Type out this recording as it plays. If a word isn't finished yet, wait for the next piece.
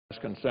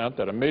consent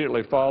that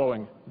immediately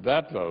following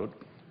that vote,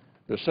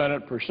 the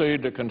Senate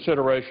proceed to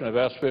consideration of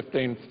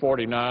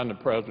S-1549, the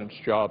President's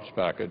jobs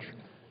package.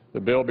 The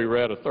bill be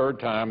read a third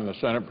time, and the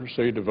Senate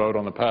proceed to vote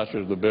on the passage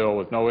of the bill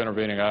with no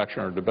intervening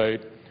action or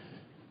debate,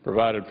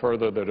 provided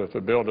further that if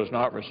the bill does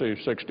not receive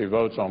 60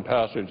 votes on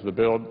passage, the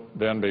bill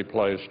then be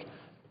placed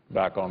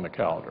back on the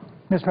calendar.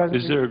 Mr.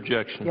 President, is there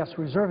objection? yes,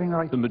 reserving the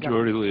right. The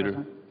Majority Leader.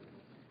 President.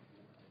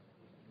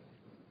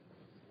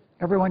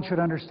 Everyone should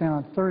understand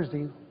on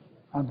Thursday,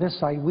 on this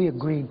side, we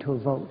agreed to a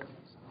vote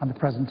on the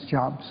President's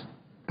jobs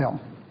bill.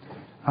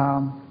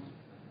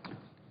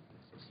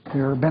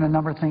 There have been a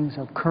number of things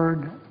that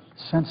occurred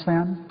since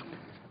then.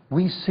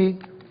 We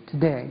seek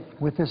today,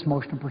 with this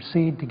motion, to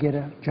proceed to get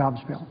a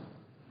jobs bill,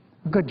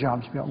 a good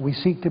jobs bill. We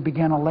seek to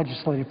begin a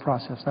legislative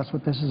process. That's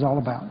what this is all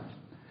about.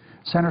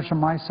 Senators from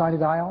my side of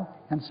the aisle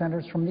and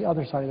senators from the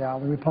other side of the aisle,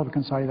 the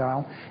Republican side of the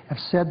aisle, have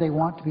said they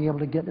want to be able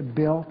to get a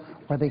bill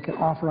where they can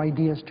offer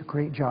ideas to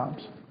create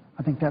jobs.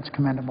 I think that's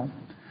commendable.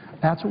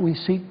 That's what we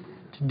seek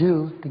to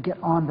do to get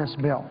on this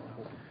bill.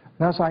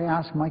 Thus, I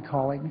ask my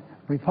colleague,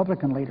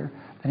 Republican leader,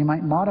 that he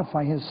might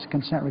modify his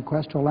consent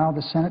request to allow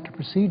the Senate to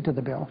proceed to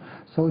the bill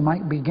so we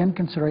might begin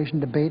consideration,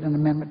 debate, and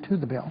amendment to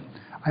the bill.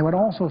 I would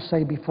also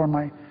say, before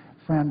my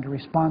friend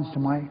responds to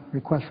my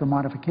request for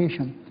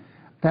modification,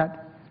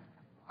 that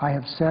I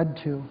have said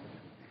to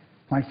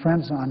my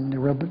friends on the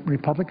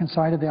Republican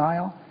side of the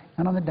aisle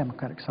and on the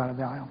Democratic side of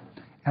the aisle,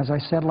 as I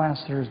said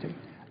last Thursday,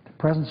 the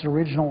President's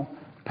original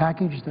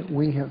package that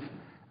we have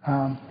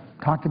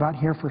talked about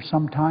here for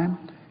some time,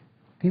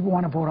 people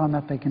want to vote on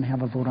that, they can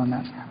have a vote on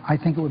that. I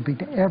think it would be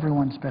to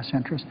everyone's best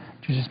interest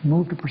to just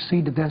move to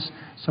proceed to this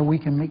so we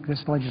can make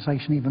this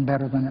legislation even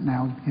better than it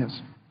now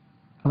is.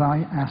 So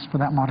I ask for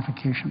that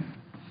modification.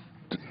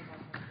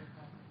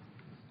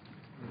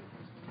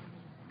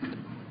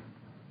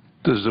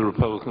 Does the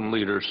Republican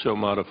leader so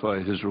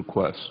modify his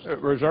request?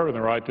 Reserving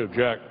the right to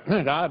object.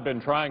 I've been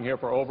trying here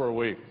for over a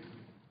week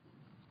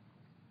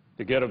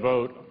to get a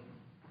vote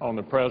on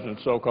the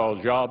President's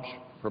so-called jobs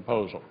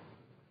proposal,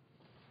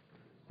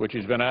 which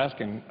he's been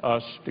asking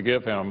us to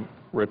give him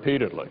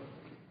repeatedly.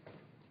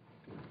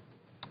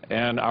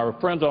 And our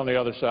friends on the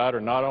other side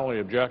are not only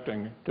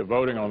objecting to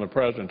voting on the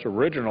President's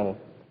original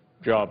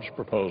jobs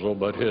proposal,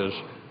 but his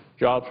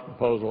jobs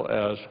proposal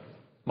as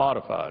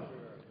modified.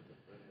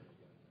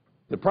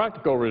 The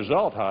practical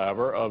result,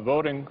 however, of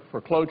voting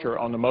for cloture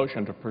on the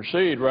motion to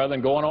proceed rather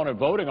than going on and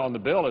voting on the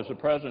bill, as the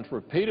President's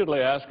repeatedly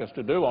asked us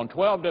to do on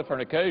 12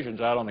 different occasions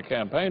out on the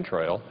campaign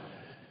trail,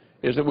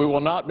 is that we will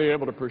not be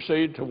able to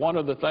proceed to one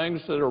of the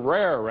things that are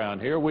rare around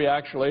here. We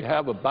actually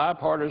have a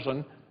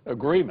bipartisan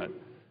agreement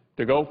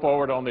to go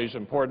forward on these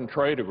important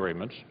trade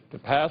agreements, to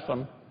pass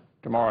them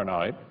tomorrow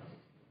night,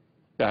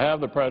 to have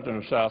the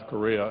President of South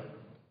Korea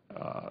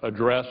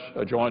address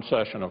a joint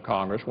session of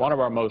Congress, one of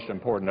our most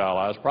important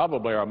allies,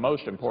 probably our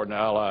most important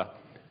ally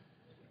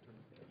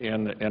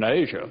in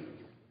Asia.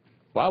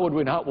 Why would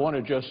we not want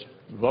to just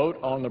vote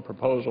on the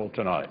proposal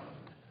tonight?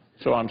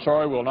 So I'm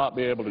sorry we'll not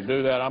be able to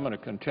do that. I'm going to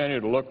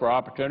continue to look for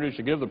opportunities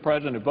to give the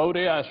President a vote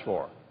he asked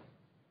for,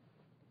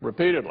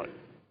 repeatedly.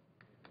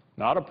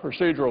 Not a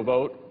procedural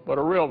vote, but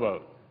a real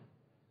vote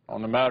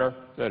on the matter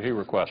that he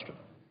requested.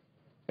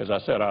 As I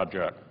said, I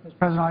object. Mr.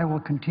 President, I will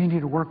continue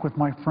to work with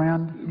my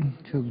friend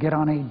to get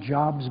on a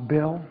jobs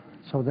bill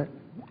so that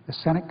the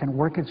Senate can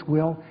work its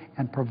will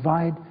and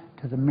provide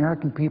to the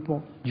American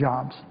people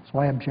jobs. So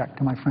I object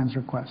to my friend's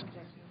request.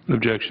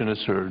 Objection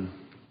is heard.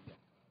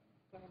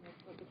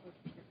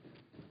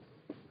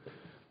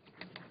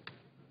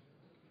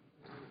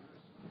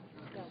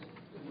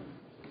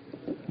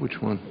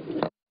 Which one?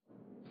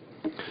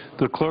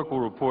 The clerk will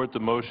report the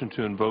motion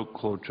to invoke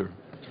cloture.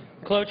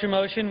 Cloture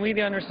motion. We,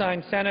 the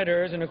undersigned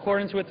senators, in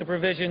accordance with the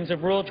provisions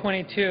of Rule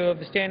 22 of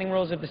the Standing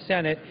Rules of the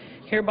Senate,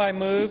 hereby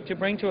move to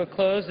bring to a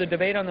close the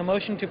debate on the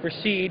motion to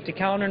proceed to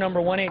calendar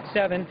number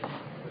 187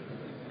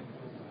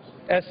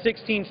 as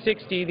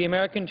 1660, the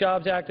American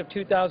Jobs Act of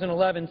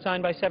 2011,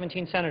 signed by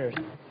 17 senators.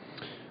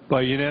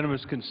 By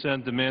unanimous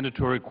consent, the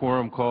mandatory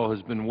quorum call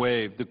has been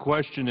waived. The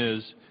question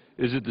is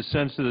it the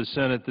sense of the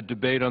Senate that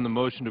debate on the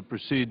motion to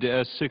proceed to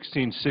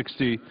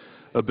S-1660,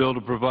 a bill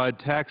to provide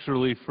tax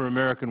relief for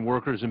American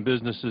workers and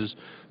businesses,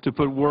 to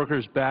put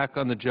workers back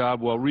on the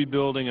job while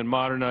rebuilding and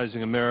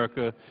modernizing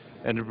America,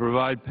 and to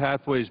provide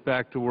pathways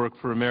back to work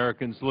for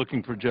Americans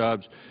looking for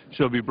jobs,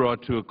 shall be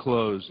brought to a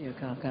close.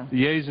 The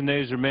yeas and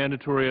nays are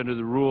mandatory under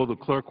the rule. The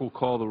clerk will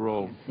call the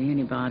roll.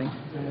 Anybody?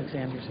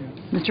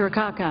 Mr.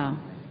 Akaka.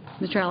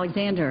 Mr.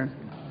 Alexander.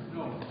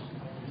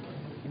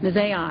 Ms.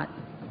 Ayotte.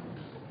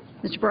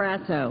 Mr.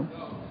 Barrasso.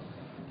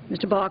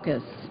 Mr.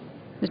 Baucus.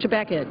 Mr.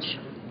 Begich.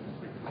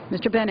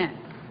 Mr. Bennett.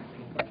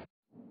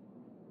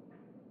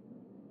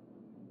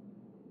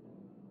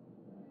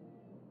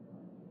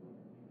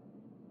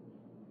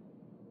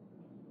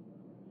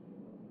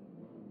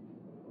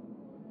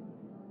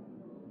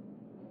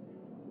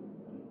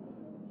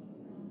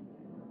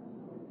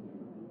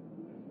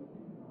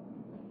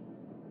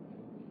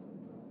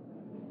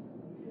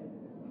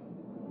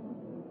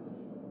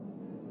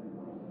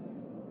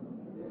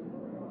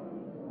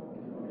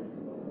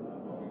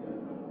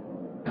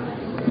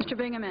 Mr.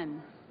 Bingaman,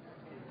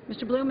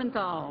 Mr.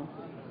 Blumenthal,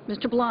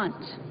 Mr. Blunt,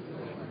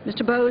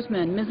 Mr.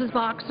 Bozeman, Mrs.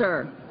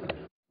 Boxer.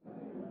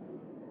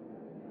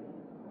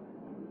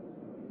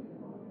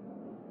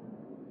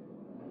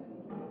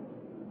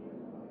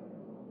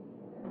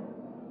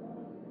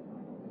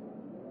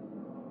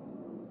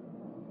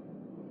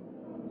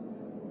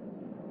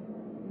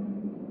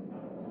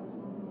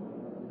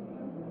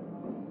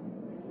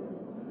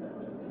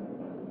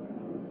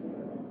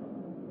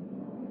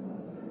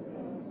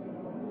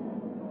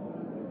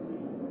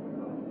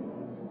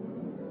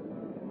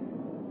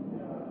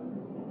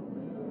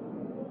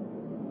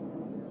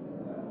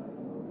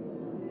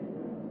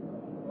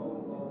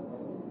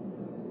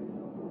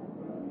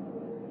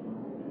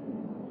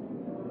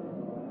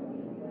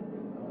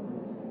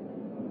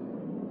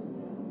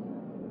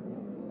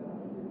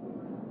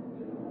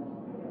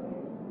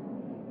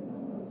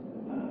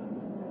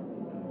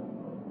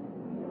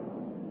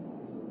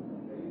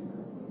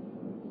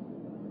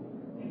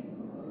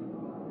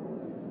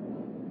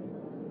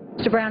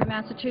 Mr. Brown of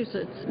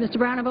Massachusetts, Mr.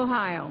 Brown of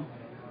Ohio,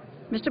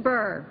 Mr.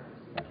 Burr,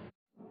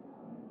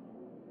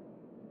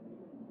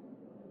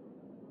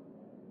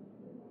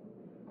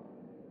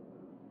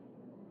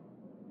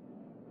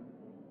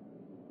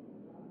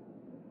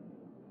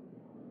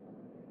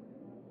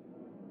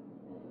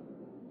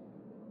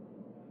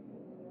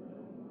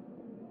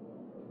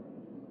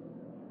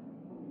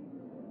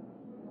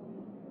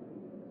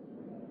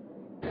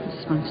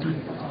 Mrs. Feinstein,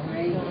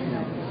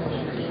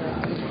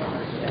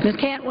 Ms.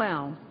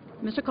 Cantwell,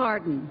 Mr.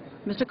 Cardin,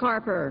 Mr.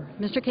 Carper,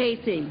 Mr.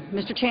 Casey,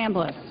 Mr.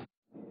 Chambliss.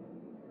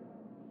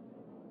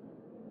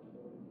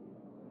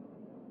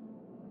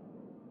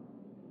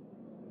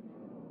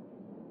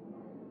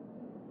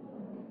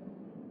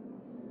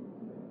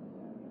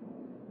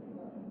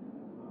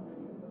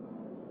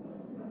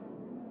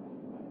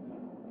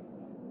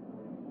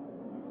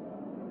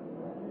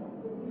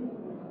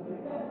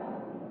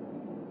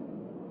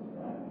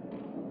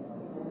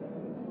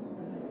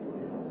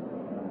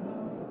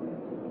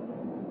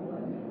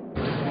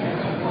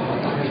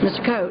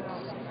 Mr. Coates,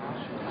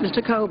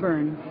 Mr.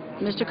 Coburn,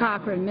 Mr.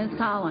 Cochran, Ms.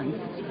 Collins.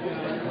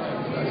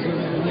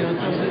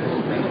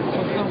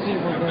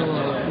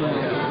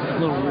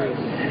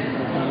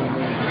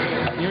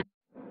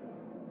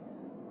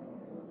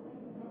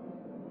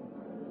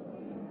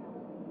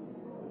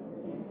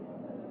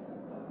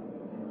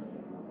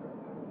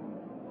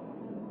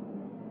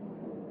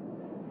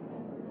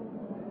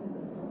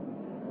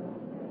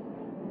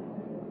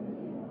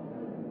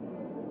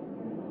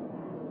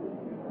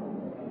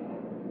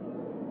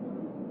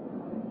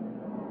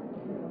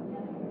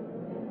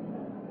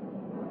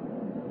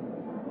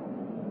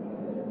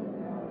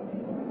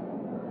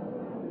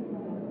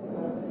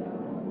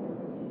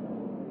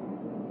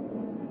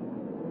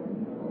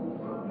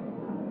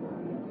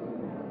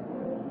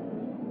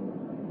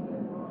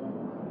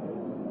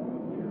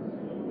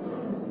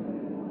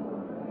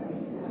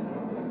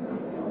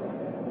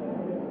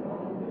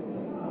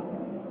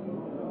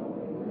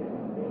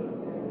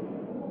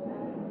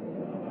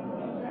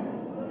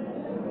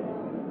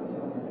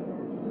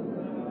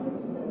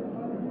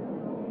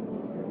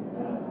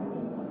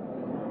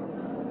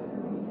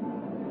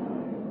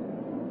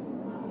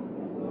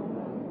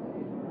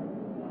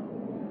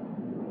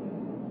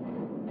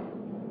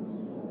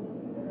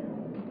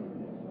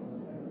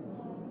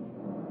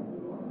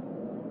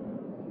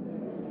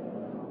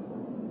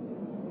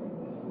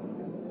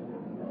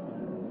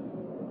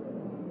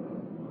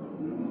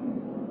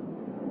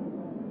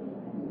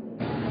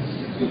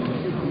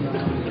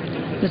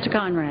 Mr.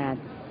 Conrad.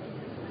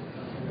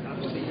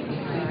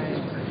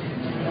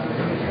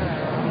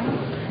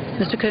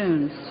 Mr.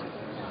 Coons.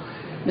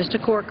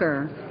 Mr.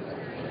 Corker.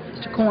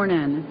 Mr.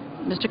 Cornyn.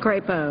 Mr.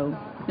 Crapo.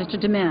 Mr.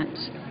 Dement.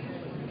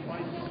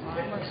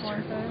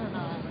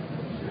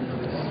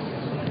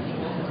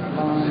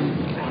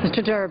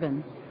 Mr.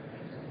 Durbin.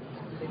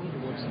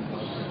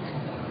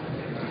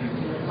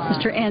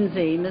 Mr.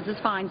 Enzi,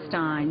 Mrs.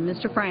 Feinstein,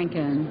 Mr.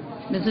 Franken,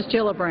 Mrs.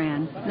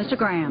 Gillibrand, Mr.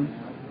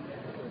 Graham.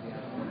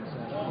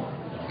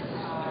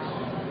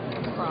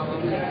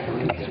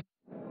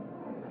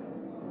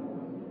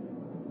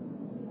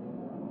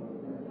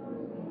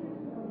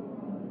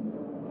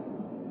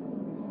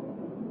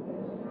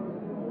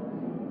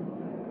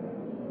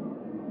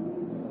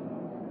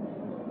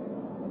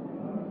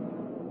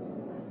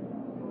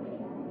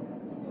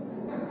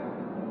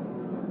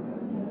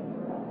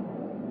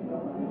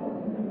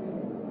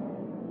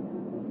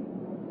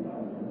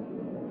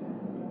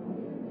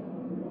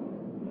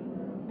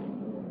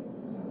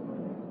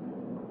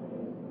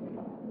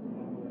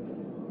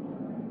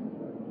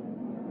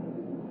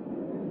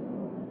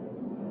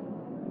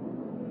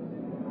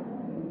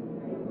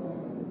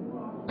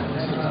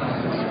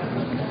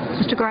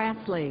 Mr.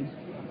 Grassley,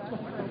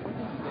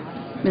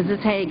 Mrs.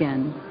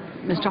 Hagan,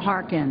 Mr.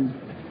 Harkin,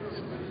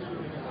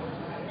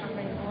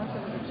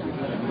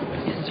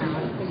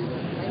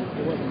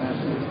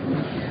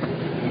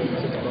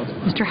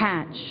 Mr.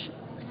 Hatch,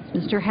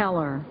 Mr.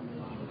 Heller,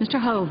 Mr.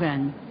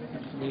 Hoven,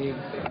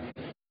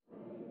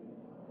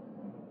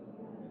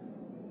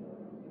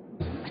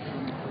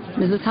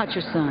 Mrs.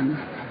 Hutcherson,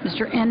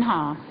 Mr.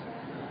 Inhofe,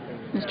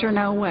 Mr.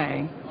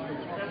 Inouye,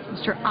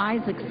 Mr.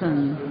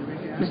 Isaacson,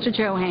 Mr.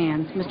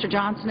 Johans, Mr.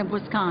 Johnson of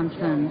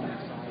Wisconsin,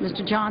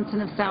 Mr.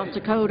 Johnson of South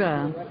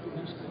Dakota,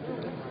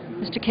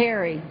 Mr.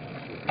 Carey,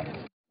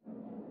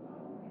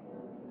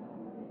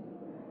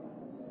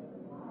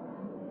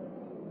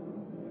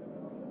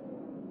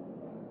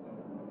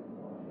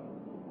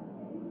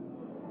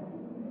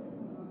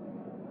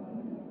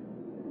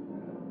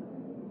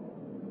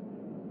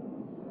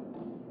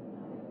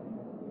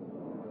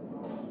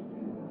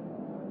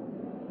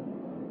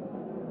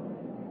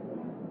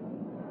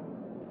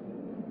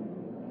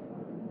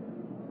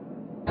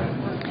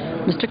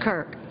 Mr.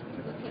 Kirk,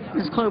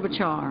 Ms.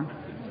 Klobuchar,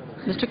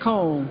 Mr.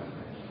 Cole,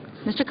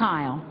 Mr.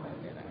 Kyle,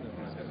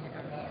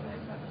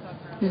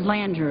 Ms.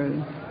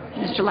 Landrieu,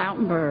 Mr.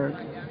 Lautenberg,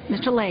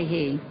 Mr.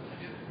 Leahy,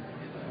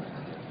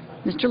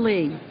 Mr.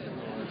 Lee,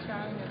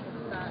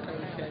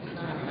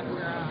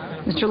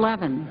 Mr.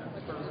 Levin,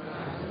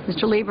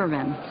 Mr.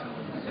 Lieberman,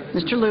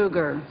 Mr.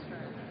 Lugar,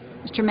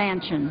 Mr.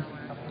 Manchin,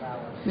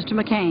 Mr.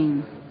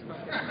 McCain,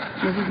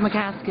 Mrs.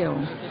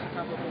 McCaskill,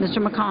 Mr.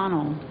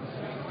 McConnell,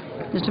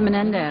 Mr.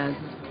 Menendez,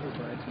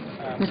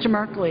 Mr.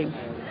 Merkley,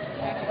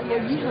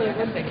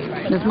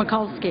 Ms.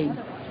 Mikulski,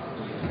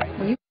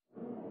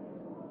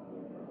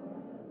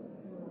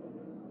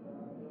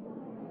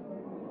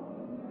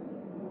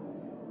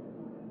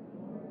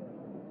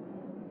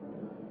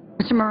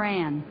 Mr.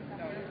 Moran,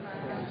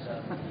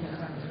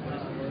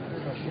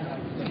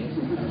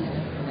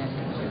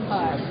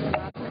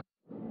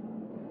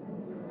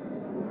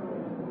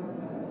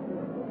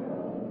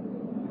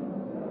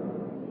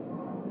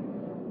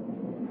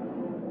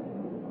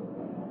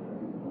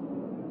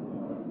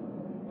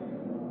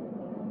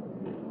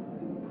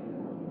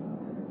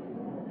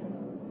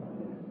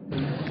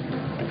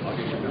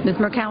 Ms.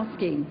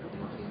 Murkowski,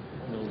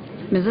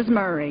 Mrs.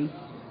 Murray,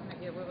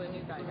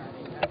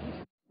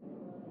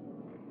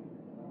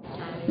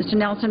 Mr.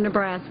 Nelson,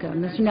 Nebraska,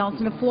 Mr.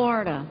 Nelson of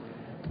Florida.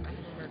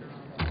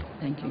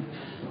 Thank you.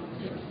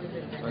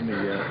 I'm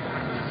a yes.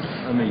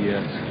 I'm a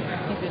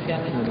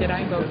yes. Did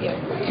I vote yes?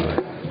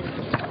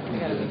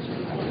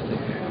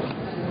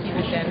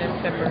 Even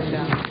Dennis, separate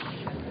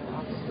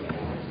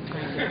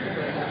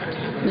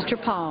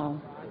Mr.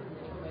 Paul,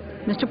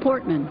 Mr.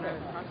 Portman,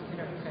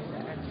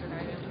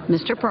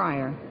 Mr.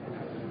 Pryor,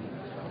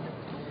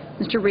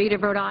 Mr. Reed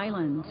of Rhode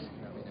Island,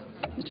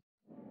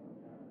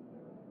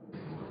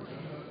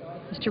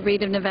 Mr.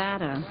 Reed of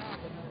Nevada,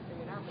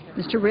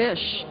 Mr.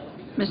 Risch,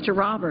 Mr.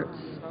 Roberts,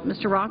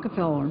 Mr.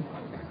 Rockefeller,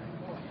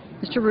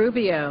 Mr.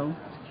 Rubio,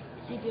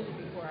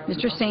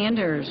 Mr.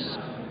 Sanders,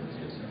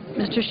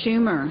 Mr.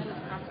 Schumer,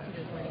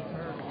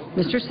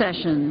 Mr.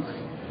 Sessions,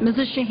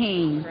 Mrs.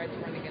 Shaheen,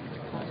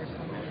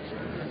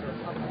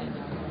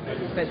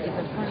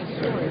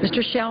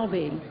 Mr.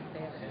 Shelby,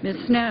 Ms.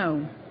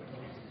 Snow,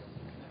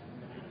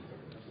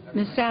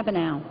 Ms.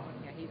 Stabenow,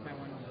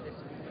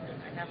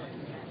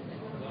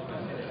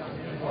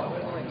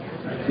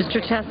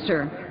 Mr.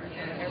 Tester,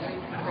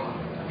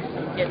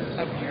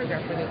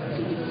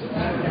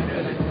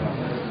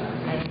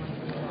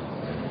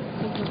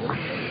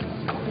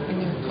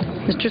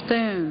 Mr.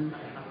 Thune,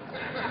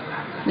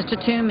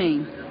 Mr.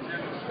 Toomey,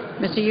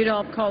 Mr.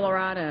 Udall of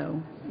Colorado,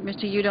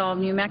 Mr. Udall of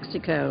New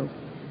Mexico,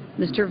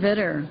 Mr.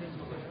 Vitter,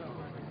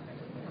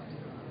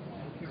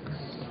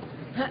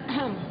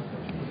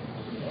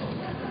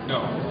 No.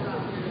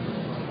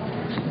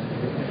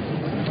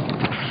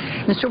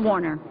 Mr.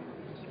 Warner,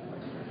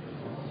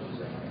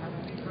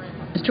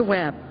 Mr.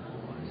 Webb,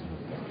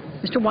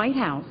 Mr.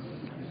 Whitehouse,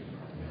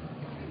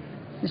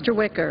 Mr.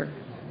 Wicker,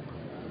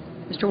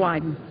 Mr.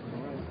 Wyden.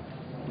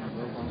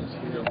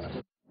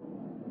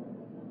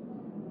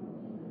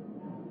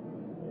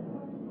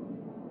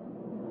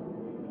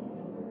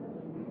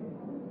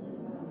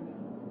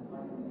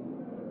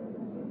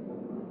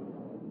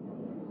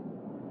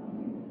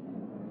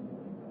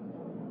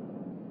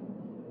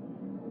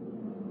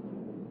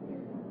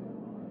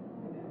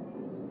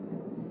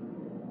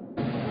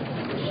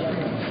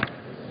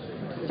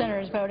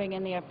 Senators voting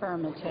in the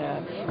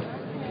affirmative: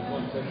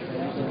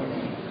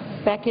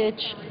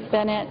 Bekich,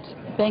 Bennett,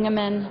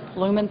 Bingaman,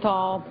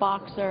 Blumenthal,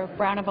 Boxer,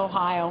 Brown of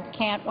Ohio,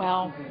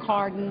 Cantwell,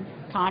 Cardin,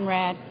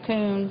 Conrad,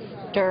 Coons,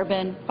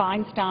 Durbin,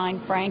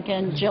 Feinstein,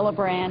 Franken,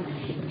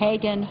 Gillibrand,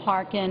 Hagan,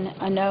 Harkin,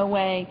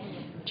 Inouye,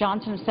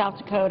 Johnson of South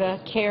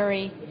Dakota,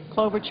 Carey,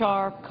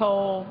 Klobuchar,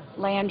 Cole,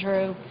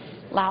 Landrieu,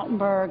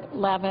 Lautenberg,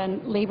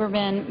 Levin,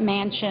 Lieberman,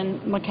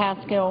 Manchin,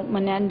 McCaskill,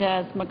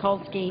 Menendez,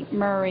 Mikulski,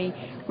 Murray,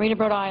 Reed of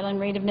Rhode Island,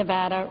 Reed of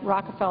Nevada,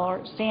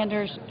 Rockefeller,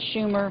 Sanders,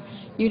 Schumer,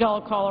 Udall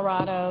of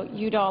Colorado,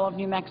 Udall of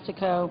New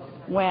Mexico,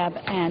 Webb,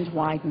 and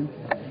Wyden.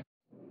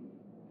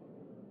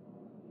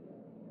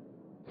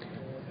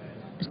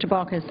 Mr.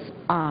 Baucus,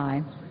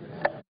 aye.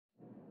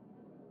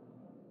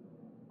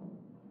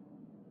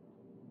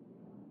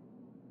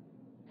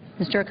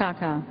 Mr.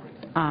 Akaka,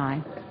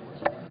 aye.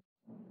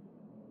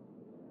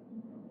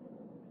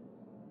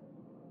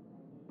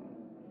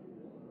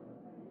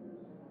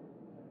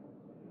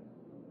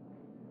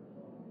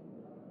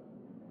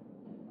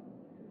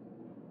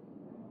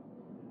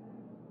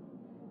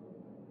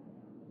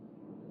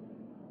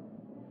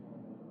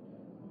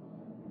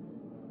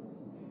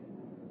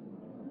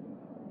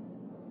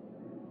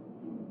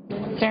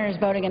 Senators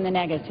voting in the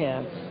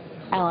negative: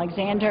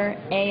 Alexander,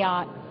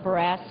 Ayotte,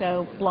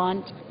 Barrasso,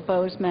 Blunt,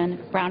 Bozeman,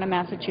 Brown of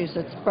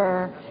Massachusetts,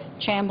 Burr,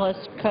 Chambliss,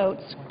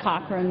 Coates,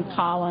 Cochran,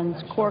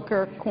 Collins,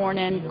 Corker,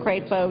 Cornyn,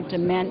 Crapo,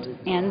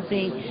 Dement,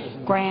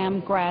 Enzi,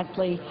 Graham,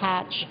 Grassley,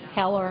 Hatch,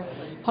 Heller,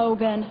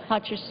 Hogan,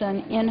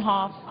 Hutchison,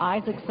 Inhofe,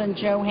 Isaacson,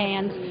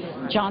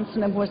 Johans,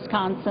 Johnson of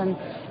Wisconsin,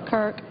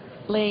 Kirk,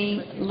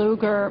 Lee,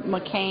 Lugar,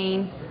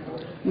 McCain,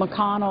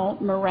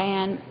 McConnell,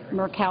 Moran,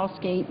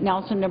 Murkowski,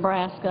 Nelson,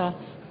 Nebraska,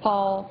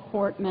 Paul,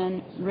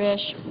 Portman,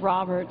 Risch,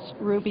 Roberts,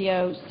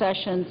 Rubio,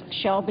 Sessions,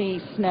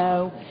 Shelby,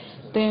 Snow,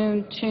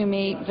 Thune,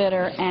 Toomey,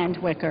 Vitter, and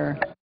Wicker.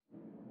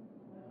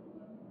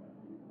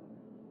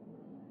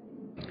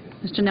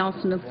 Mr.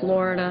 Nelson of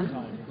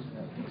Florida,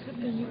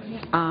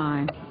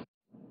 aye.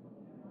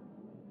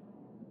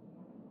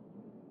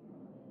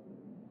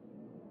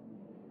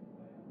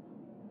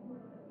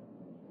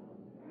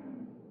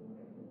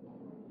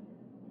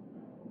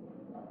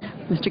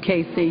 Mr.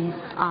 Casey,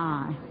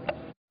 aye.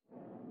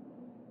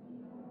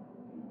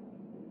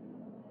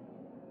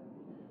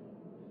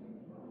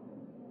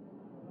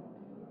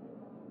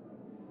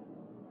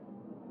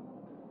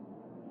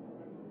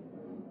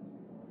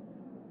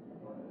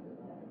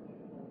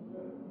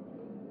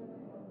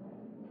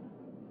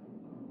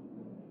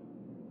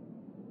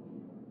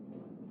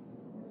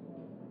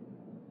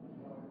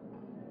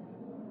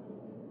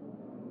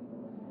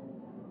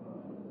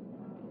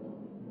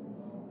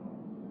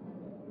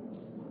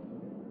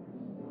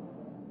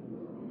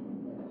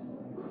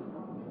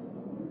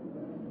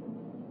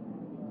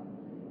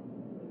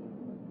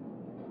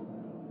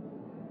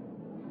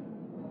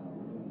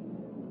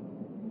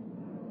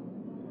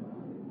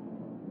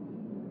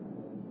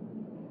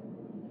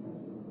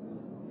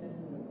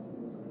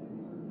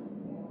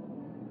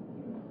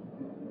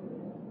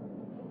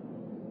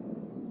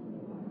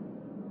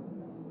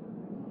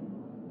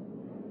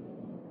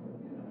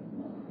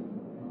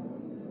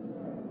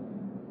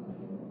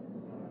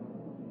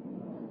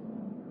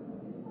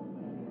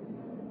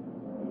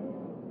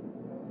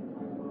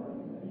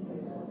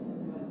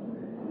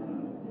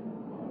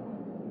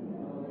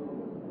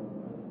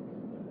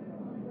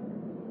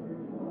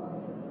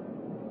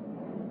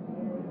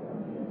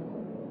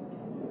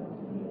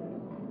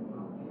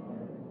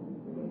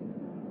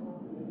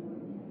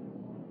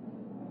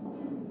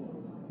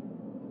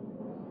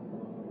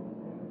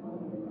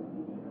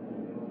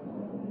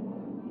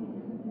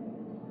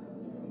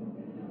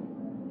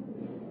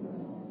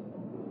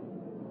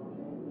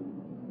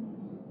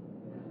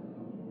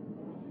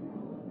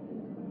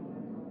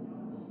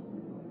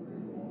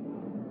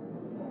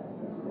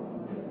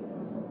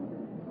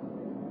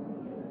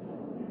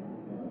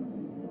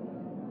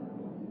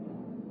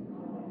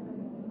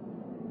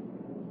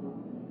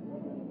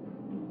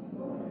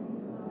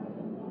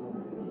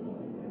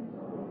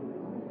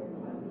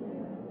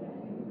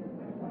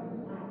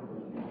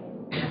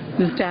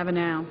 Ms.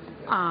 Stabenow,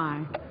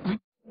 aye.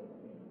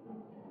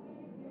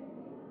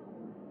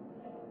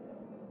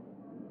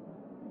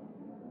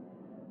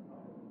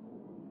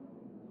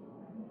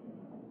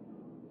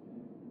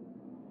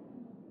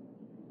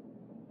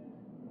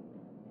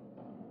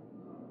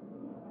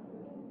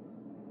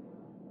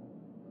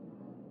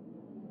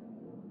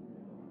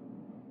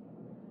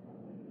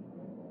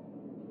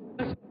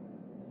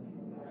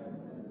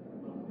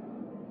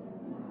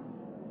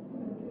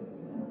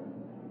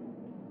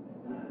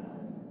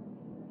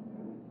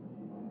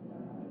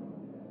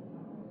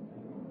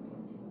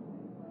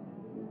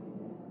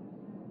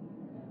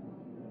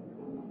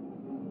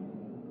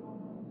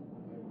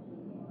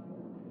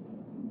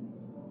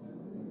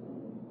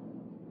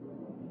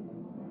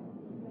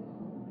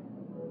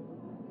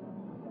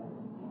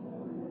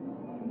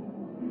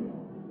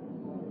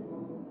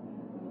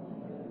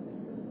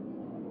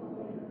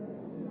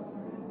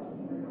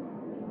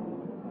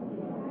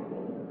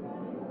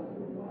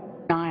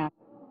 Aye.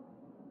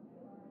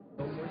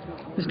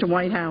 Mr.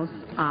 Whitehouse,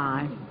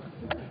 aye.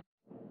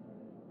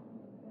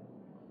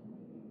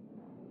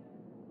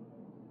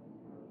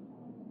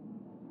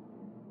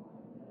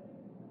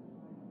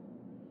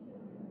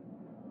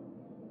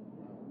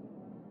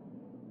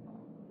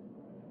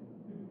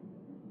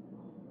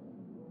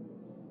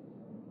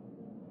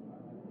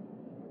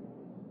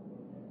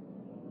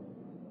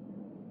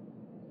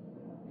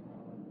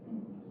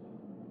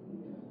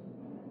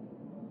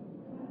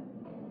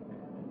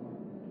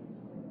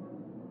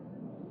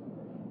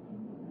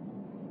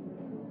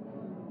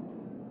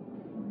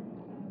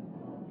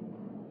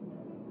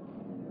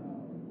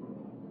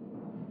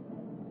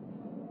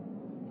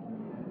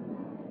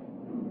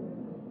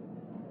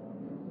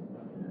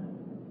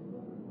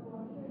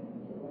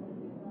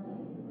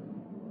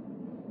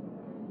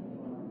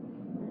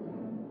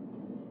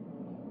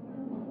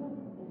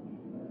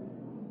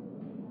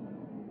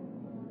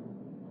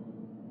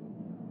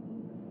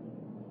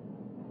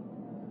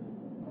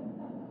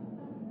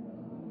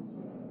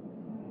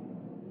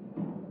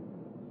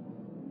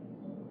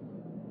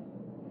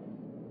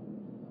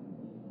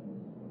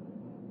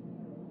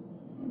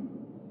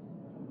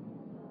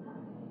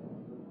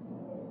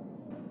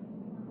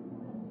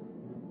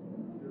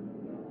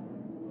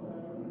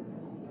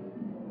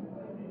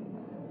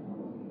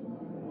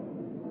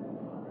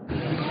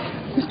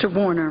 Mr.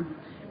 Warner.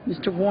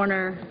 Mr.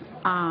 Warner,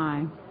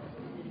 aye.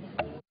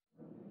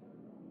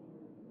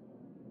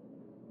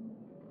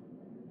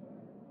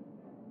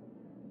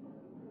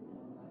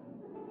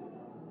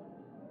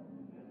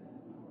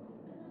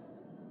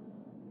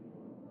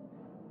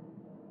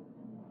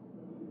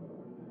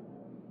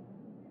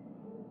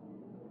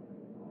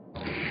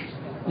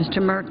 Mr.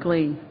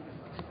 Merkley,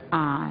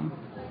 aye.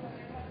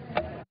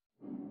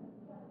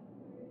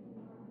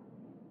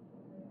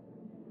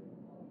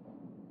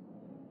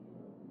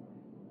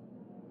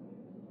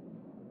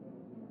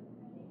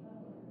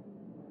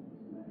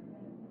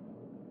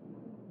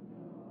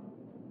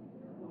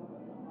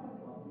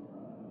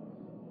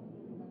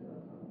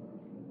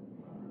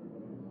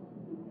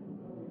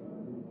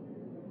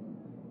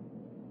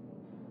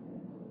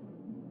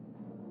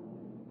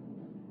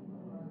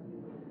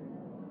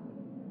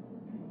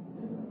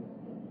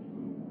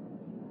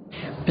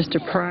 Mr.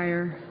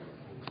 Pryor,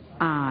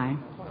 aye.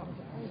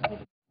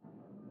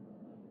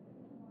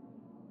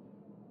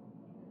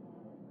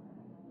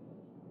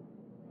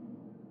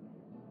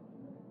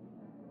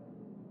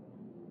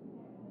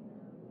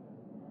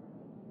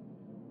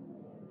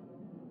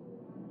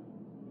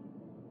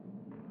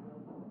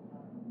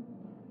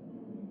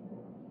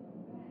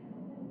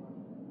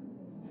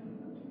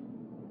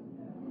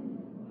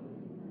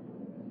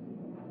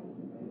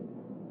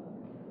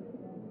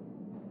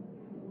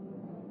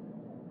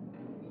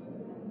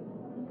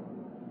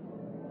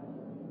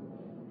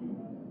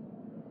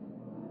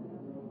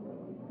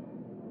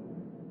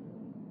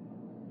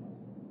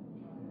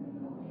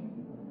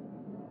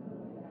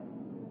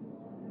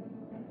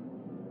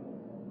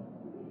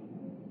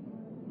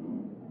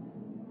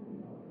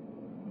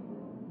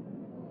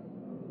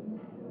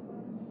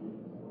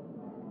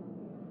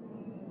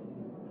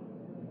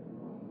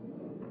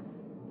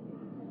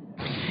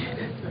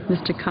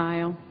 Mr.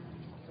 Kyle,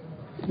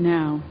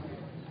 no.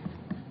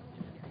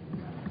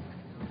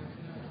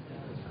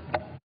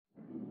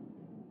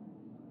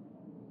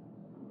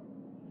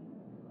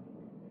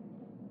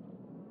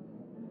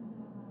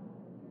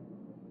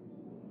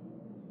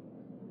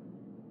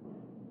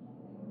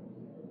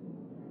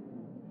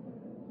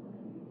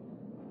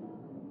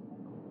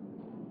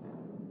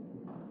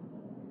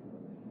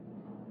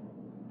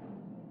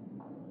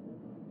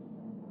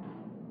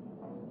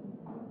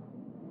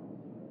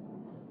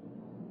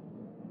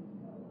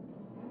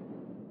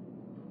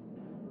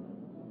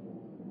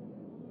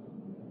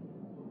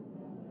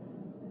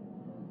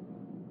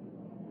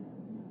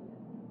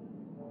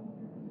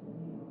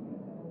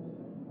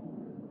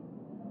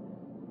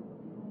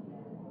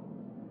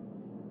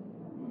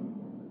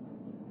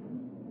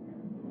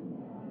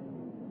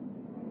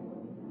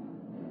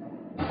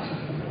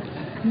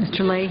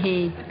 Mr.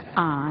 Leahy,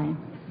 aye.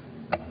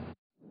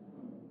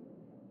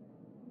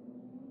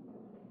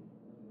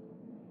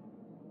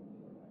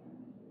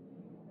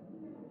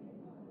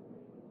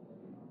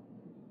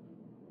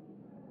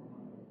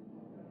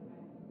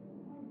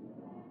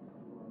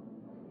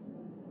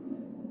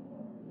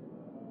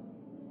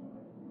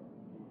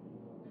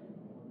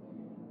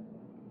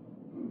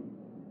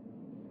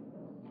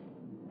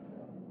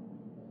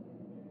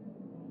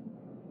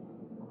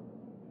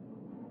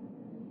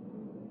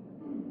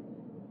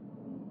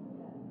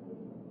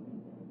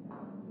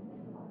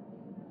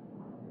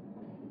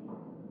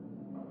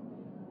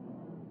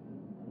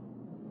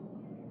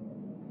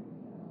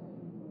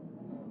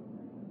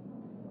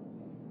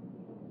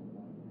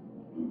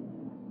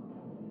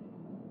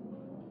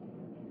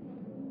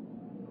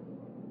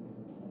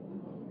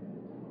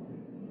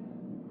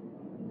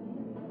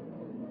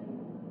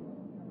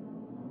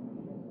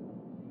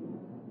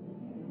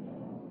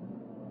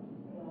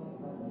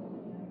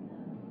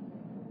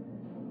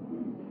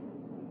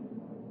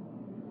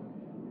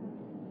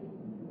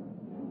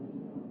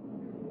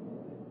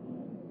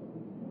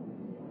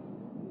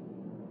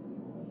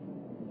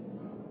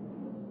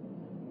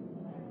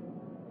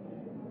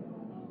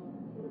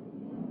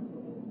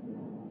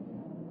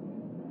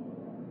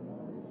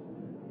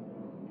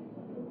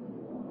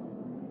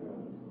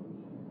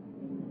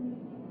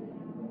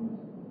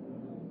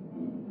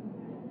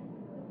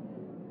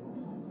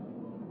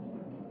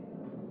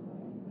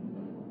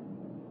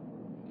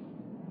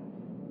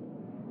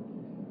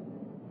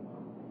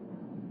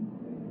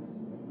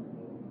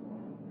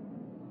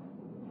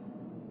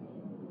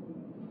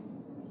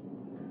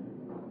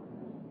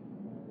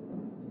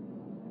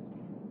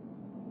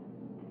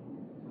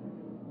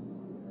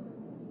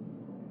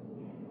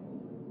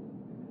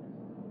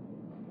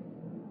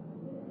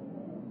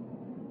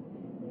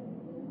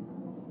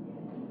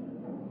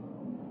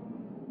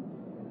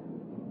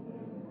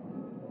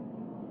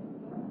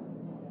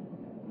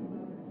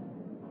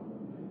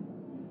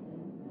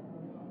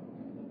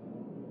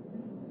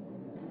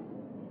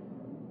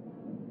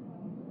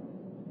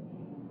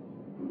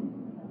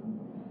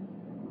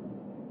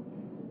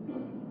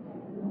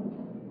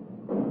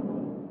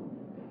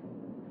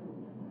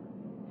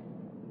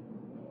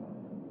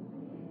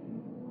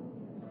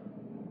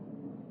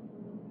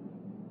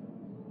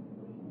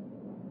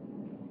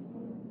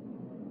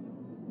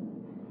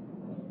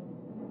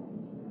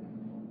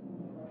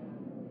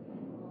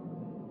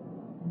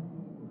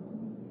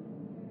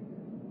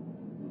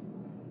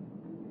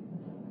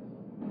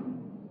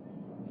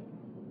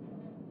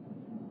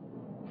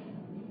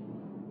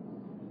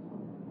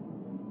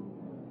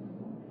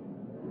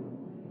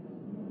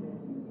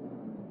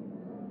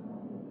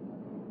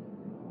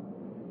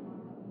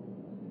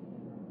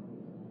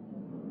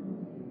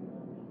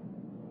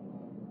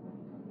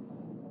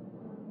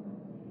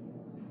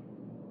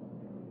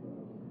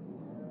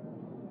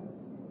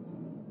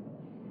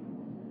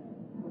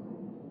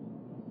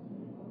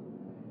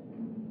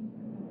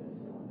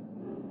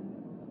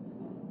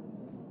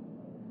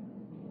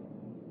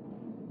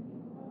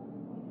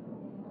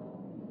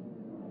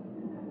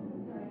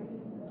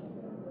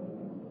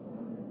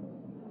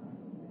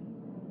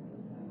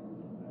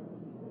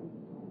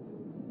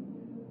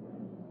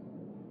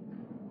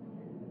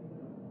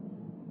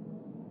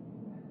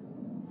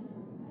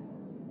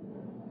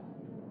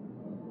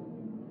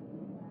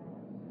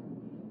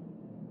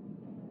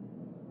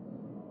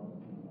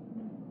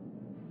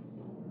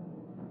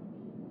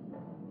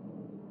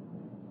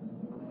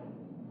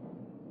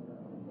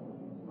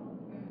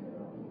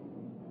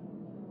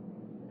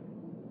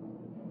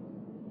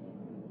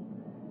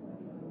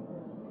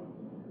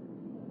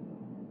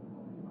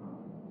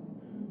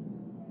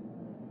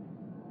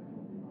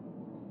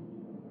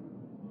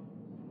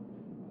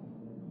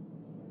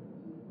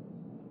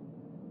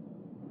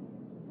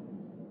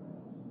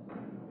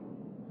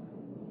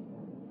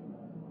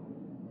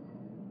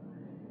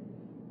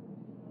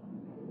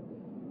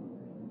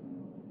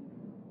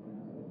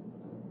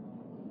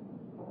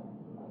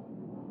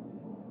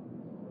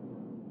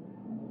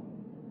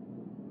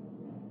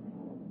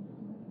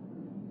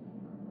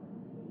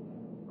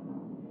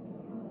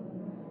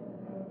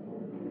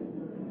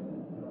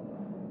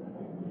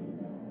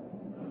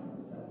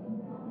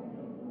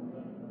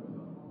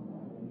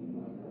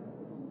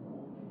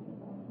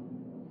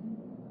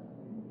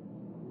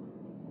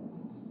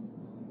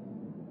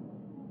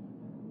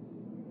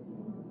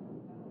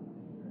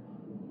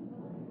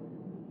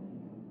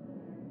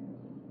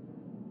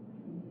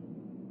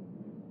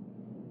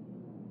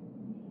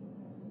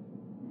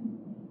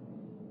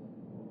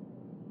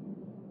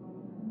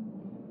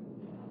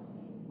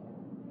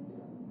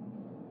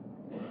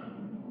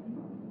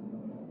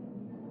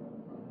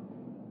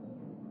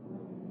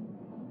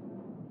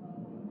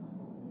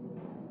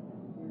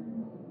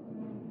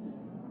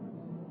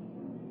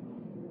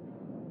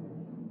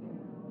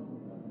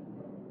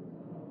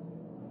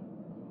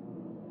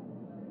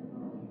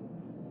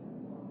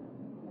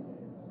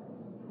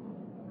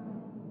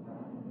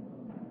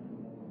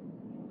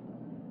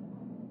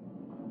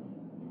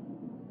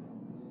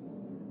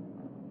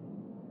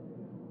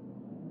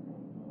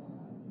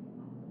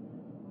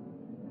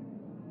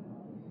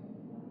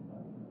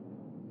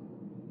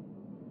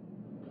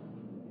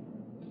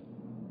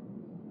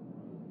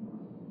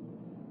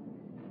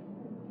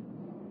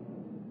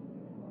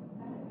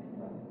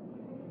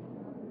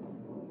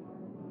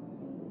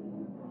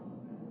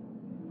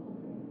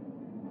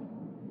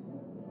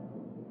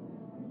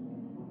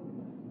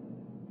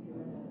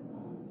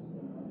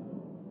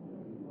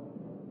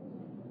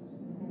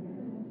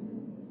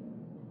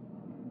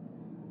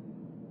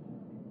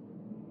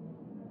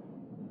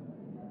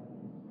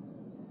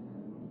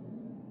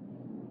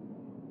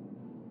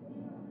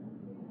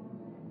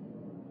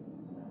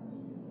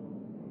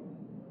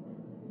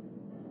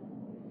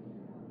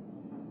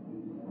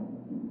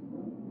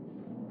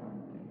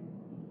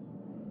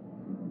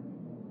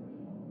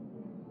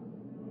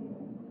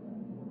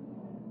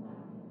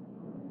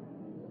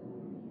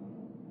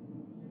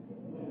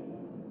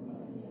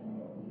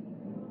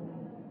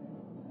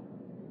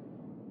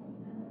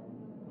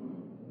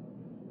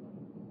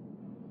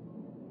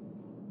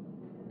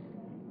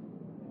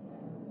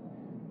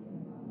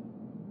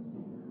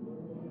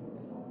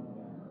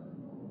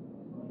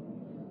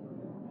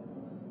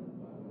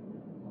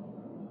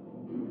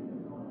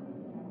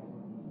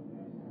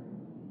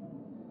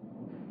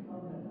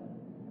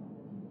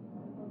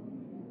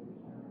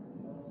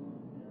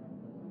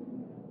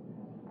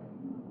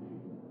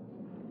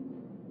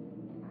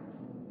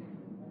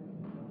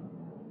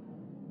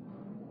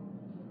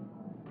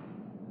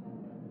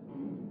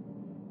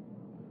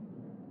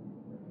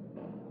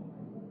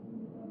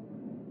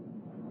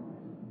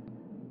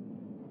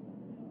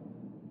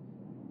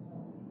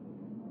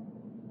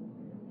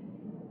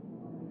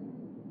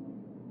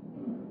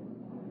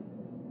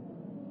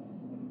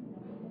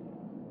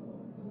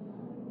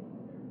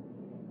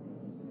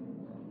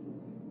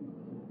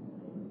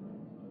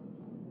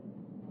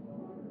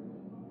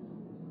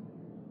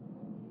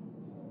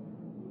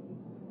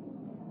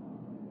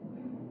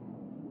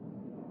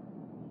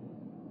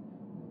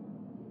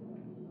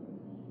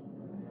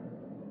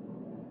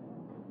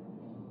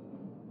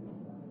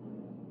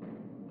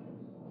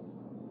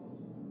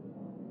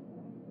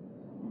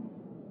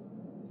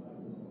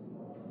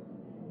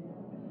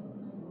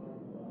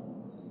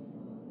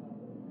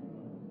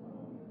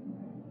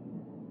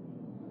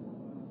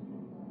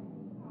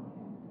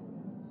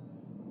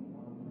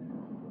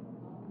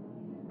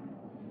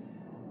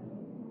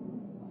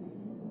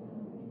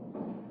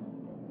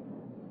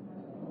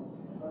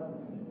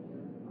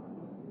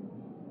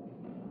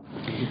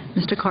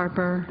 Mr.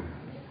 Carper?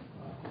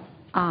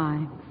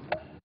 Aye.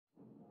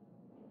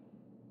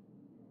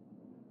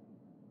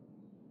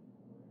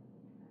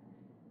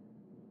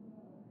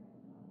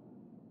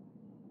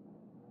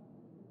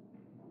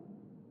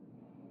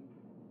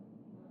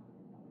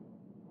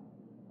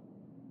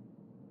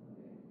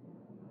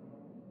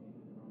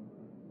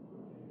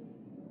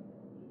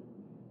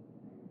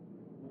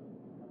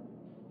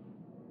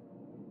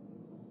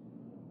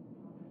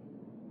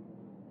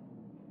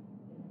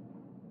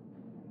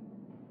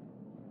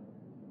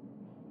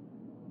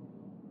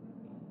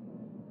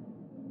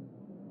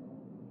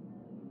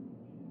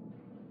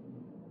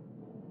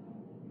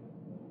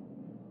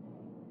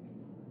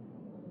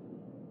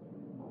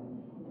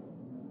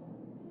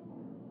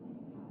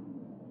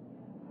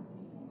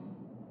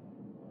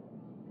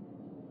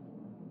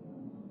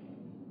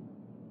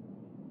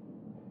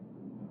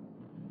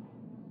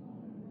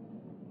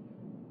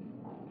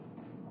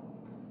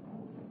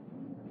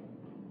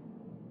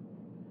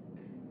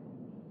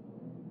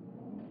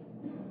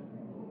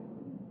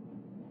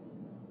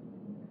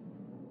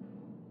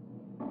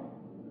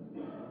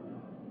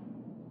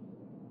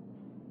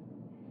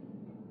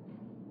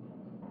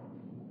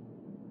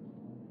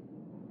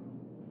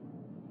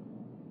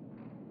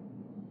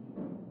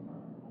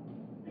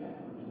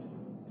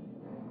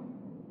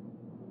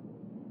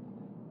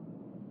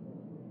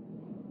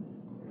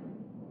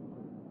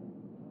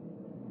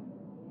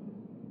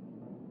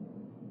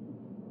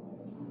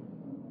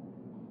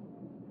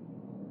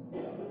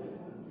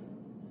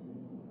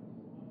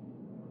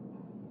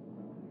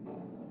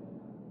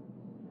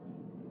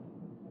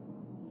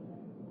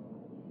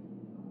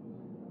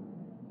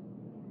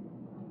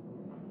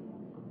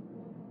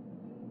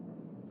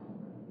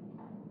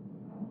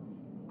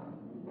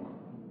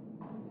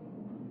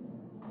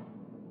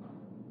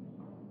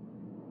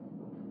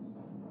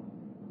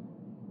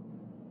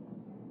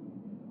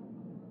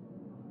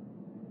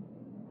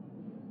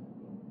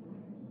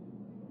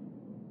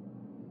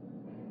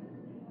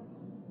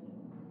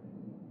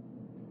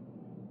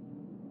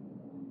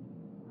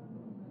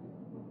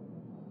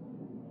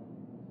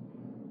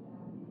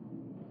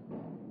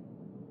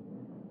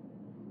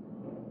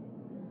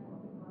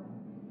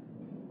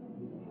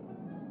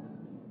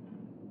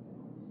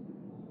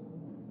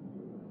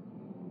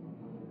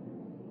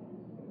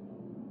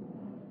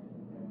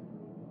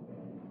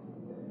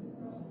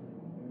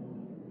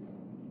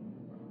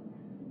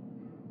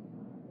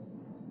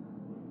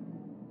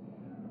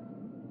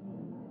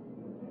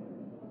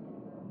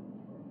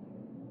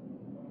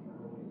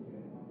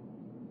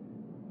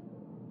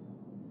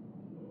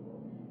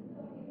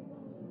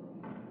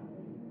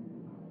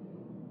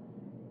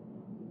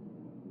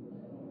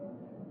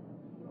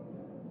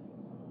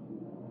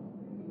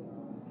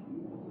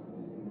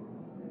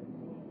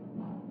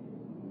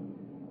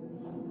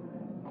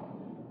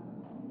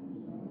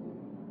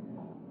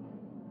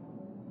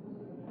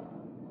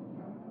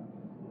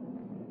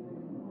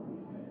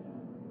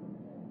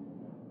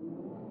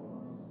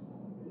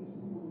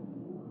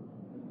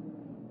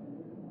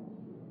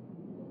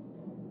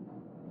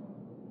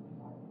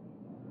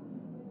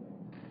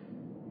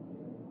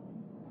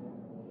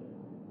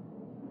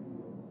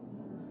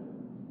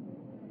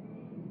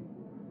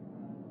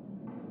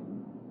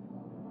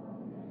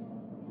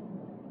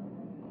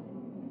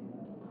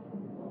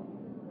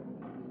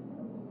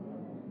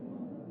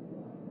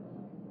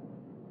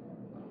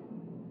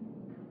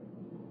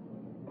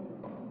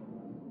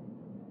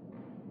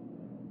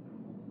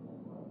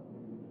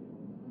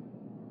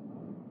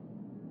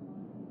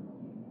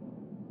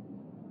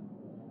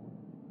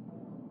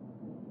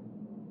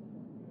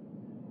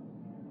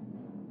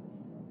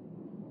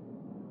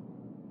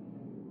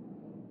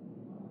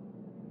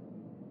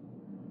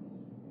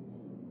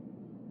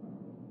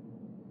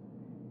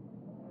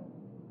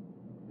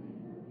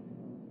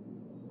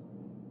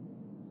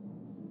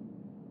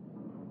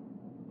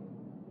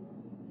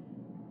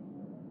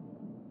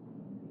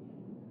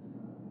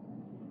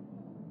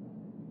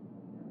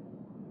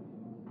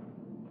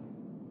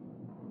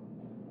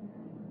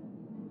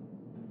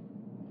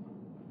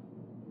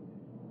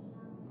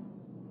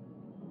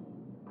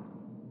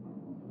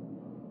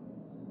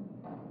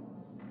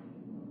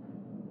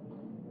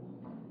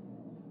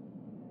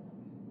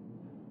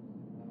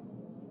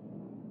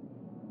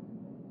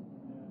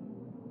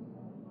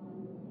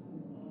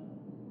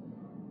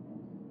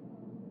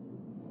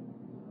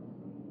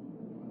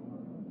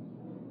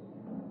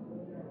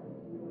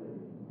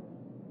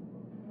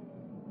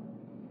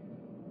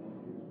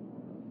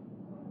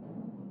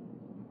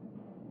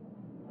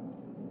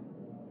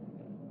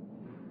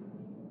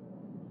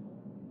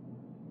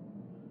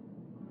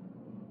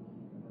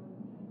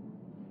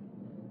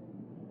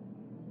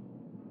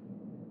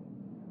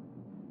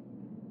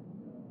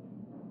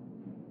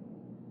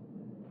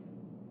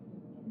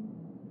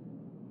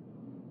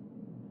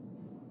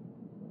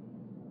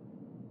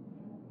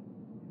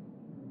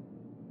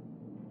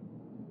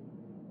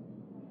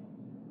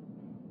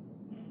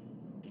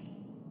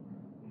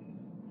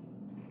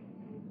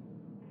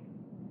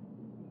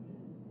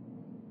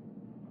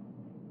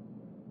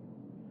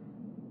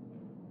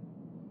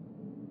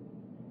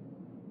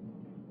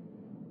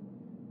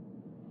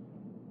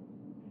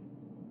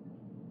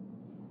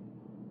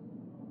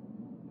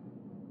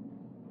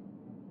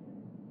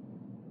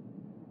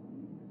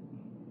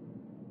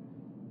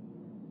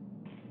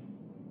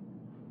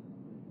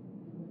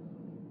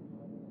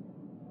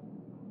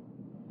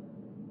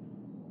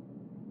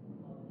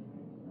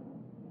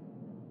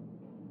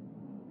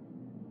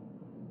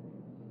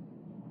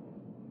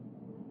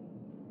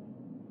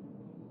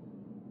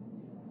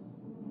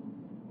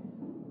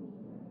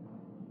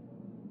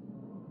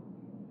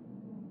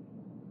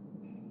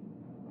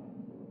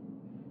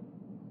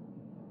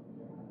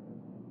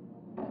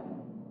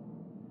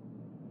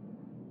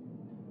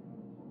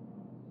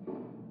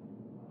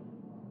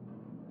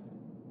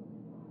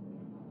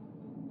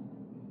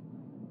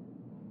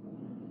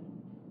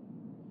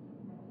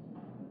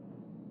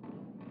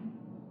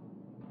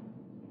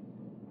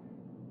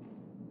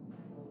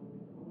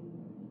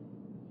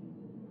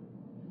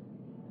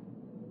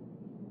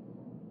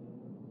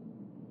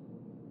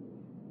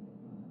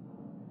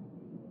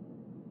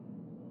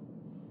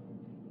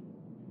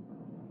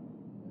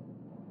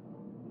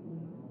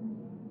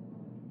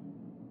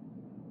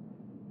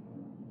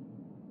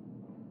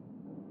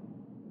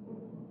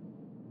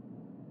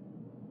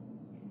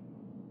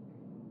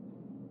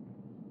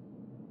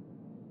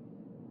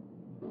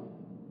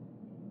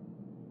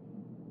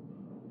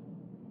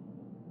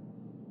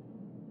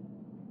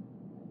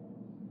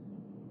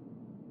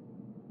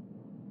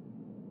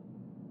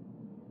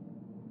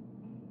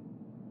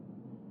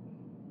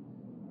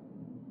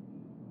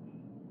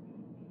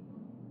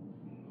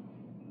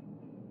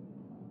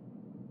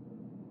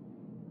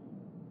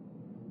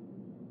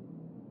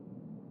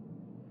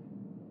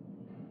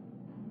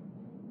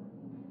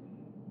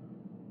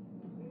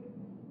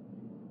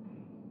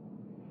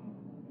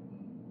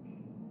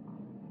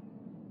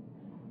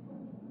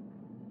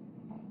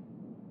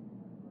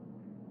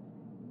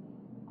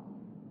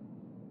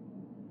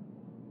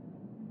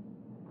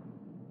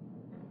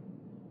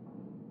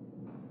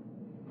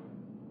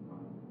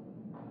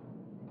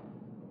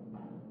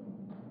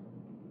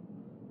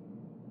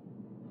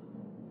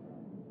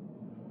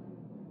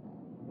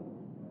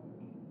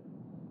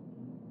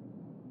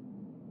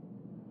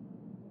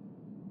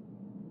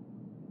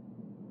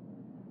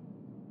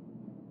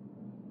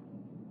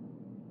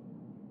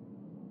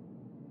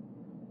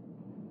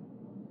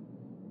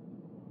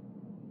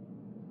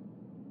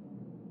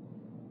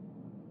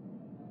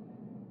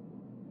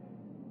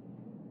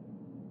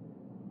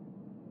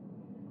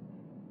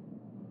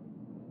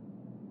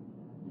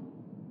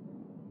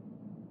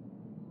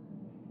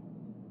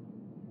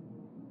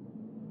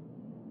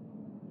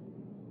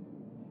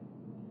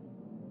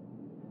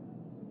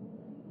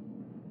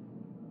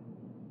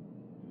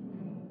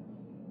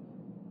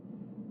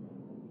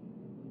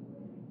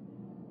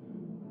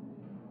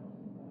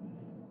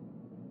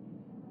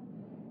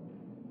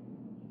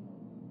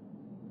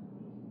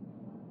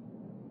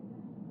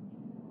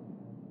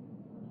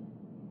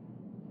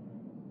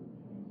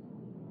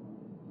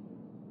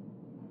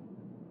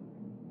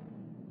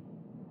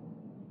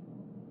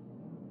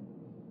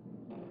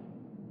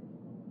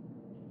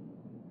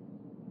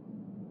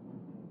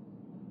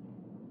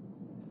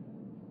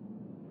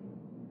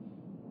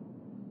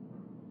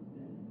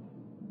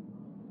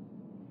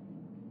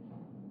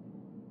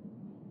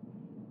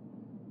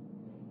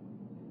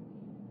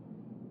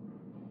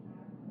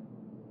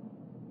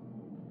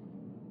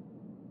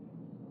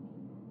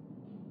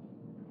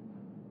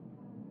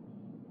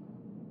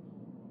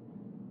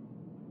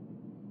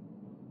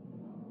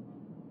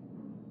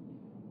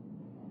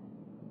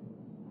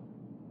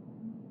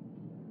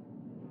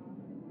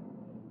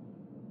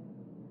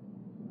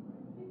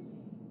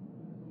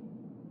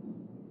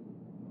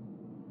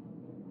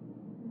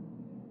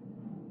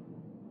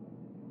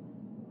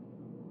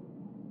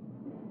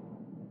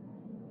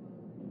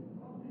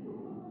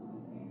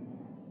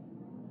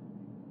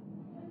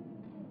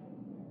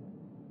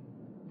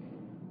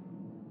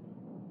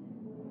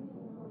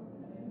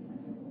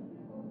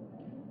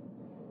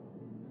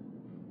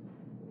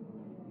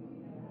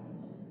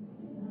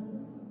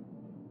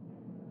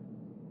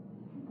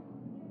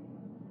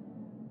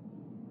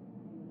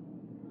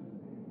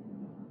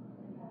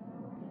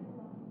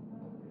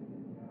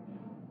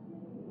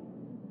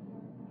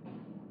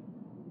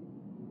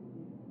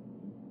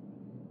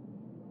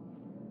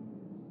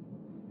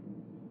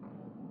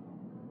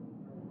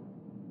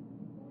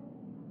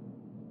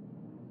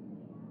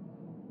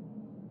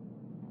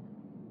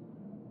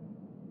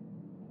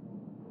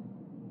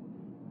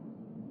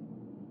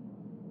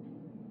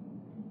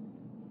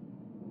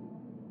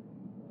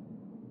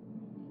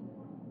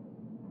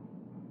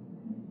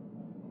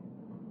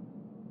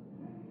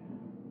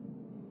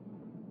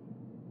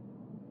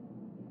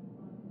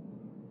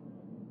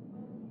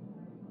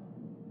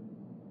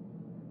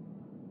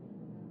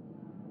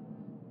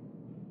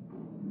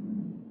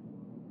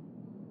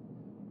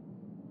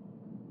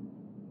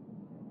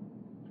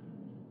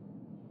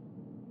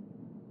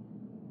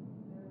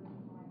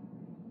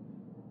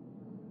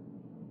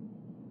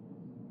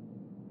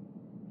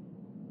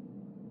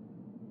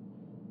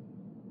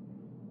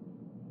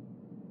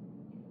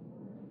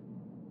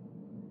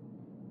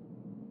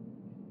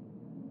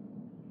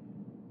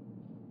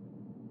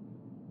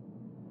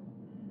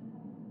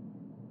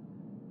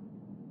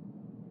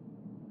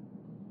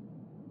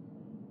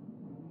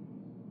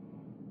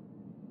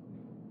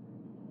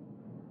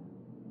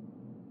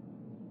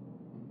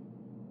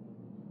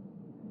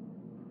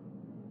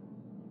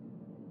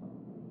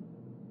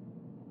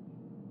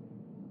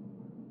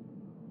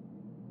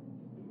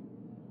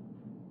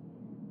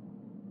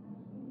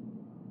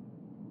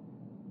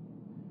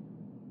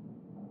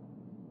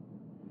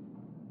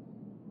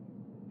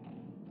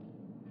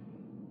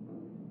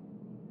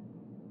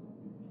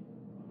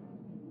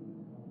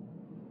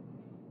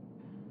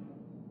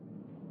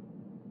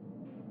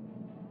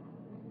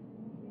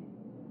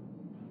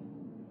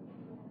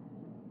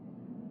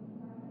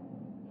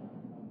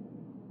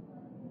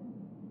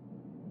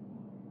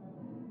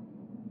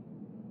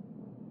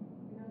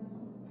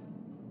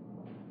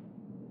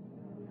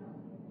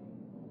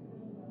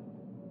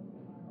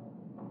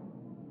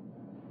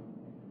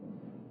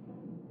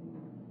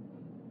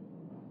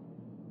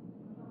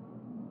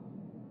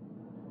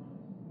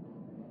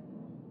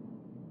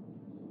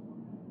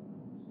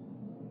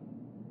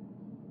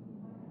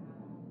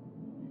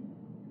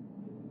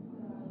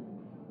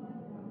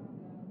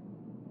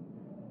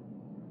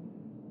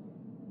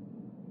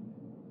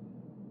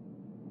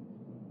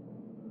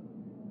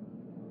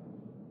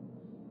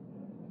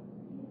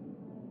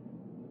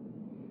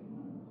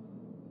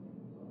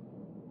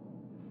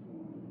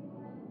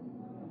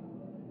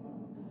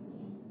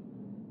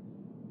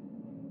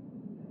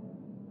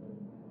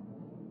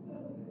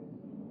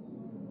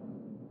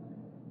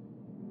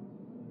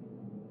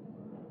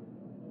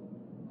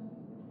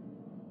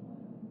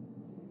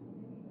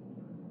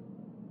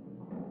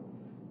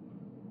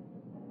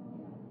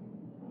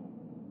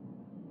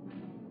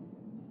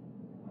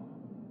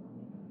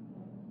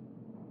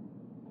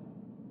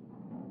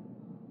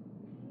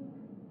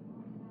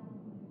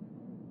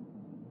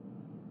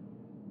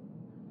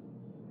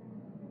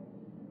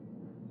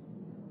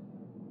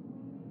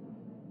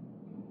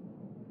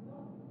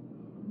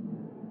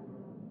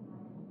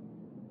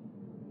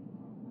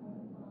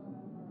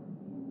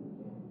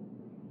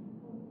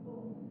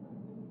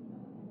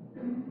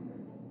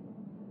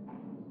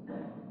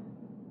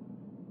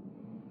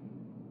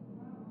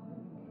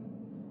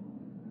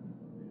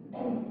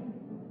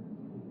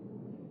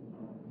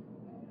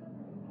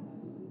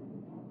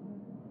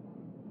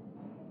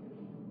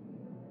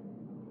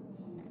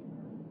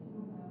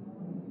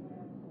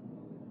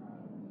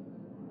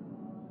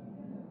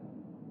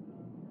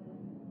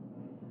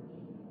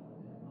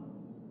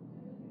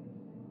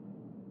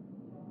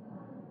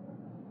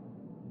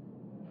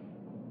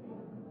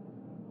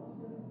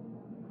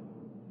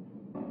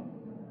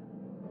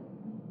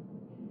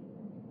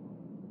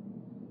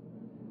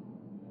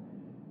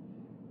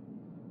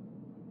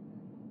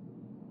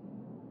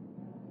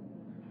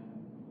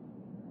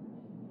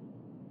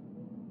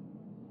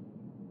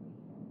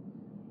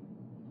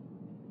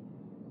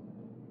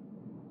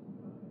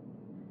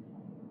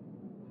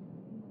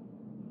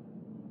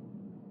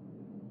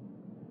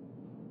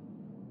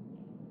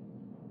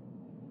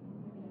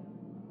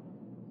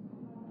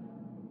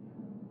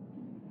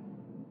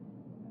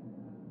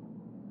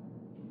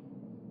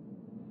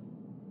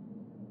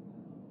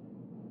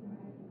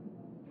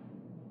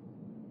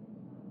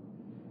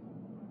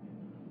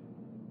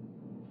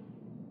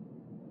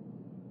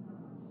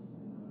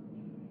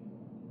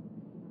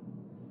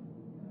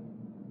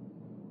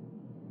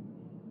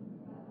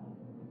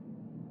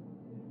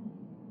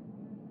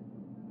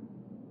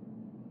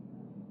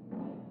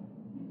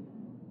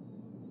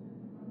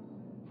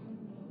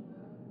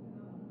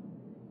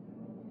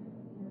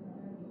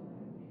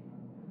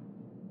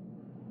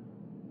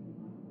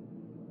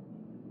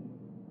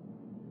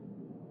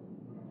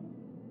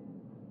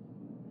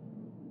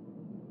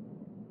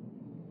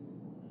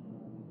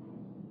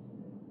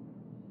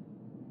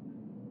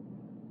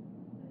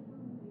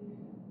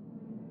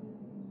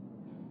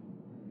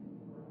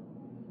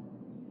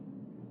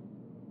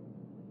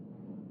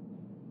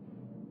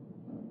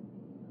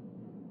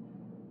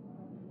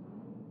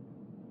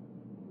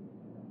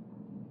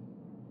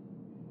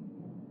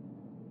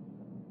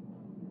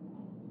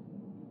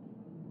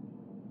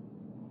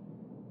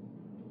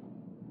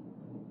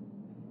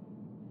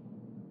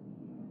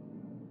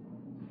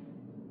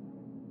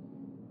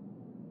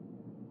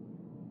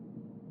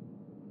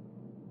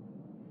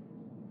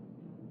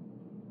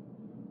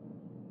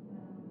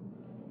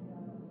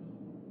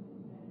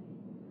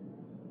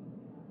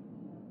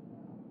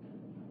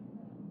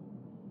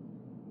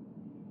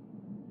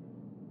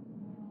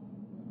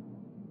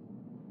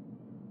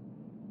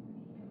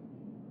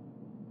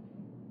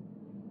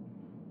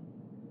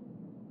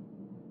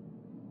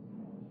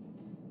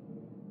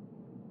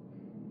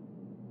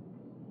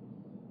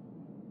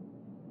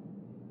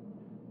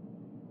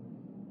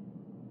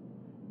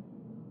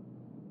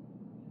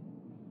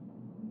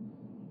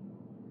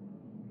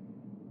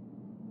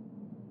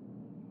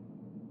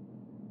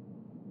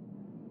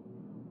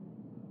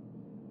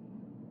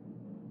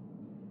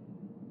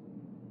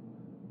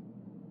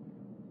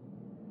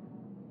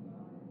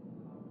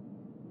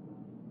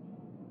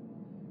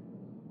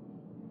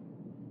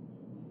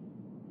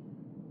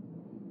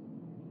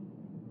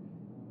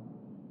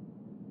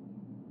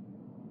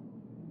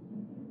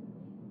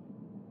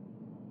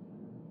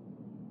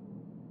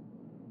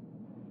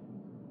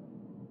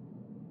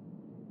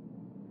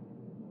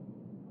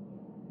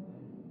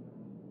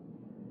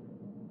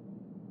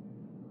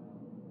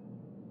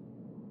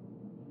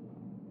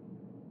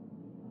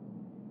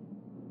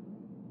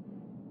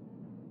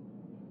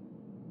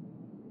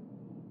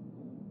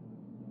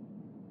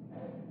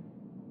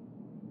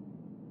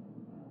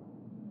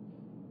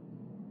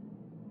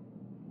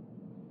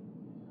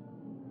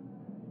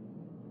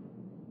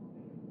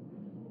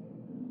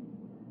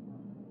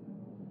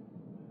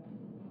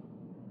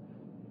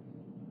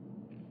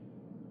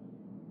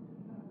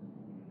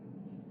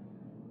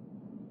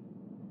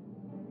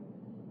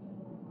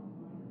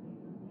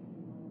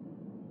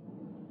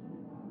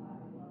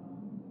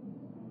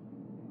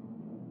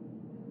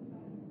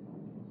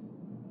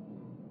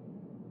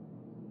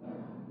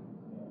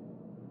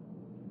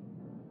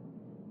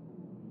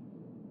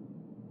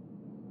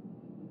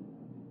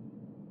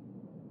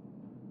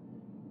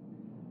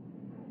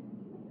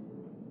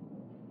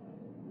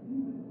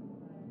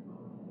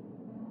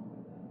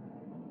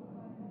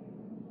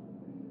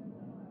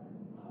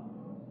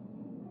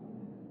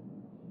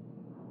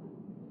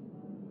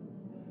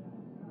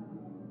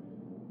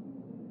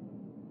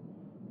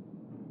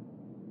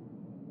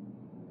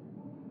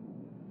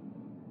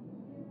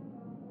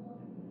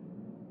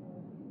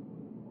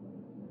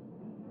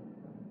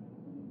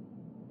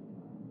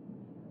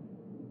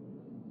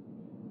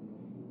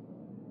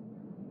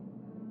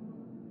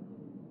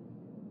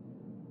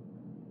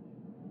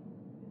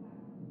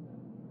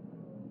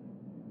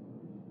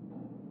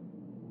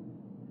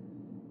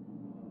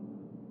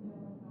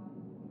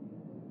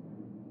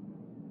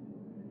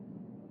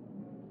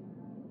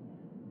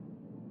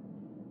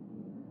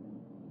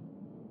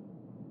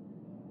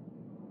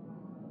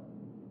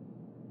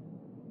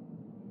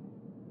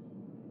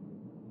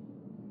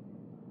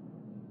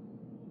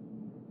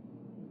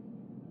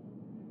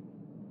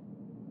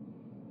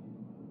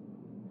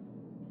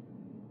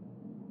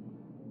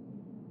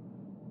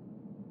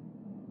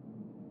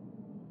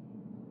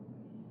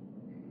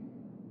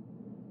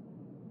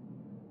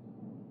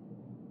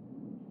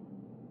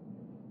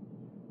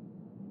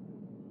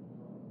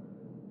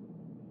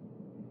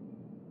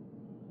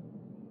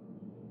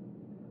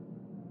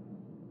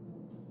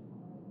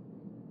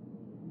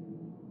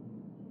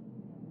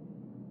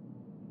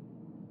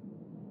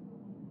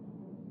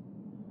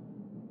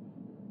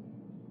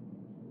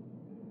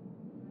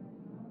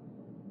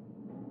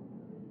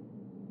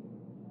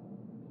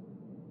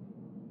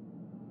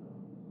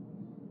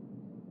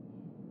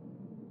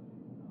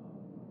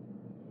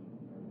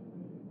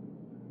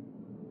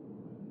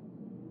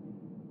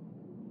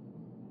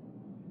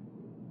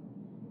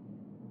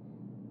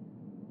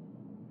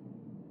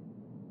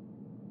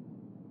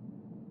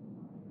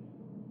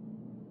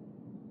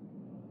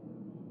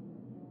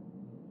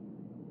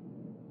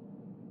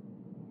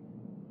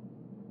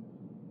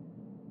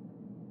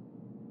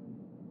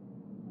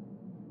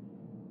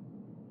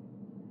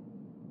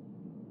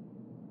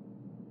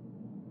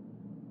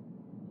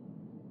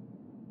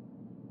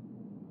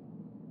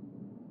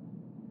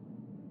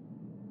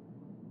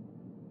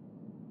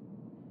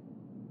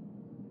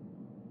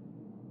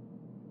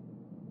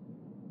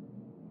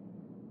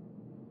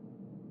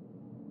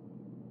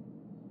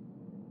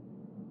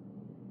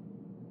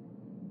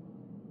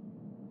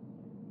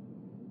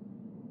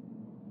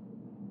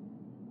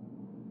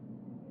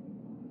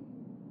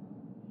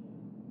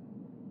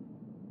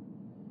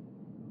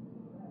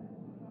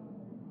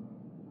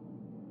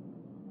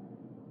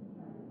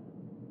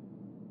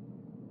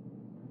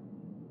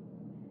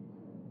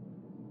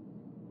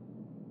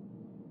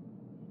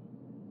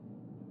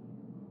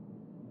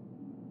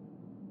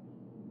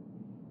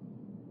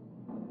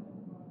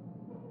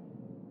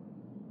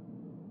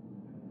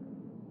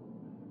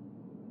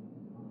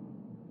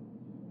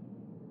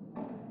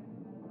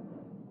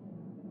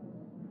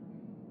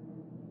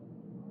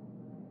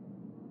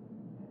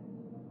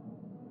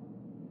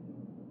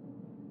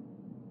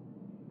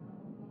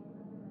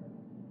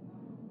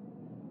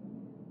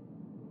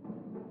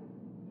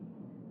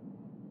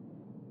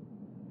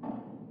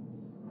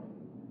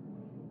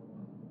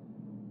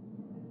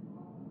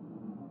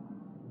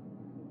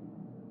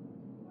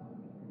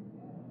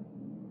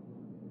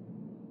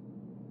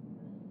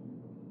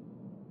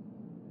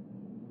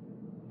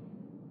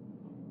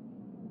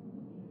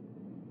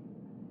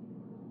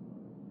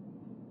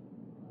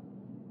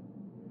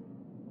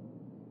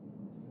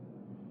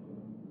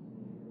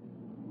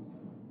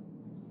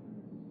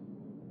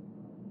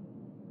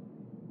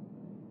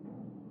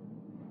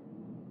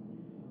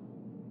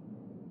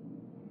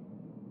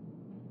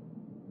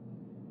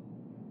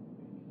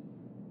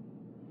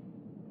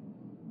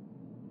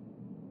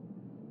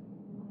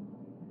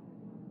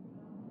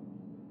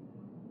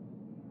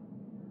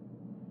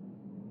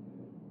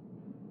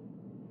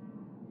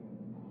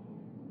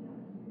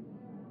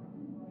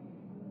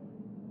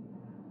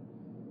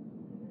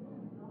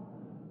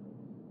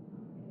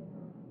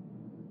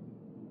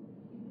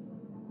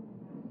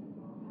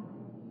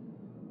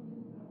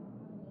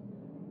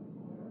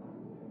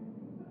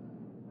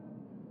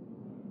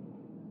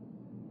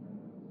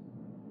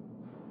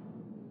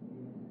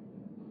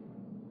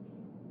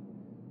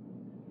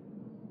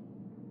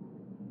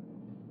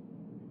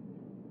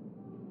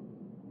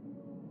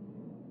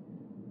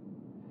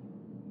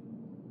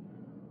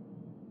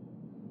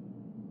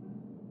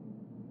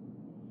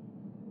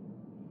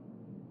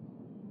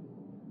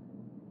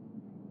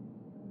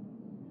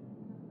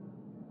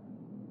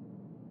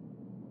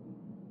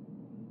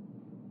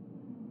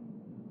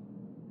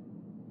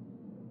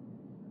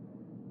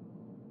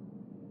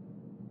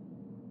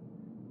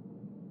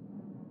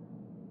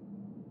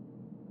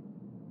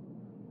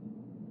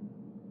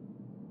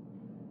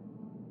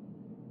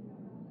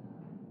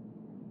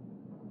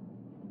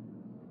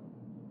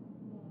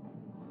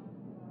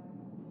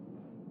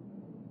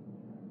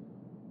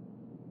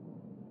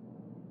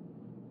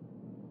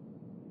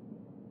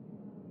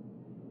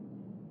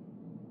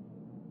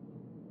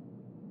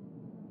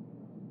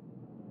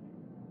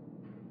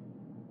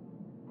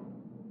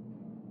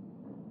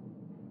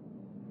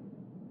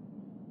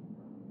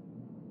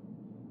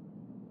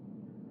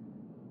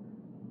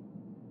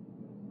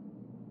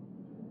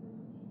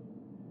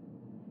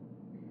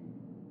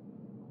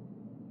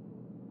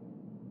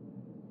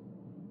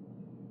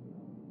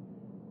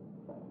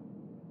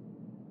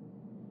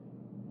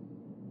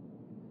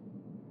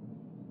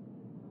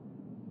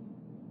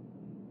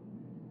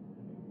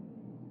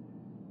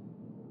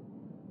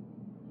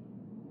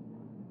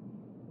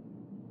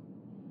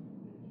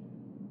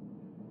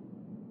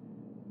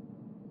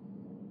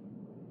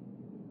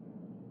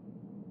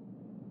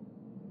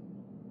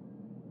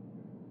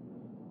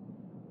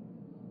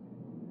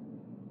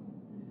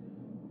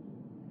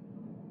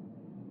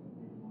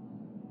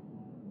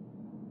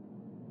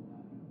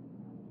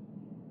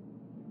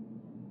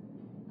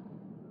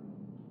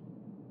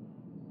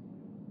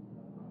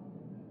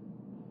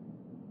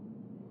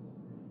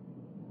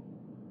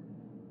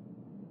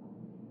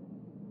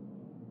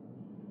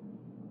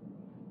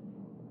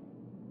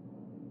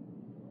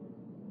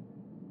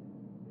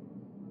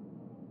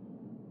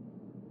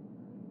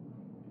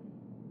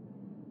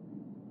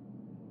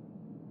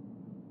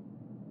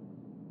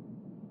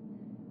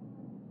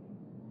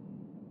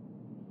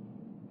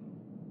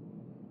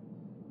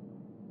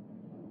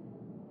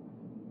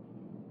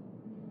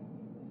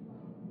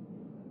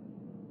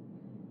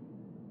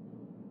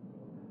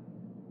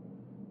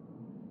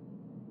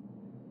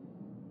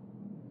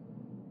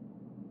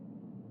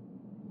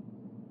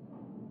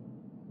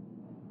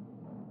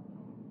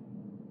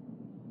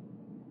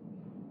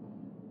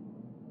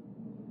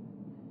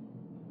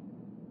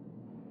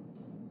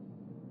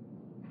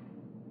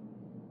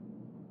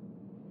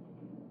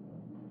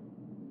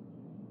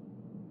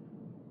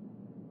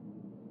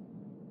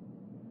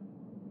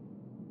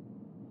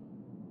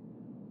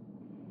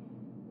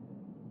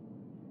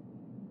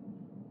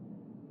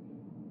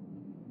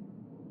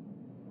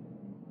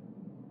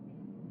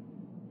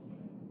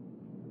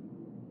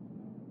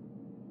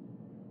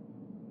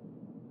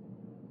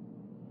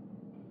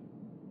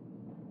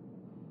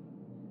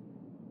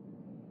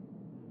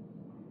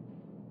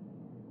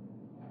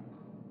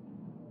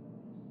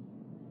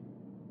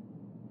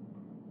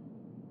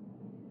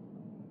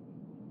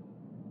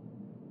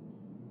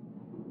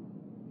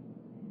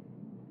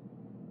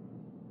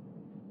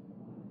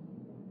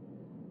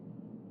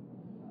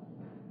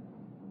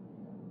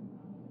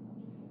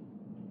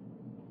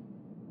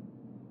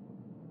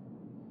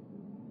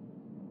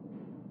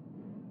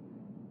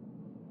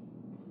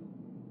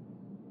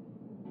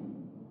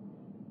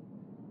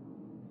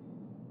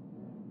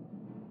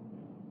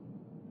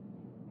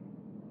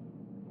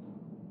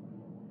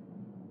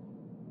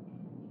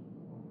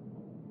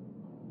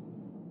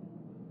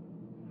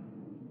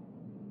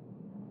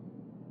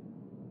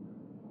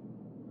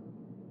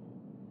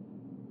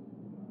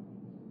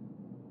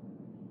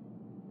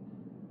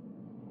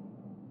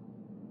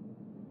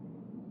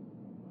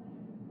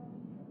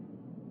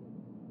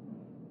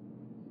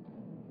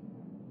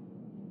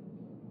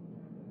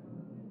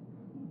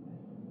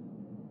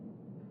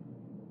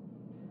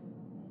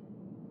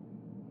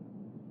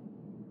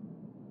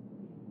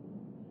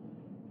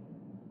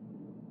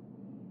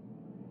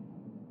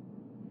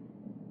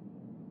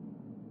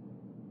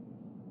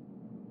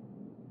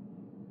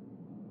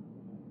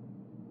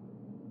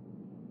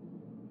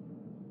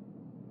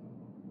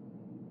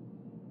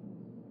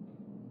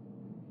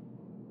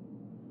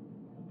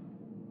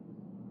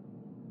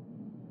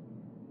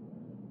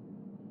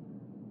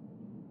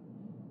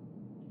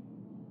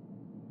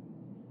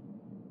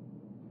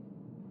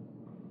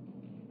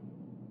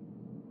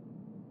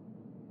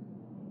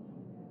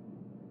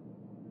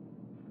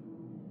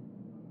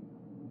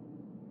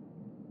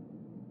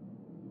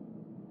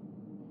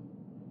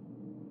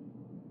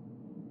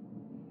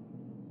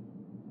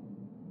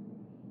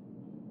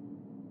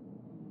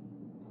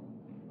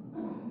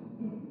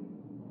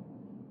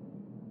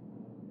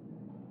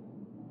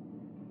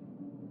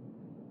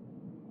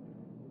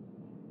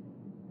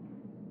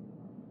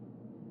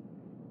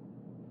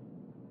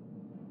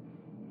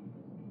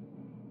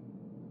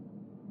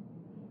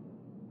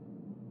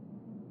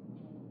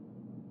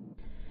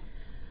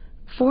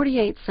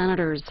 48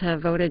 senators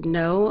have voted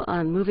no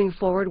on moving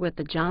forward with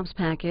the jobs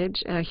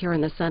package here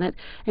in the Senate,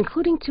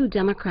 including 2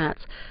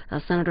 Democrats,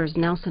 Senators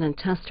Nelson and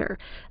Tester.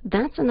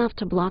 That's enough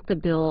to block the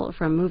bill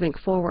from moving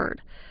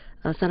forward.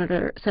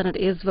 Senate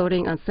is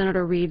voting on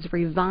Senator Reid's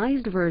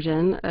revised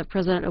version of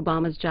President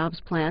Obama's jobs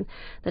plan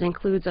that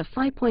includes a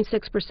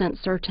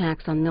 5.6%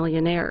 surtax on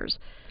millionaires.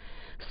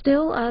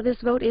 Still,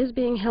 this vote is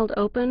being held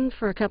open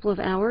for a couple of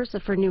hours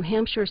for New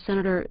Hampshire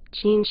Senator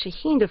Jeanne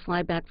Shaheen to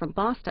fly back from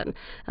Boston,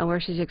 where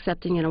she's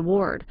accepting an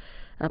award.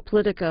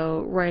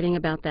 Politico writing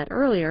about that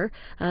earlier,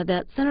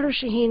 that Senator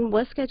Shaheen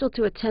was scheduled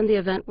to attend the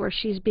event where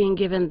she's being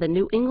given the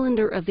New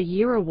Englander of the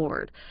Year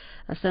award.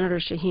 Senator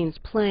Shaheen's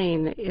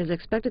plane is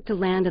expected to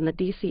land in the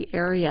D.C.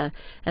 area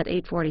at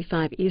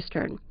 8:45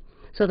 Eastern,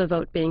 so the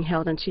vote being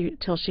held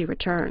until she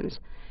returns.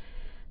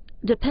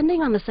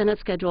 Depending on the Senate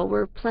schedule,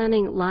 we're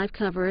planning live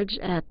coverage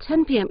at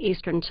 10 p.m.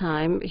 Eastern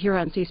Time here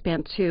on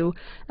C-SPAN 2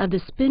 of the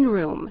Spin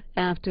Room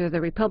after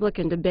the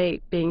Republican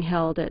debate being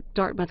held at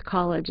Dartmouth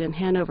College in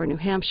Hanover, New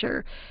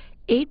Hampshire.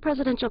 8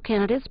 presidential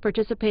candidates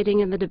participating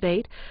in the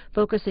debate,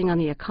 focusing on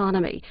the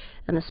economy.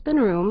 And the Spin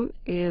Room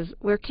is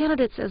where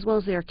candidates, as well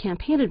as their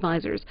campaign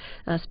advisors,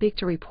 speak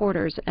to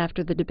reporters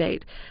after the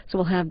debate. So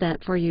we'll have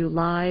that for you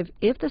live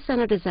if the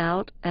Senate is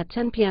out at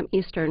 10 p.m.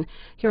 Eastern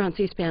here on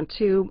C-SPAN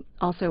 2,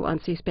 also on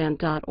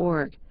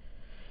cspan.org.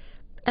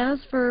 As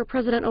for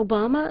President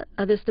Obama,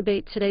 this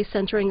debate today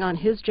centering on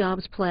his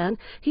jobs plan.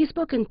 He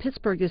spoke in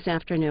Pittsburgh this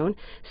afternoon,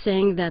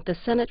 saying that the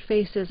Senate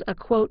faces a,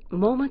 quote,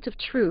 moment of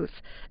truth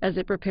as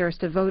it prepares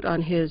to vote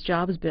on his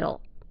jobs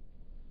bill.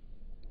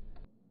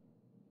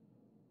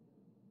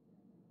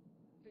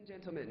 Ladies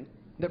and gentlemen,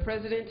 the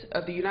President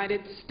of the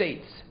United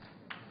States.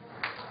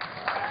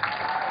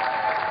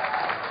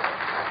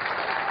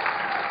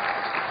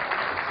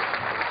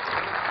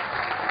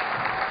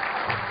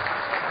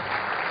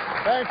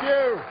 Thank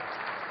you.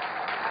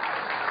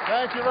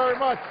 Thank you very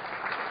much.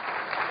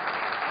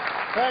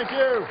 Thank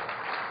you.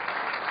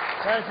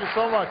 Thank you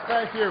so much.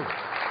 Thank you.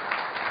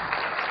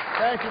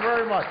 Thank you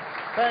very much.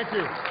 Thank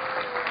you.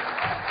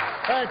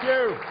 Thank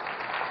you.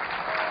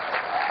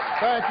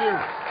 Thank you.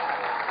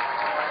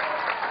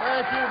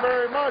 Thank you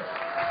very much.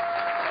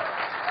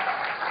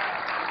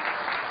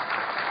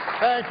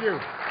 Thank you.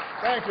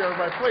 Thank you,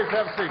 everybody. Please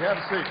have a seat. Have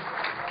a seat.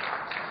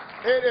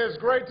 It is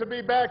great to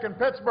be back in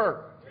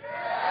Pittsburgh.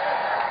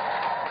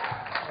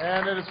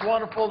 And it is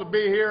wonderful to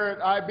be here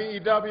at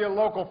IBEW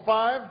Local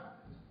 5.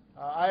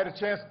 I had a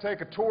chance to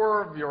take a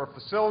tour of your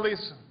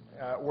facilities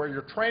where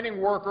you're training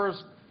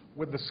workers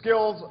with the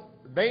skills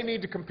they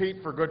need to compete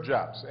for good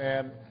jobs.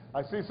 And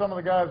I see some of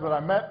the guys that I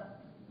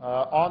met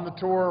on the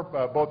tour,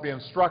 both the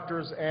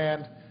instructors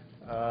and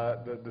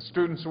the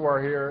students who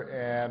are here.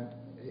 And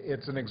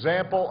it's an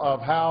example of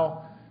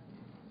how,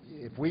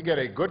 if we get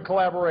a good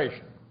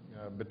collaboration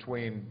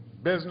between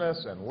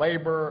business and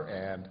labor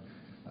and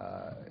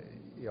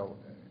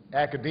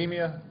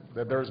academia,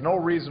 that there's no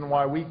reason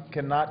why we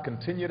cannot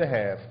continue to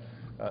have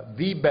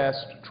the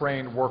best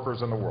trained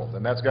workers in the world.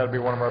 And that's got to be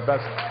one of our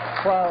best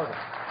priorities.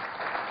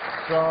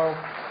 So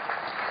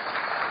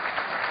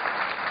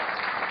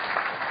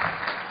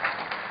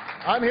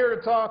I'm here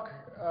to talk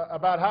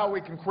about how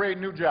we can create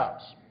new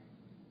jobs,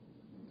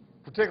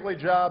 particularly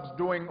jobs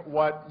doing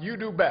what you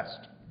do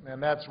best,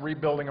 and that's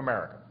rebuilding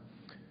America.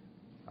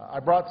 I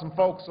brought some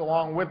folks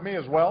along with me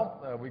as well.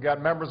 We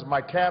got members of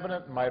my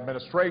cabinet and my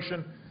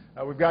administration.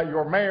 We've got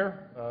your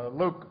mayor,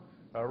 Luke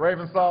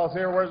Raventhal is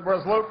here.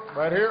 Where's Luke?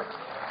 Right here.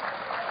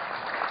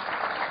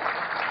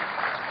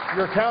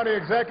 Your county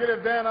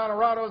executive, Dan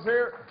Honorado, is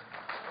here.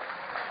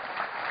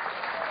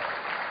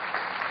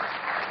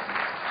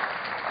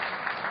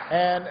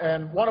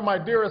 And one of my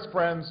dearest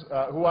friends,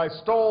 who I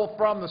stole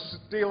from the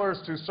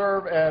Steelers to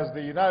serve as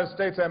the United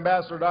States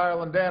ambassador to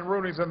Ireland, Dan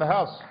Rooney's in the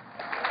house.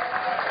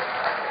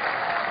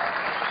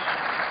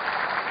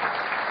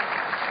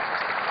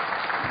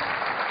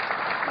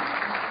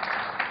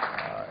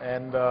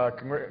 And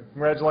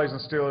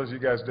congratulations, Steelers. You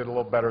guys did a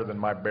little better than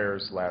my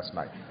Bears last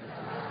night.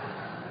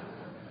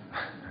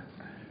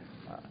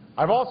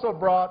 I've also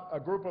brought a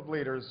group of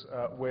leaders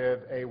with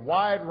a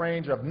wide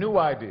range of new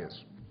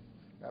ideas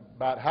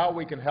about how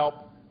we can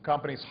help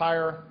companies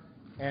hire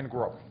and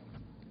grow.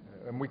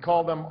 And we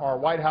call them our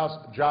White House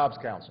Jobs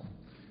Council.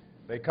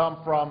 They come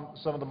from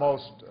some of the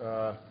most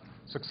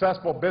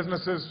successful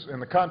businesses in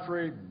the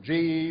country: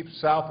 GE,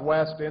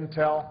 Southwest,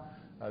 Intel.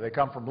 They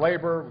come from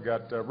labor. We've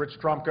got Rich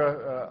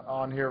Trumka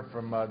on here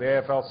from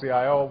the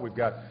AFL-CIO. We've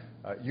got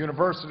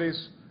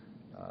universities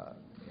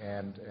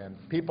and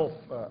people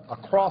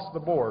across the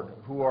board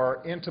who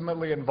are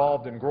intimately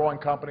involved in growing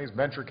companies,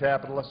 venture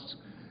capitalists.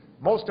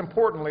 Most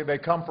importantly, they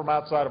come from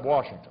outside of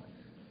Washington.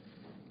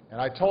 And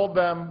I told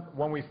them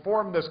when we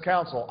formed this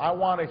council, I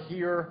want to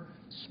hear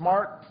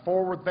smart,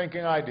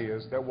 forward-thinking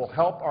ideas that will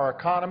help our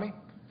economy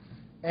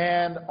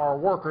and our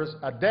workers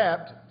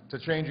adapt to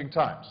changing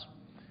times.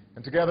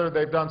 And together,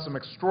 they've done some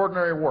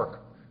extraordinary work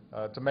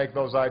to make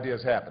those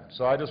ideas happen.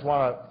 So I just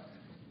want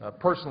to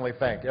personally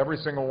thank every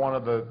single one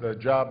of the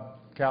Job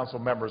Council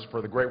members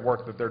for the great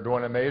work that they're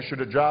doing. And they issued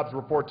a jobs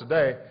report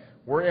today,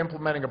 we're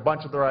implementing a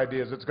bunch of their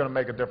ideas. It's going to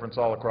make a difference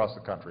all across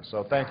the country.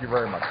 So thank you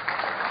very much.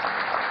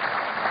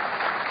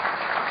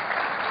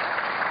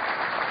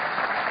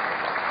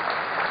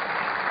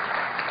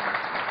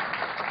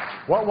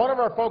 Well, one of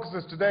our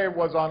focuses today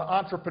was on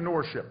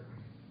entrepreneurship.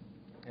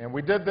 And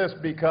we did this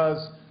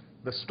because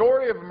the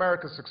story of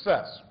America's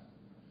success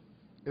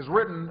is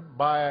written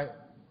by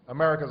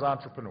America's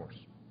entrepreneurs.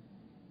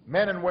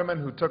 Men and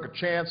women who took a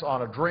chance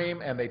on a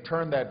dream and they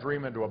turned that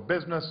dream into a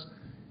business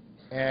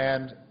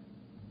and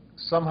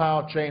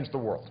somehow changed the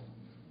world.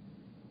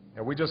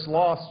 And we just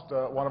lost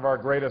one of our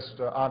greatest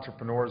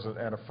entrepreneurs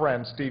and a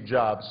friend, Steve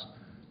Jobs,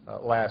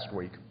 last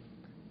week.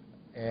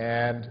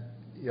 And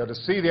to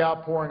see the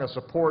outpouring of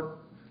support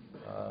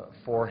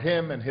for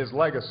him and his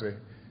legacy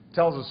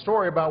tells a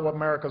story about what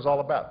America's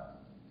all about.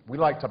 We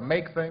like to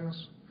make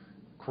things,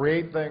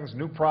 create things,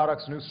 new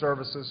products, new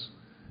services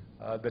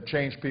that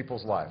change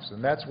people's lives.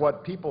 And that's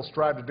what people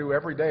strive to do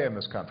every day in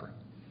this country.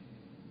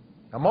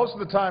 Now, most of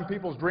the time,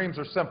 people's dreams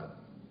are simple.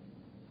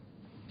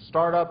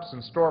 Startups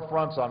and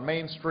storefronts on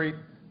Main Street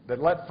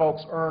that let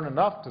folks earn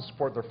enough to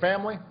support their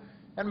family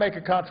and make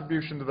a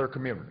contribution to their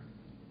community.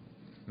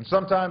 And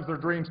sometimes their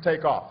dreams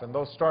take off, and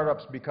those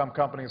startups become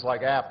companies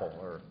like Apple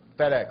or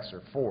FedEx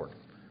or Ford,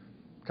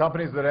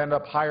 companies that end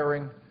up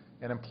hiring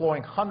and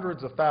employing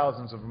hundreds of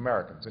thousands of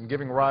Americans and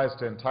giving rise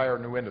to entire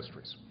new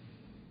industries.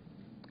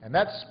 And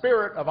that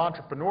spirit of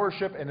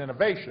entrepreneurship and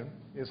innovation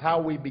is how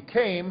we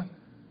became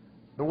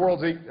the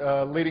world's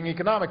leading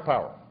economic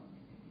power.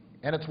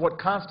 And it's what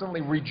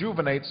constantly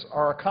rejuvenates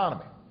our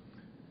economy.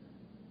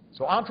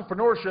 So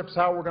entrepreneurship is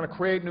how we're going to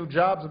create new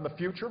jobs in the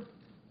future.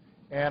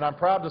 And I'm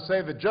proud to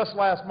say that just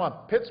last month,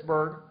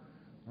 Pittsburgh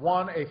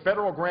won a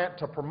federal grant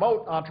to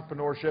promote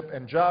entrepreneurship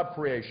and job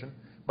creation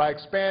by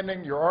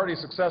expanding your already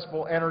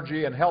successful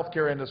energy and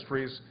healthcare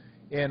industries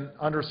in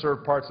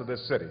underserved parts of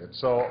this city. And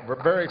so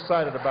we're very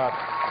excited about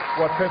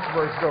what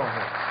Pittsburgh's doing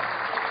here.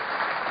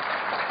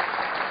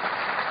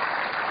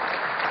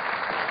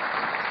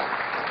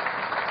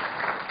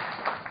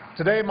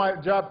 Today, my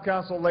Job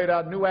Council laid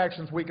out new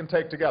actions we can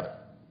take together,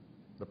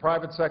 the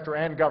private sector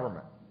and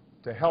government,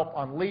 to help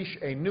unleash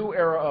a new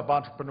era of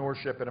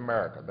entrepreneurship in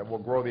America that will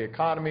grow the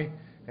economy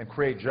and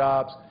create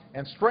jobs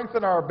and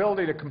strengthen our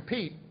ability to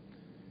compete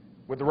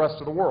with the rest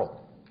of the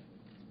world.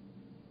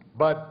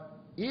 But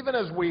even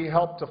as we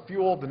help to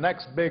fuel the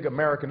next big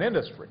American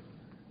industry,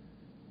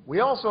 we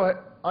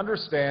also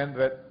understand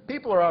that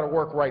people are out of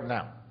work right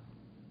now.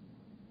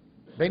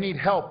 They need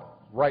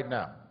help right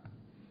now.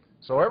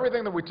 So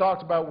everything that we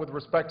talked about with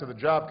respect to the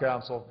Job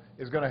Council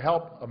is going to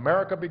help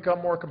America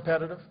become more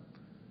competitive,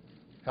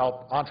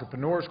 help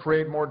entrepreneurs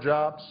create more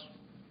jobs,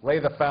 lay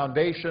the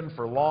foundation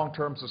for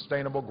long-term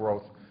sustainable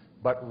growth.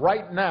 But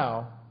right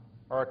now,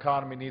 our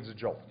economy needs a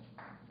jolt.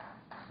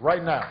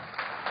 Right now.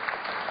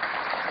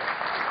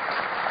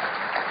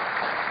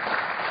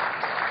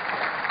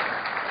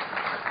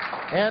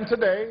 And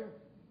today,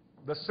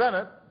 the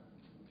Senate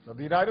of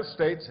the United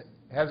States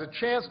has a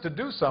chance to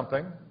do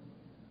something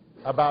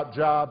about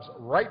jobs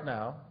right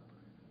now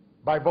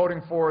by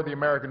voting for the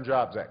American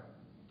Jobs Act.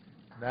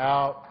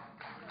 Now,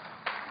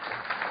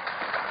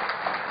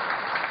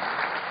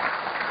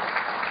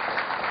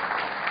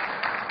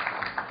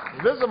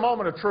 this is a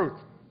moment of truth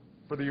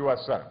for the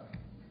U.S. Senate.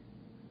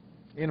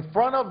 In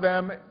front of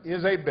them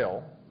is a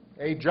bill,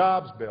 a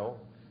jobs bill,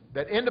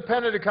 that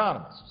independent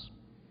economists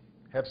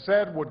have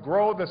said would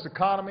grow this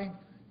economy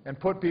and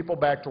put people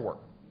back to work.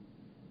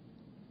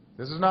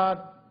 This is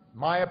not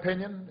my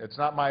opinion. It's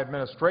not my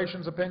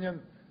administration's opinion.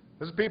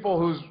 This is people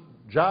whose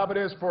job it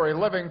is for a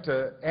living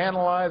to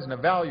analyze and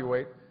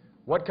evaluate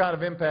what kind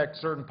of impact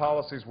certain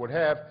policies would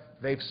have.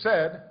 They've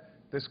said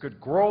this could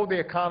grow the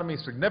economy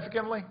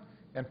significantly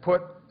and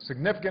put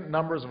significant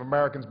numbers of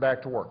Americans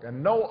back to work.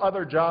 And no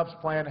other jobs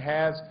plan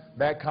has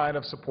that kind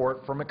of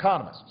support from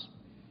economists.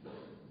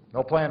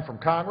 No plan from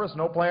Congress,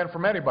 no plan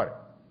from anybody.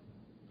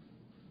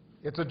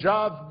 It's a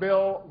jobs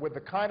bill with the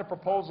kind of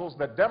proposals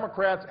that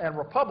Democrats and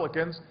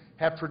Republicans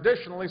have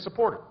traditionally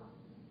supported.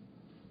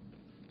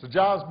 It's a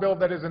jobs bill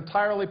that is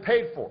entirely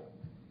paid for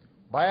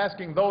by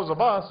asking those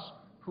of us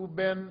who've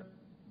been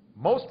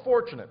most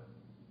fortunate,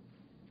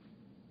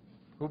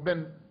 who've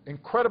been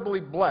incredibly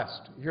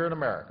blessed here in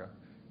America,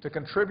 to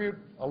contribute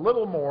a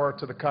little more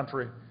to the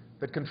country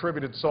that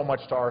contributed so much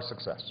to our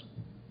success.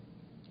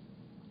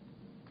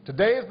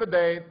 Today is the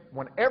day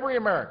when every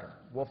American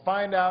will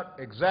find out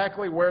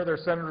exactly where their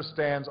senator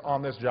stands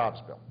on this jobs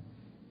bill.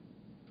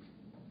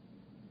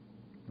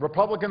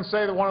 Republicans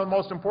say that one of the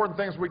most important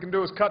things we can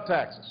do is cut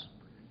taxes.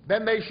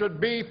 Then they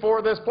should be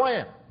for this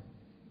plan.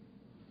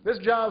 This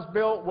jobs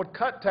bill would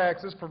cut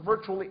taxes for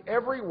virtually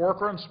every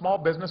worker and small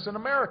business in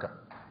America.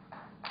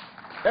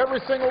 Every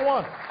single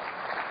one.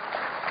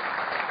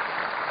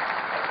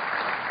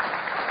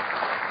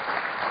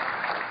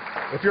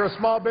 If you're a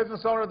small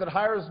business owner that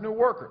hires new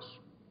workers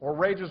or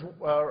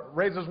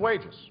raises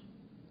wages,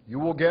 you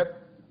will get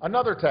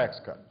another tax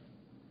cut.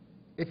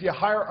 If you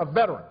hire a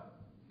veteran,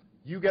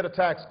 you get a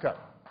tax cut.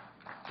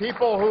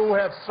 People who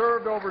have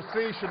served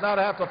overseas should not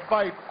have to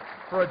fight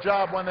for a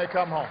job when they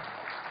come home.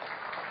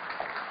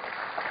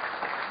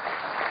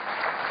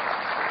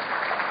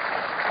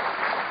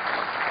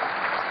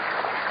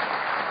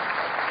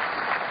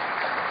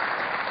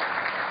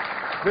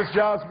 This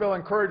jobs bill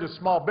encourages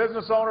small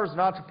business owners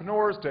and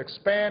entrepreneurs to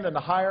expand and to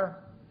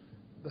hire.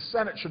 The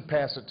Senate should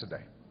pass it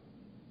today.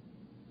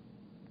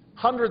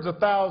 Hundreds of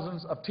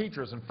thousands of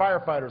teachers and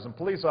firefighters and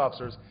police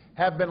officers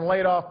have been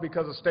laid off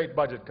because of state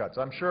budget cuts.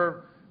 I'm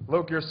sure,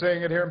 Luke, you're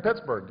seeing it here in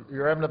Pittsburgh.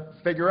 You're having to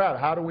figure out,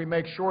 how do we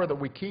make sure that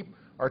we keep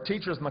our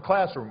teachers in the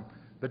classroom?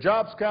 The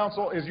Jobs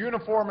Council is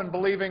uniform in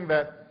believing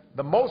that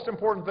the most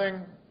important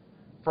thing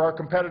for our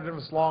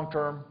competitiveness long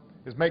term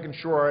is making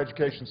sure our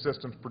education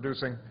system's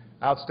producing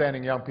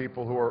outstanding young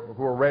people who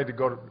are ready to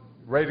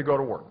go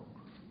to work.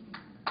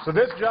 So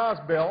this jobs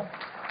bill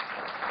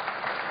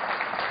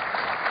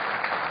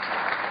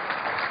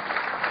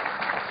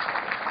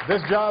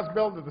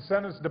that the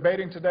Senate is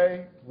debating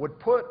today would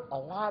put a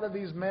lot of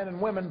these men and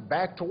women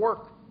back to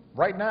work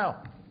right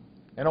now,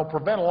 and it'll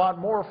prevent a lot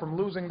more from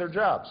losing their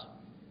jobs.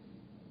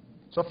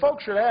 So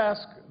folks should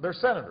ask their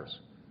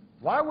senators,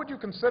 why would you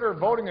consider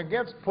voting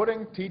against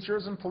putting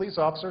teachers and police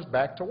officers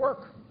back to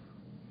work?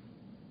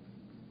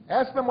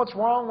 Ask them what's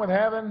wrong with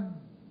having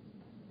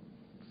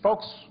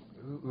folks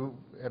who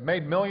have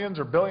made millions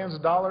or billions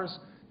of dollars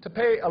to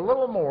pay a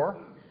little more,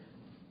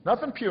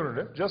 nothing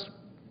punitive, just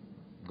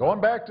going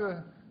back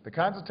to the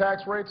kinds of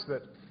tax rates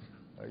that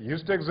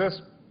used to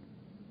exist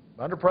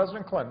under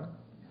President Clinton,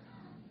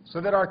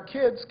 so that our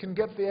kids can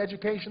get the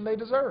education they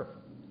deserve.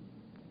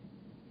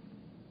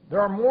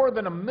 There are more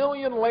than 1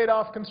 million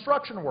laid-off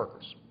construction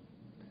workers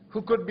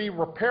who could be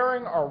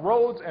repairing our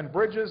roads and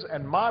bridges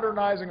and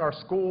modernizing our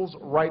schools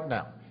right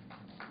now.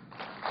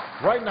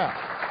 Right now.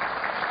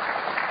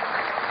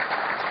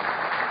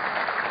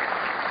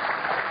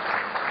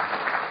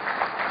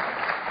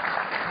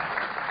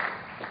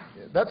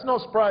 That's no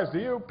surprise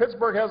to you.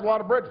 Pittsburgh has a lot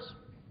of bridges.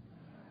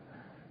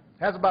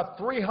 Has about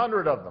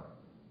 300 of them.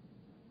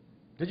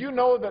 Did you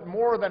know that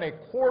more than a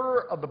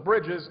quarter of the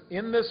bridges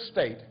in this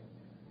state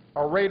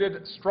are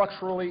rated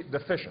structurally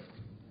deficient?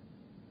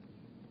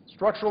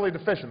 Structurally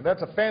deficient.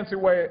 That's a fancy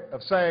way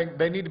of saying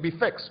they need to be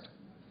fixed.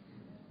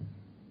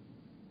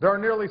 There are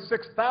nearly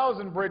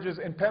 6,000 bridges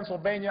in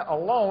Pennsylvania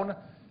alone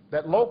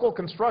that local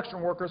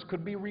construction workers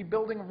could be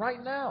rebuilding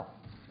right now.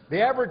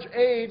 The average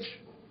age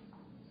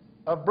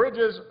of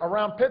bridges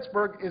around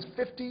Pittsburgh is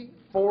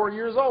 54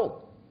 years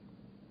old.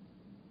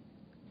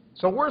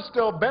 So we're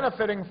still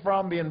benefiting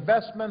from the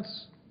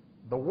investments,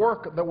 the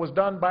work that was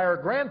done by our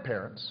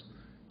grandparents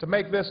to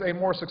make this a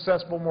more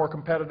successful, more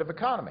competitive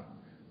economy.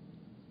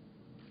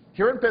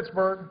 Here in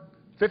Pittsburgh,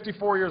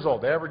 54 years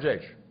old, the average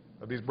age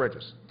of these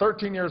bridges,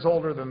 13 years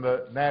older than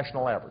the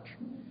national average.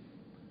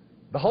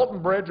 The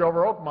Hulton Bridge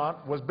over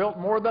Oakmont was built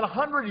more than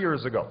 100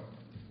 years ago.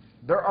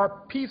 There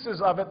are pieces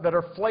of it that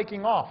are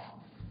flaking off.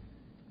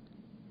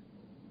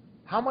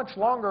 How much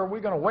longer are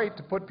we going to wait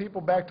to put people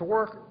back to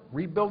work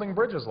rebuilding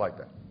bridges like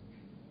that?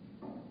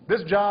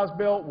 This jobs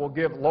bill will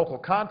give local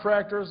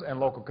contractors and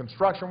local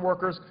construction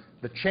workers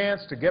the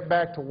chance to get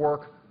back to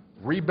work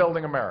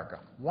rebuilding America.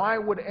 Why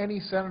would any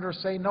senator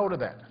say no to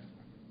that?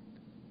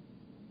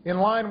 In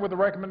line with the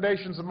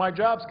recommendations of my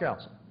Jobs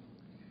Council,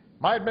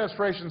 my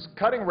administration's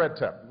cutting red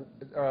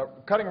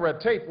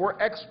tape, we're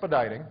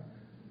expediting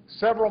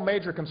several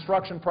major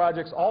construction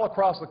projects all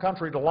across the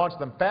country to launch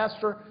them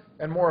faster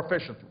and more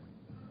efficiently.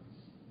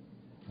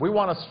 We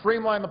want to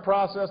streamline the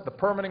process, the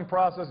permitting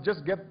process,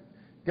 just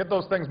get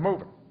those things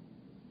moving.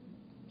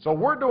 So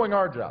we're doing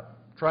our job,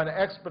 trying to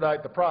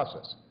expedite the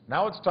process.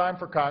 Now it's time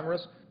for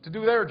Congress to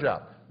do their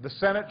job. The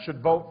Senate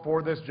should vote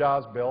for this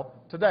jobs bill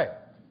today.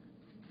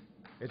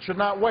 It should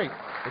not wait.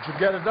 It should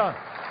get it done.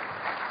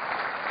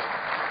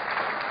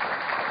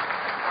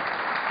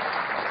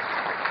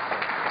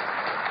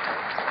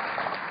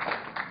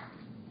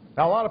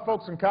 Now, a lot of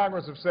folks in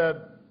Congress have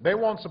said they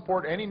won't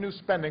support any new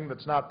spending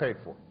that's not paid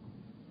for.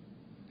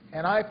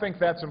 And I think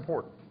that's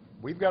important.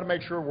 We've got to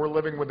make sure we're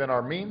living within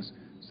our means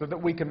so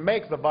that we can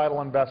make the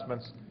vital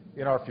investments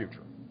in our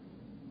future.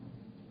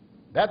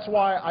 That's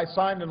why I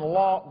signed into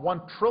law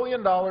 $1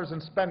 trillion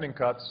in spending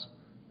cuts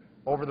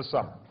over the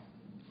summer.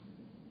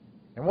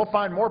 And we'll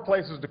find more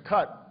places to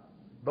cut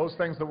those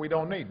things that we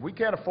don't need. We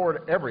can't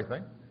afford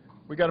everything.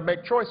 We've got to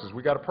make choices.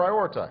 We've got to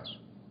prioritize.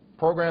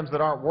 Programs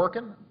that aren't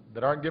working,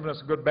 that aren't giving us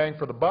a good bang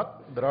for the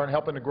buck, that aren't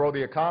helping to grow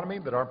the economy,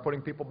 that aren't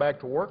putting people back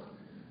to work,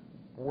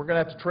 we're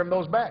going to have to trim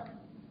those back.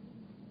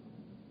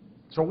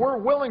 So we're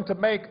willing to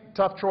make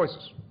tough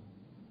choices.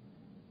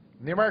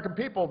 And the American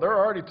people, they're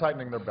already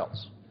tightening their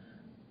belts.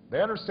 They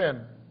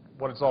understand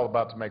what it's all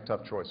about to make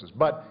tough choices.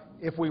 But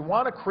if we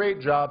want to create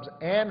jobs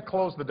and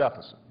close the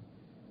deficit,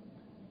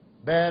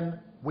 then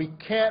we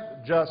can't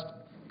just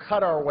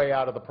cut our way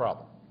out of the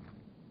problem.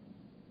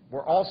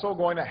 We're also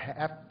going to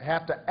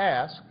have to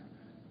ask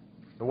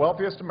the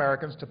wealthiest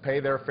Americans to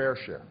pay their fair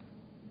share.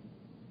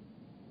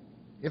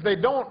 If they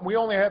don't, we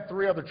only have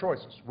 3 other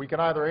choices. We can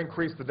either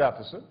increase the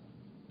deficit,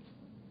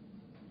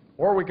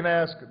 or we can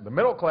ask the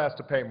middle class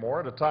to pay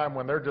more at a time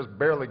when they're just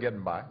barely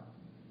getting by,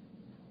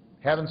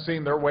 haven't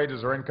seen their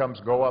wages or incomes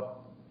go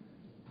up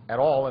at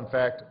all, in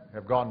fact,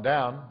 have gone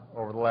down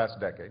over the last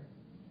decade.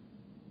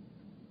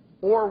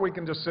 Or we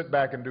can just sit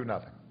back and do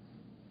nothing.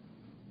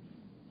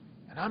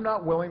 And I'm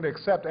not willing to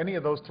accept any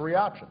of those three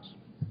options.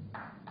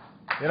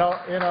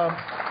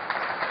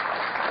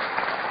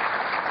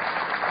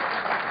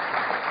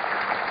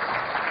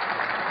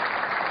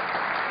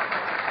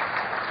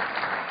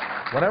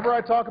 Whenever I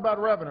talk about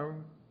revenue,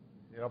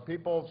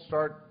 people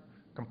start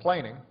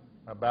complaining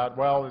about,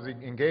 well, is he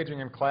engaging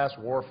in class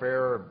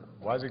warfare?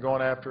 Why is he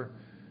going after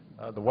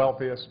the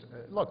wealthiest?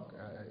 Look,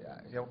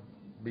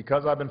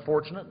 because I've been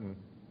fortunate and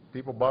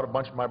people bought a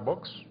bunch of my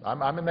books,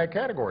 I'm in that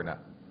category now.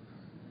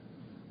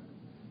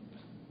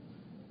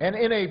 And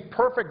in a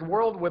perfect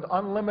world with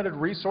unlimited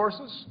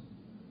resources,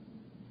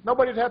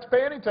 nobody'd have to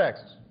pay any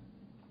taxes.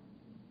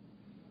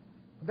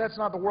 But that's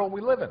not the world we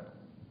live in.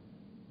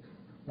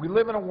 We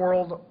live in a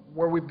world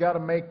where we've got to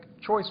make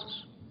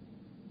choices.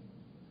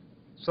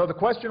 So the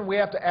question we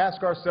have to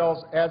ask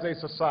ourselves as a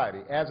society,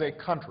 as a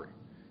country,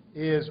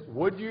 is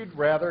would you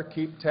rather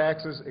keep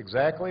taxes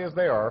exactly as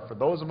they are for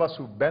those of us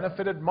who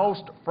benefited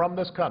most from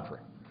this country,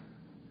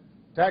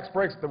 tax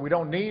breaks that we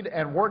don't need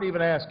and weren't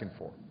even asking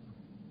for,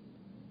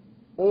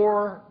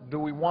 or do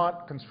we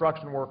want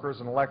construction workers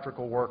and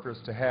electrical workers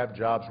to have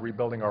jobs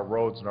rebuilding our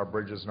roads and our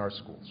bridges and our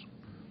schools?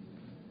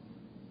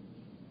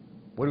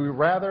 Would we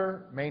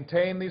rather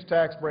maintain these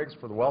tax breaks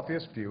for the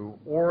wealthiest few,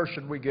 or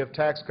should we give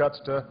tax cuts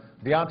to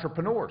the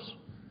entrepreneurs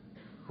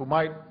who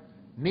might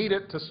need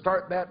it to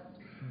start that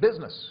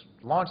business,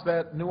 launch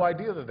that new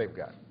idea that they've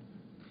got?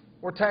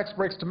 Or tax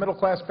breaks to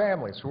middle-class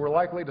families who are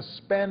likely to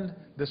spend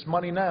this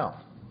money now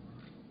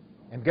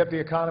and get the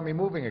economy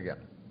moving again?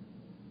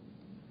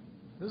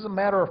 This is a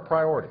matter of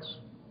priorities,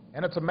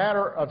 and it's a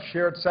matter of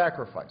shared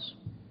sacrifice.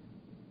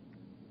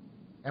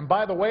 And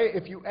by the way,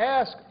 if you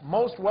ask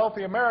most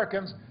wealthy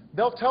Americans,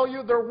 they'll tell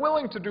you they're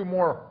willing to do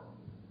more.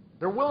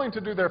 They're willing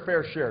to do their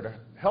fair share to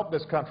help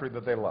this country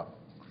that they love.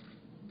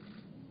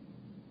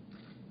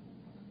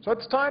 So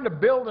it's time to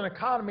build an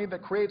economy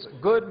that creates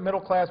good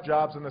middle-class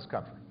jobs in this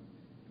country.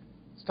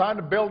 It's time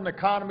to build an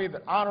economy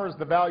that honors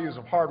the values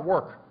of hard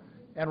work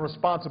and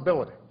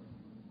responsibility.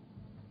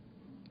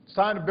 It's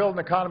time to build an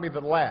economy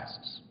that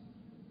lasts.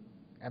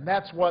 And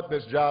that's what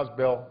this jobs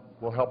bill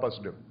will help us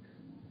do.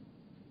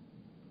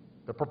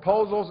 The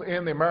proposals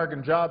in the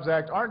American Jobs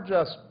Act aren't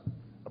just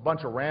a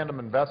bunch of random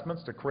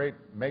investments to create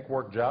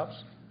make-work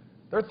jobs.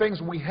 They're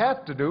things we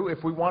have to do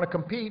if we want to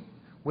compete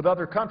with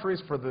other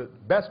countries for the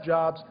best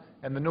jobs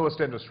and the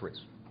newest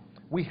industries.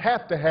 We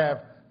have to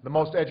have the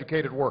most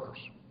educated workers.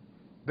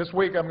 This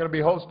week I'm going to be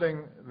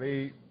hosting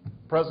the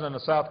president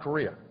of South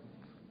Korea.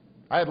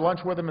 I had lunch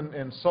with him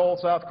in Seoul,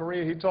 South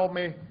Korea. He told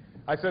me,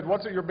 I said,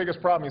 what's your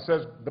biggest problem? He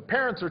says, the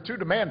parents are too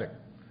demanding.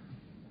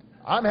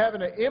 I'm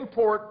having to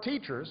import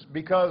teachers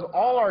because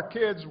all our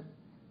kids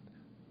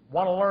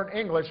want to learn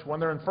English when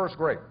they're in first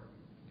grade.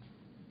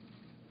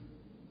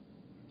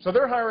 So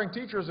they're hiring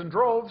teachers in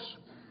droves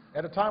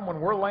at a time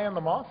when we're laying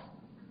them off.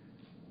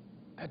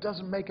 That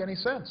doesn't make any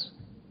sense.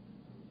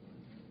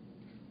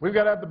 We've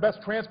got to have the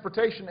best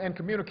transportation and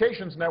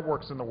communications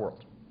networks in the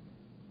world.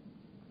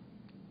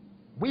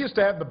 We used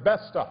to have the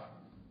best stuff.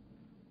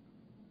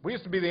 We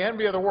used to be the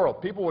envy of the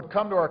world. People would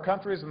come to our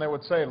countries and they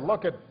would say,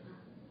 look at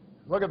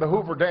the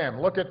Hoover Dam,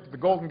 look at the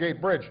Golden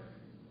Gate Bridge.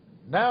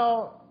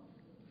 Now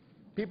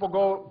people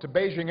go to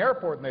Beijing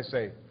Airport and they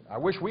say, I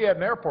wish we had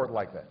an airport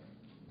like that.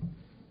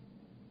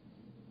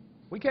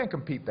 We can't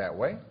compete that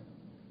way,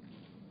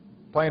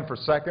 playing for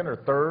second or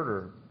third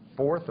or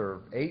fourth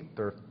or eighth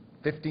or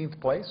 15th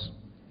place.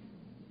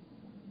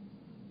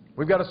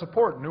 We've got to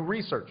support new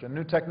research and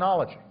new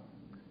technology,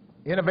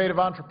 innovative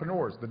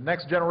entrepreneurs, the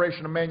next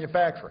generation of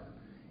manufacturing.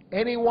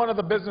 Any one of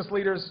the business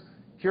leaders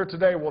here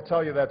today will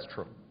tell you that's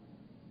true.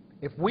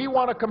 If we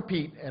want to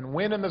compete and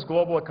win in this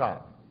global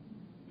economy,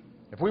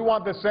 if we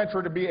want this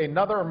century to be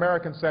another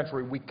American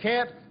century, we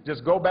can't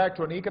just go back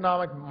to an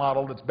economic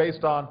model that's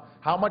based on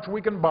how much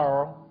we can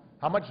borrow,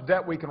 how much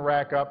debt we can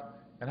rack up,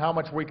 and how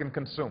much we can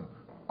consume.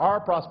 Our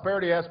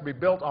prosperity has to be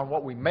built on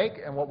what we make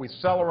and what we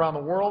sell around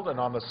the world and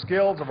on the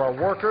skills of our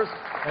workers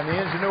and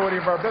the ingenuity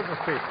of our business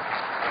people.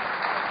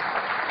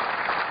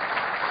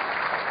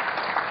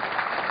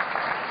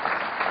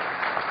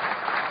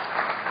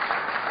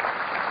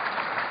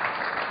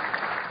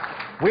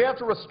 We have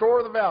to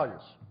restore the values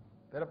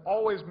that have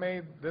always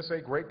made this a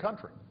great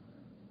country.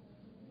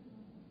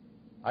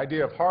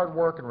 Idea of hard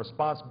work and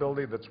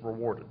responsibility that's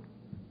rewarded.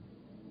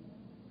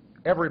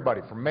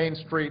 Everybody from Main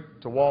Street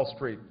to Wall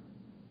Street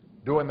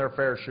doing their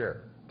fair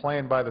share,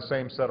 playing by the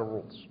same set of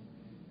rules.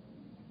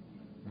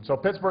 And so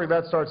Pittsburgh,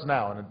 that starts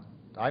now, and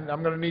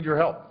I'm going to need your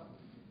help.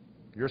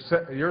 Your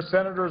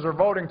senators are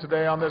voting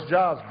today on this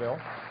jobs bill.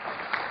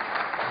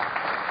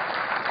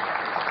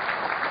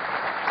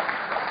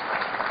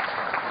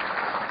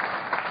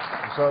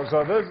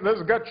 So this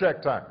is gut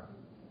check time.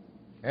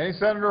 Any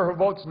senator who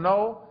votes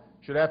no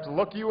should have to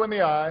look you in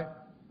the eye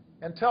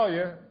and tell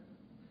you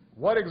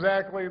what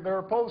exactly they're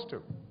opposed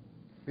to.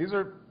 These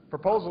are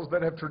proposals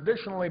that have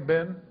traditionally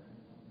been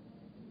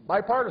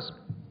bipartisan.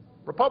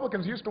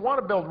 Republicans used to want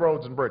to build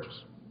roads and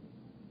bridges.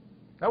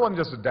 That wasn't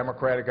just a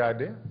Democratic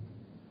idea.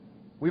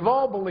 We've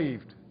all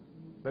believed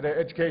that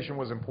education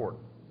was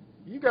important.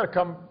 You've got to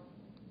come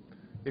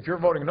if you're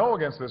voting no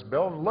against this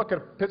bill, and look at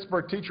a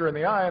Pittsburgh teacher in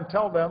the eye and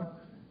tell them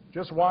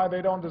just why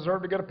they don't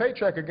deserve to get a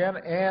paycheck again,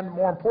 and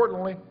more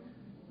importantly,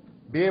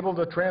 be able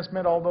to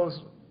transmit all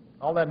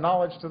that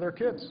knowledge to their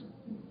kids.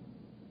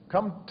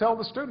 Come tell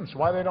the students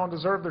why they don't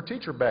deserve their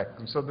teacher back,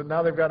 and so that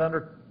now they've got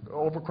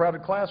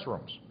overcrowded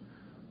classrooms,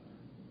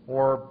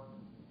 or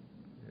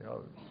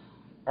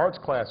arts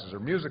classes or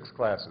music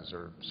classes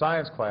or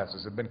science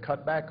classes have been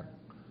cut back.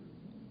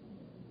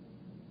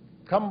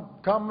 Come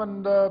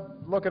and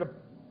look at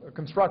a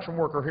construction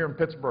worker here in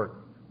Pittsburgh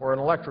or an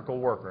electrical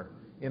worker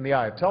in the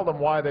eye. Tell them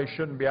why they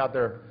shouldn't be out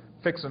there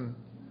fixing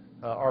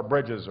our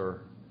bridges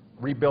or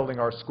rebuilding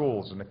our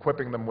schools and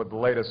equipping them with the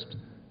latest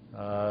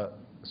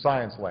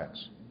science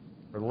labs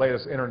or the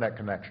latest internet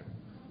connection.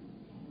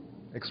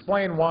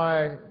 Explain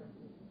why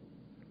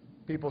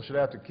people should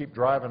have to keep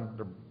driving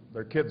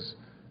their kids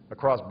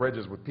across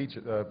bridges with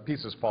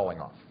pieces falling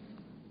off.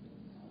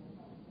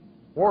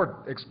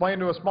 Or explain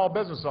to a small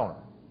business owner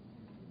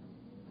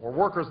or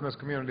workers in this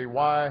community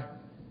why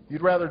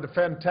you'd rather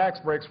defend tax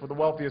breaks for the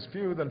wealthiest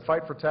few than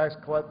fight for tax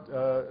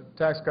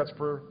cuts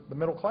for the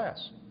middle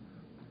class.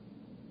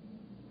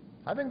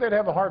 I think they'd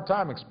have a hard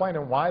time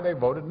explaining why they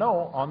voted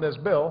no on this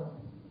bill,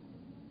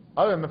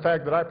 other than the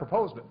fact that I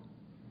proposed it.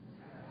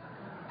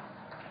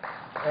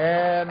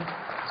 And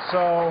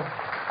so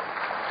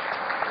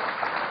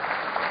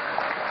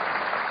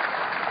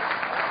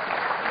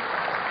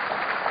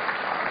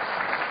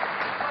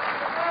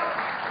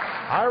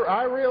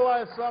I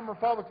realize some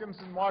Republicans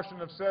in Washington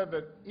have said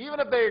that even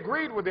if they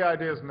agreed with the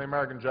ideas in the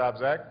American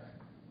Jobs Act,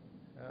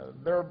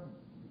 they're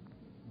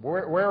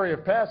wary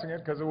of passing it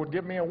because it would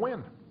give me a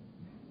win.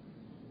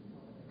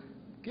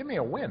 Give me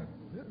a win.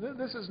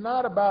 This is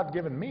not about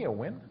giving me a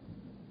win.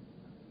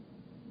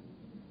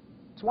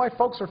 It's why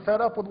folks are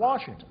fed up with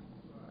Washington.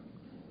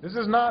 This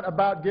is not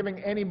about giving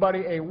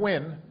anybody a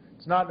win.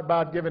 It's not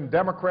about giving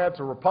Democrats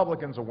or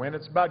Republicans a win.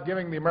 It's about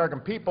giving the American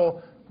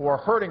people who are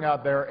hurting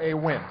out there a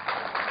win.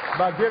 It's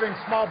about giving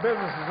small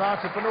businesses,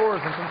 entrepreneurs,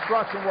 and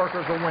construction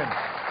workers a win.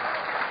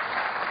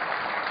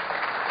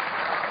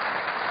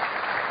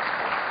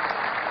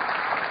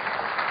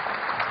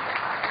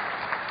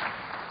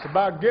 It's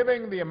about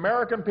giving the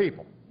American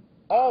people,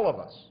 all of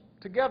us,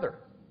 together,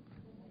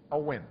 a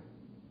win.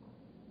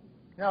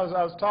 You know,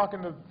 I was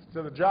talking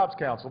to the Jobs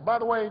Council. By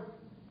the way,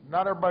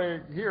 not everybody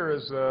here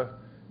has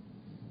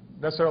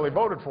necessarily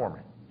voted for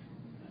me.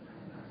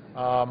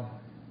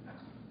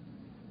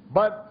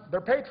 But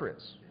they're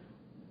patriots,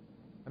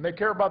 and they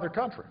care about their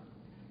country.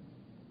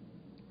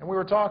 And we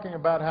were talking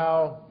about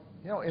how,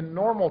 you know, in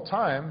normal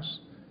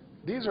times,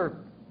 these are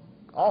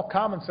all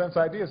common sense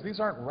ideas. These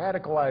aren't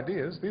radical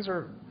ideas. These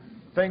are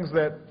things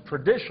that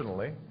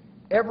traditionally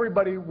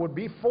everybody would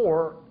be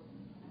for,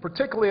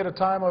 particularly at a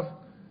time of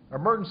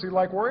emergency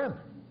like we're in,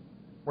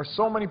 where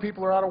so many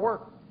people are out of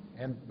work,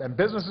 and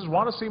businesses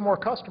want to see more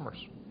customers.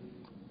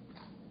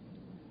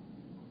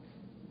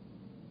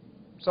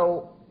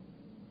 So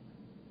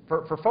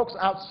for folks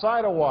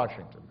outside of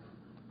Washington,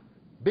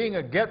 being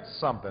against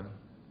something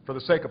for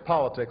the sake of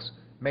politics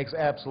makes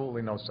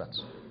absolutely no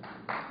sense.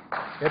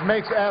 It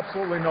makes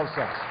absolutely no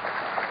sense.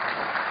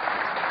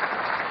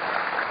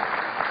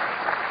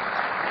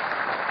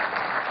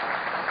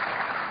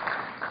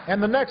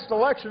 And the next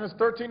election is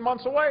 13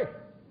 months away.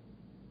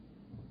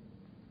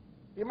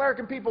 The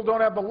American people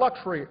don't have the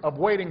luxury of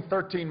waiting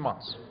 13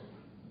 months.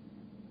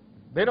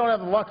 They don't have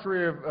the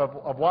luxury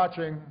of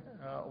watching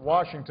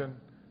Washington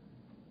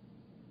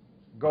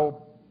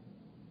go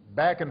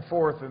back and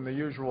forth in the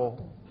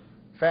usual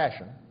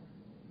fashion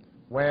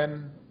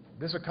when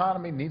this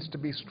economy needs to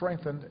be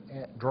strengthened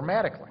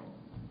dramatically.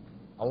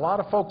 A lot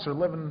of folks are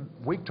living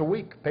week to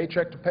week,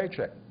 paycheck to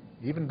paycheck,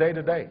 even day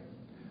to day.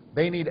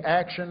 They need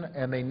action,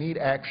 and they need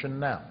action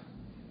now.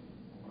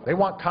 They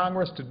want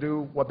Congress to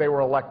do what they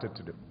were elected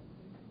to do.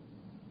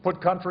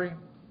 Put country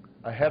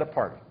ahead of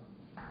party.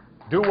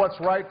 Do what's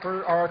right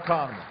for our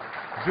economy.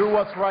 Do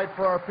what's right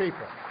for our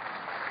people.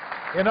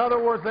 In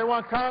other words, they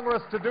want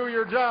Congress to do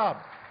your job.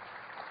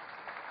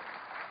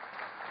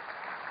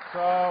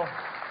 So,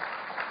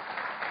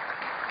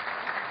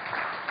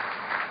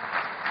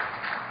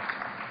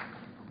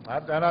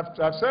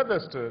 I've said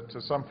this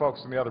to some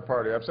folks in the other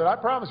party. I've said, I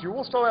promise you,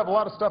 we'll still have a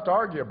lot of stuff to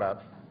argue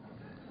about,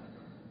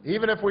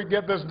 even if we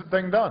get this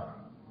thing done,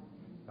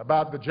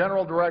 about the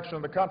general direction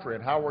of the country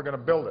and how we're going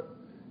to build it,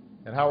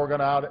 and how we're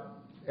going to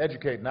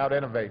out-educate and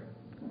out-innovate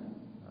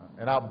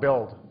and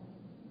out-build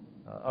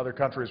other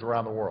countries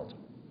around the world.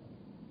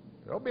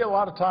 There'll be a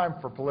lot of time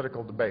for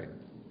political debating,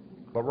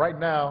 but right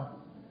now,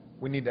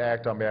 we need to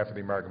act on behalf of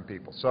the American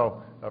people.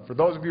 So for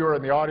those of you who are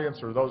in the audience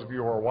or those of you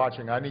who are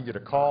watching, I need you to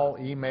call,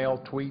 email,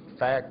 tweet,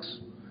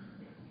 fax,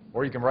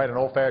 or you can write an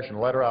old-fashioned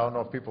letter. I don't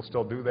know if people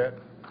still do that.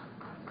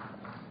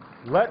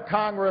 Let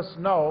Congress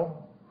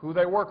know who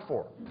they work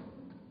for.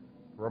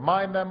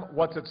 Remind them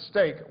what's at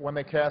stake when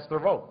they cast their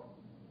vote.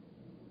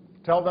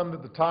 Tell them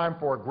that the time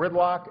for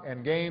gridlock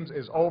and games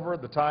is over,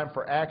 the time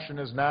for action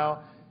is now,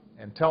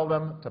 and tell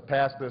them to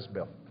pass this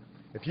bill.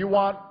 If you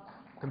want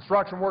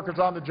construction workers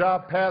on the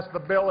job, pass the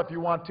bill. If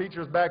you want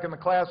teachers back in the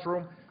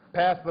classroom,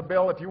 pass the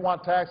bill. If you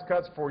want tax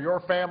cuts for your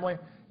family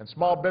and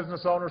small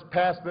business owners,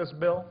 pass this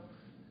bill.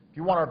 If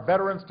you want our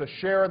veterans to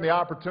share in the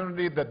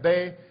opportunity that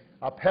they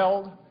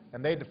upheld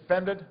and they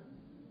defended,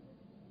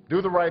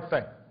 do the right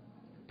thing.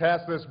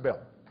 Pass this bill.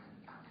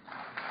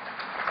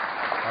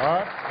 All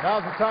right,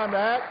 now's the time to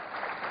act.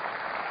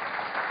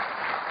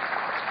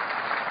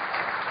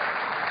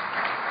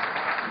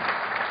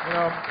 You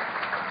know,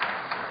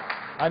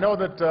 I know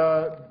that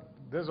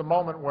there's a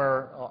moment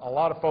where a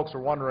lot of folks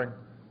are wondering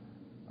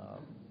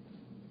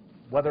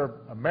whether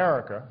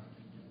America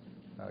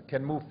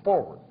can move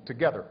forward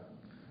together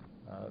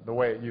the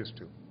way it used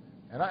to.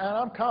 And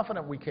I'm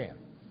confident we can.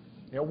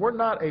 You know, we're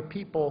not a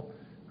people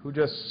who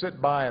just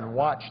sit by and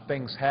watch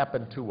things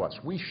happen to us.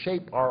 We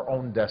shape our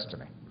own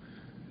destiny.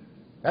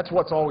 That's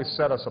what's always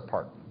set us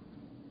apart.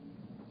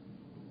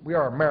 We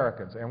are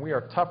Americans, and we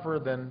are tougher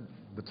than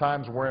the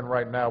times we're in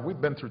right now. We've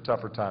been through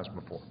tougher times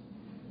before.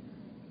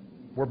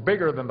 We're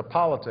bigger than the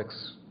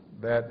politics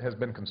that has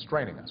been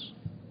constraining us.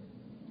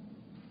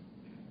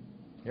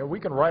 You know,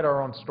 we can write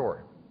our own story.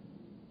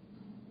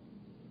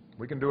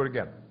 We can do it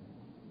again.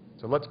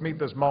 So let's meet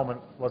this moment.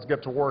 Let's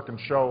get to work and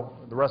show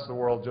the rest of the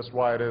world just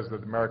why it is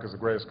that America is the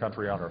greatest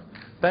country on earth.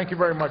 Thank you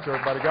very much,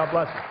 everybody. God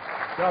bless you.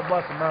 God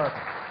bless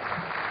America.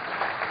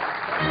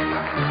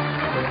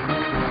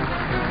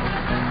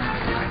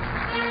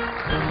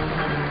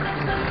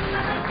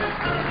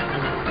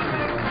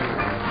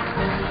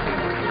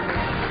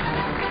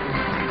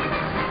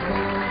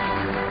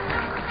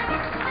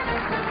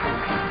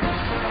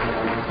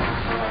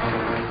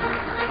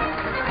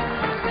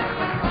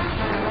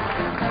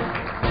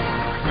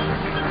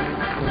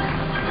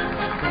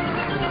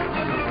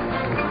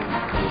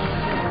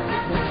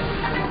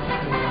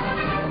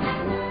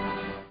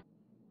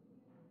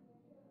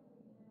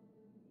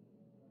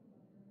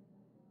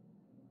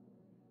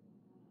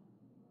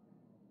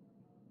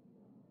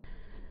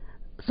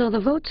 So the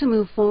vote to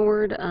move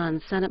forward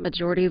on Senate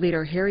Majority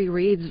Leader Harry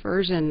Reid's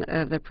version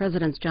of the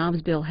President's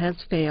jobs bill has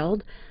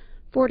failed.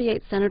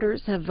 48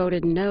 senators have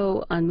voted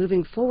no on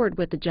moving forward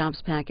with the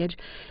jobs package,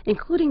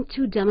 including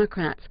 2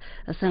 Democrats,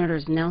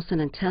 Senators Nelson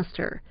and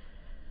Tester.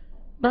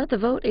 But the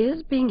vote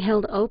is being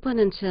held open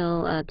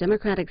until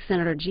Democratic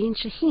Senator Jeanne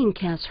Shaheen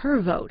casts her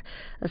vote.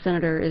 A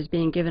senator is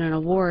being given an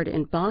award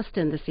in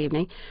Boston this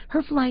evening.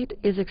 Her flight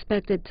is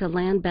expected to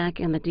land back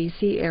in the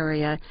D.C.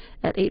 area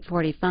at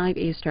 8:45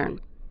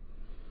 Eastern.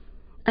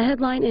 A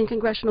headline in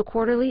Congressional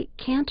Quarterly,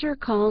 Cantor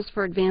calls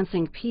for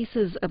advancing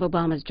pieces of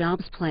Obama's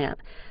jobs plan.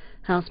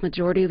 House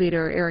Majority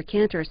Leader Eric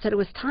Cantor said it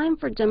was time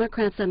for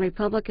Democrats and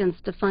Republicans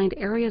to find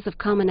areas of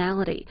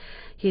commonality.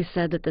 He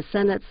said that the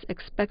Senate's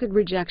expected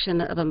rejection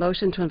of a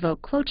motion to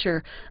invoke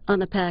cloture on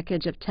the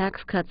package of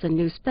tax cuts and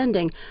new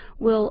spending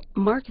will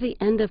mark the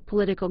end of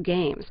political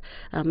games.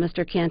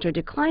 Mr. Cantor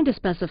declined to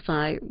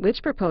specify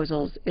which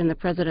proposals in the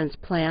president's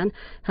plan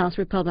House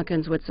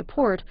Republicans would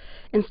support.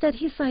 Instead,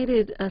 he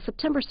cited a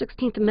September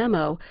 16th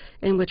memo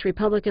in which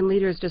Republican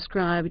leaders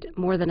described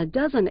more than a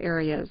dozen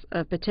areas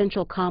of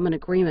potential common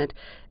agreement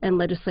and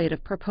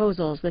legislative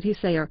proposals that he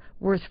say are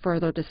worth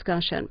further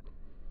discussion.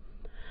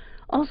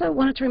 Also, I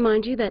wanted to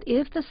remind you that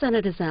if the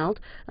Senate is out,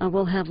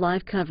 we'll have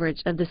live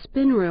coverage of the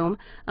Spin Room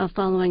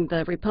following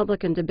the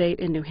Republican debate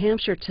in New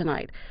Hampshire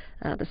tonight.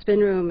 The Spin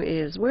Room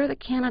is where the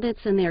candidates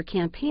and their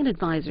campaign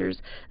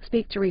advisors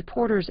speak to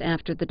reporters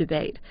after the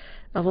debate.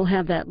 We'll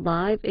have that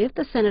live if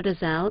the Senate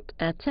is out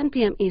at 10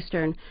 p.m.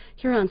 Eastern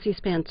here on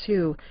C-SPAN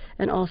 2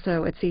 and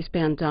also at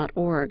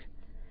cspan.org.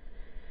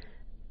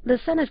 The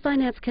Senate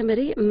Finance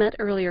Committee met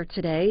earlier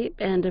today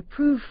and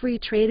approved free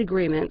trade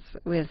agreements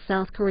with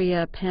South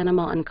Korea,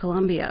 Panama, and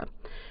Colombia.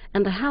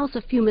 And the House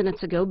a few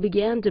minutes ago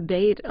began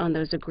debate on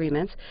those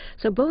agreements,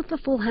 so both the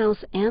full House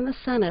and the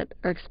Senate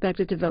are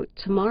expected to vote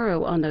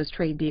tomorrow on those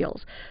trade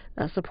deals.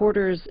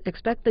 Supporters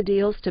expect the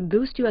deals to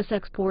boost U.S.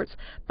 exports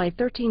by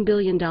 $13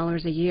 billion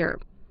a year.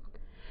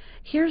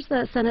 Here's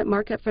the Senate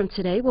markup from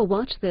today. We'll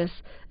watch this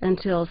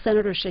until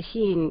Senator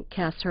Shaheen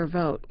casts her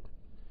vote.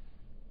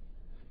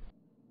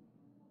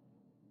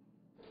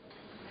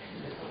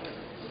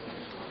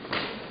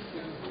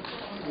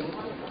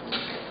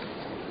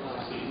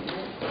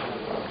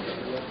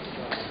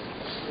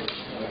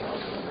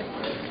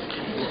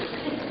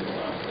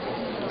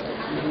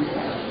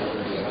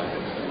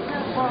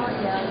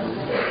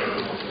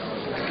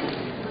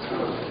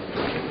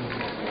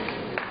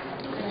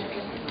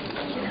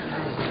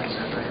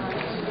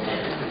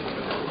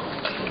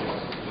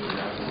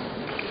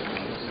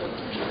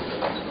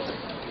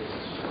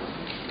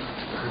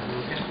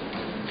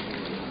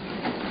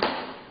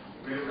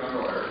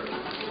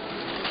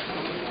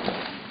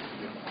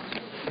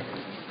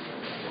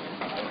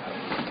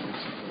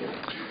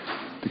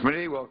 The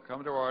committee will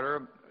come to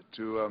order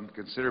to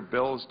consider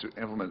bills to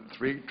implement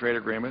 3 trade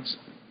agreements: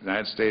 the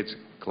United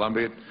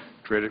States-Colombia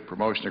Trade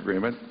Promotion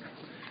Agreement,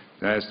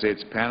 the United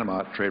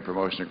States-Panama Trade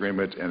Promotion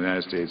Agreement, and the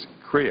United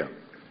States-Korea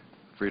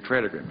Free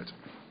Trade Agreement.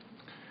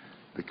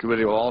 The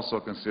committee will also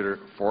consider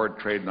 4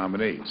 trade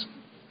nominees: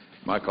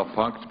 Michael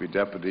Punk to be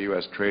Deputy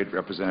U.S. Trade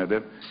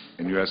Representative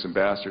and U.S.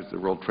 Ambassador to the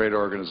World Trade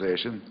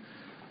Organization,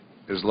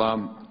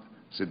 Islam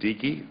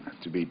Siddiqui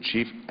to be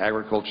Chief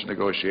Agriculture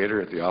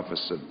Negotiator at the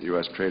Office of the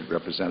U.S. Trade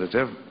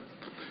Representative,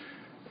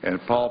 and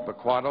Paul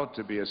Pequato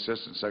to be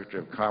Assistant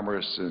Secretary of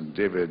Commerce, and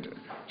David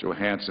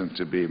Johansen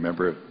to be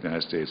member of the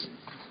United States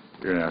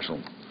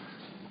International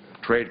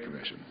Trade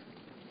Commission.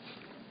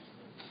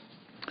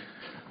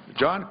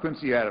 John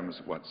Quincy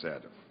Adams once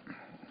said,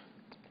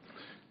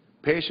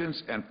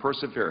 "Patience and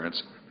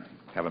perseverance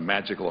have a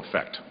magical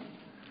effect,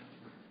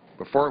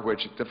 before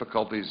which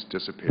difficulties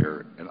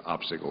disappear and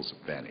obstacles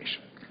vanish."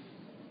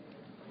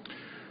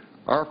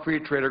 Our free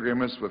trade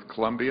agreements with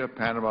Colombia,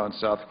 Panama, and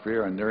South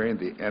Korea are nearing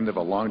the end of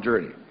a long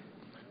journey.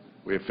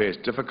 We have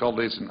faced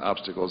difficulties and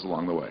obstacles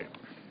along the way.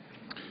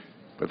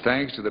 But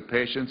thanks to the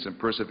patience and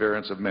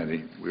perseverance of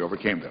many, we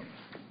overcame them.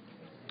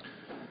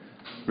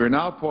 We are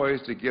now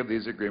poised to give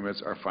these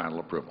agreements our final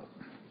approval.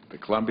 The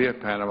Colombia,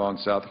 Panama, and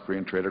South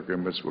Korean trade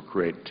agreements will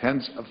create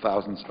tens of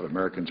thousands of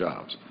American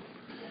jobs.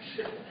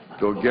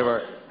 They'll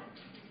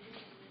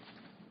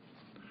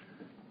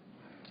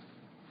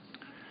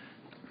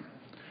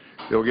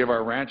give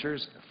our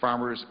ranchers,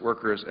 farmers,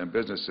 workers, and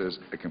businesses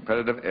a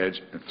competitive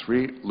edge in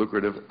 3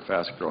 lucrative,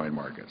 fast-growing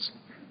markets.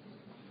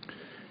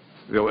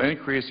 They will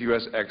increase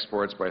U.S.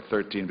 exports by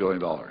 $13 billion.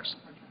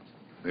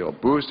 They will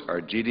boost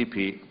our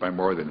GDP by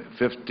more than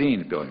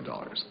 $15 billion.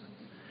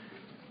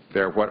 They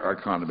are what our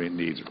economy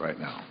needs right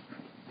now.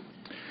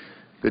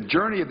 The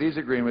journey of these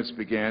agreements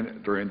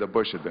began during the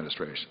Bush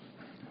administration.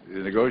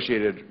 They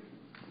negotiated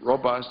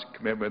robust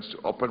commitments to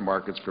open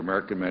markets for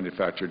American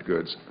manufactured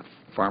goods,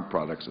 farm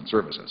products, and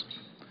services.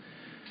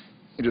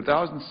 In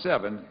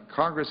 2007,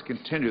 Congress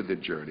continued the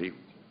journey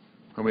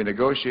when we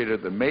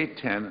negotiated the May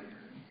 10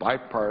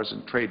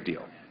 bipartisan trade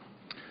deal.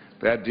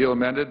 That deal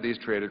amended these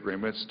trade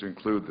agreements to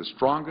include the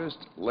strongest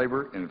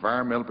labor and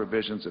environmental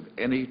provisions of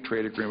any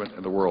trade agreement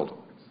in the world.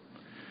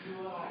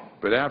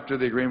 But after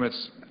the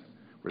agreements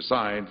were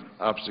signed,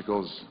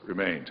 obstacles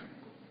remained.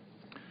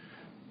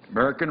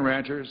 American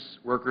ranchers,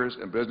 workers,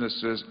 and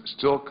businesses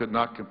still could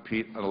not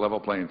compete on a level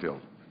playing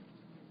field.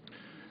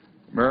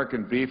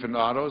 American beef and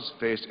autos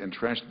faced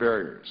entrenched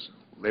barriers.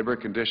 Labor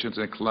conditions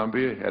in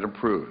Colombia had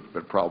improved,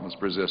 but problems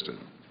persisted.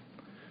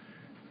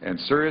 And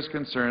serious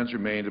concerns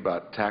remained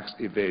about tax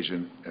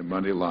evasion and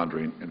money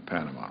laundering in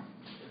Panama.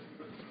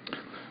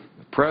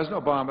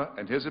 President Obama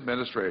and his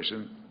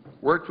administration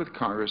worked with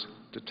Congress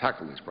to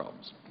tackle these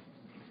problems.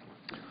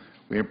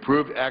 We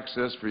improved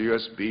access for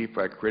U.S. beef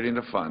by creating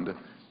a fund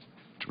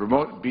to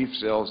promote beef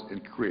sales in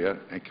Korea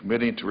and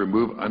committing to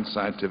remove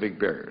unscientific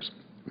barriers.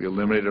 We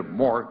eliminated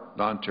more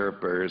non-tariff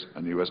barriers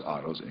on U.S.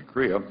 autos in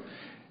Korea, and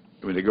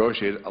we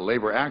negotiated a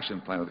labor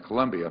action plan with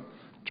Colombia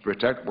to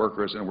protect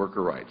workers and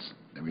worker rights,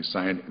 and we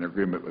signed an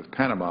agreement with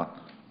Panama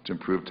to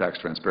improve tax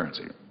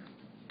transparency.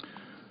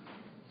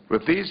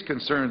 With these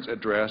concerns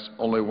addressed,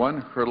 only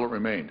one hurdle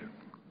remained: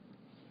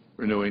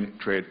 renewing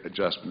trade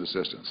adjustment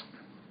assistance.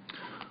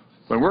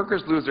 When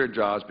workers lose their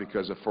jobs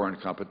because of foreign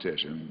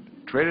competition,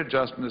 trade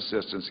adjustment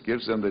assistance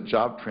gives them the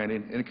job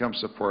training, income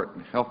support,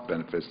 and health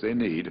benefits they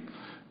need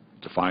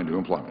to find new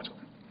employment.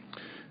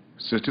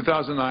 Since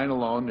 2009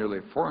 alone, nearly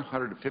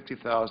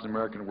 450,000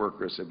 American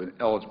workers have been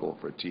eligible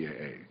for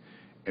TAA.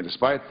 And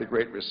despite the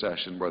Great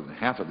Recession, more than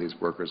half of these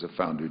workers have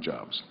found new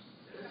jobs.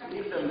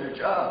 Give them their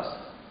jobs.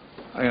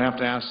 I'm going to have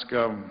to ask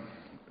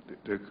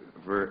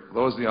for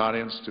those in the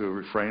audience to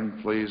refrain,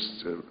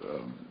 please,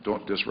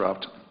 don't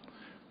disrupt,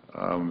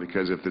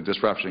 because if the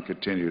disruption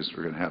continues,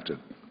 we're going to have to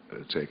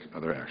take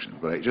other action.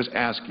 But I just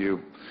ask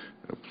you,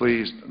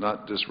 please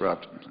not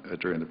disrupt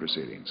during the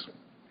proceedings.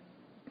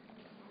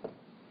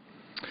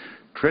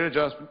 Trade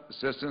adjustment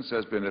assistance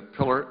has been a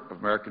pillar of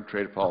American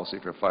trade policy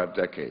for 5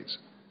 decades.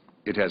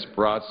 It has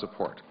broad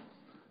support,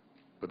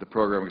 but the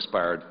program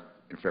expired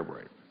in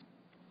February.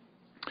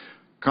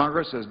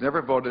 Congress has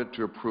never voted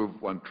to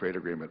approve one trade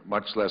agreement,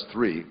 much less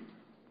 3,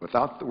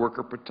 without the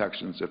worker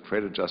protections of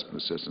trade adjustment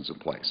assistance in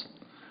place.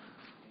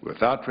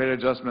 Without trade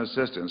adjustment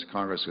assistance,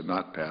 Congress could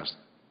not pass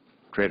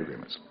trade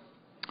agreements.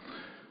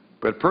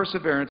 But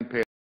perseverance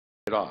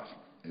paid off.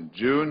 In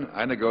June,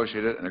 I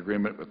negotiated an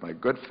agreement with my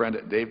good friend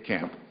Dave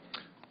Camp,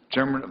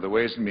 Chairman of the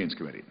Ways and Means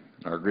Committee.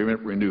 Our agreement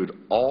renewed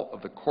all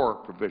of the core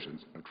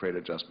provisions of trade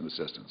adjustment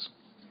assistance.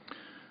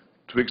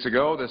 2 weeks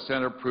ago, the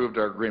Senate approved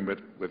our agreement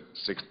with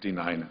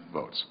 69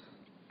 votes.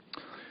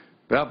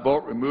 That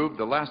vote removed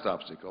the last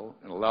obstacle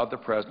and allowed the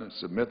President to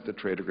submit the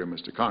trade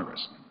agreements to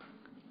Congress.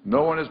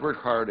 No one has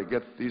worked harder to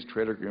get these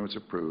trade agreements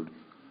approved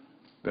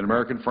than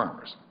American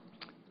farmers.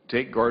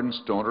 Take Gordon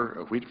Stoner,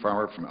 a wheat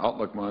farmer from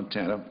Outlook,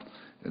 Montana.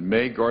 In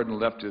May, Gordon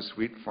left his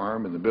wheat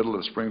farm in the middle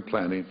of spring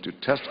planting to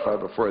testify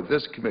before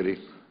this committee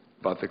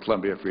about the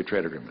Colombia Free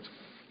Trade Agreement.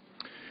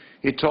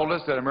 He told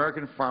us that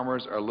American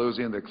farmers are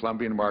losing the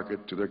Colombian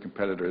market to their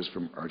competitors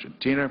from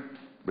Argentina,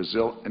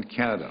 Brazil, and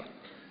Canada.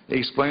 He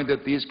explained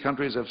that these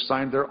countries have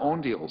signed their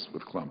own deals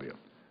with Colombia.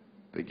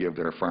 They give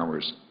their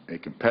farmers a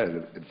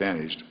competitive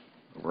advantage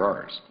over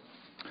ours.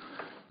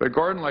 But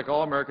Gordon, like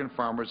all American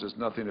farmers, is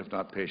nothing if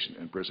not patient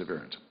and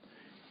perseverant.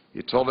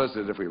 He told us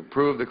that if we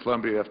approve the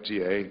Colombia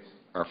FTA,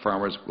 our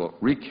farmers will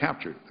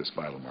recapture this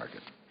vital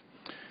market.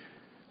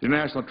 The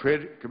International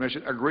Trade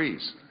Commission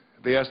agrees.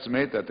 They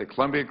estimate that the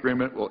Colombia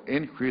Agreement will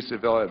increase the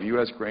value of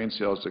U.S. grain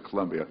sales to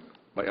Colombia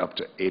by up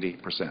to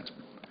 80%.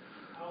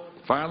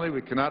 Finally,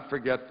 we cannot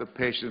forget the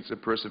patience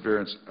and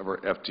perseverance of our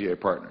FTA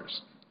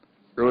partners.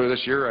 Earlier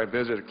this year, I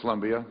visited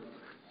Colombia,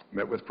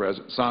 met with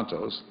President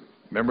Santos,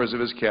 members of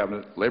his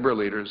cabinet, labor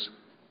leaders,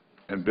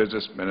 and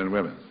businessmen and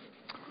women.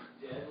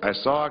 I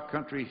saw a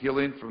country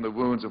healing from the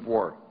wounds of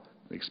war,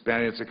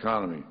 expanding its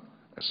economy.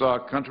 I saw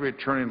a country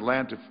returning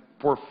land to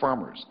poor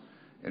farmers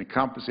and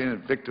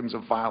compensating victims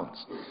of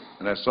violence.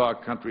 And I saw a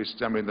country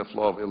stemming the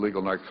flow of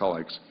illegal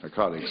narcotics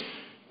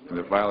and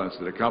the violence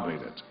that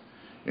accompanied it.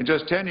 In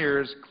just 10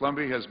 years,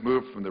 Colombia has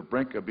moved from the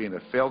brink of being a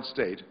failed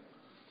state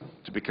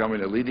to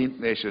becoming a leading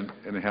nation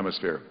in the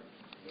hemisphere.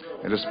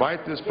 And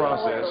despite this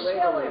process,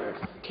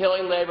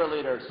 Killing labor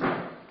leaders.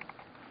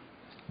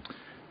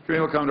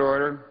 Hearing will come to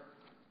order.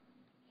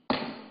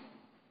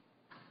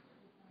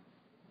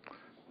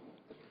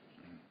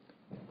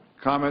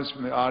 Comments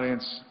from the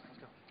audience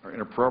are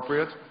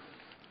inappropriate.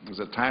 There's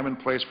a time and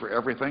place for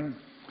everything.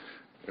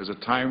 There's a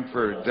time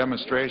for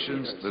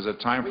demonstrations. There's a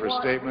time for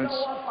statements.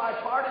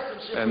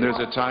 And there's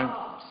a time.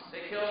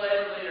 They kill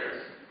labor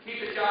leaders.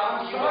 Keep the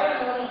jobs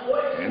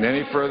you And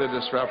any further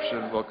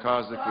disruption will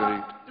cause the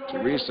committee to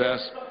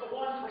recess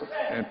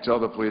until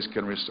the police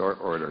can restore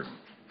order.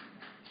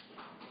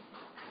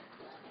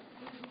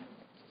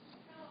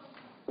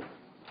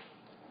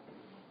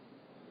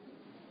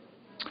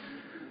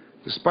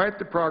 Despite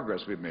the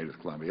progress we've made with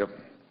Colombia,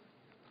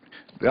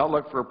 the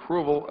outlook for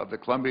approval of the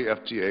Colombia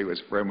FTA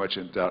was very much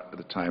in doubt at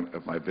the time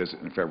of my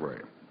visit in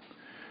February.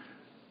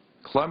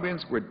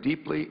 Colombians were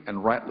deeply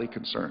and rightly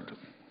concerned.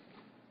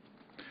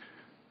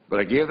 But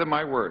I gave them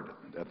my word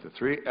that the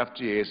three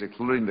FTAs,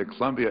 including the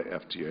Colombia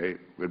FTA,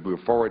 would move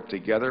forward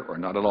together or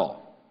not at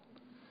all,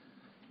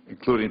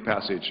 including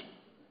passage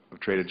of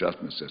trade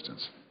adjustment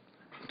assistance.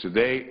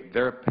 Today,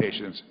 their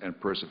patience and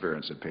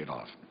perseverance have paid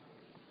off.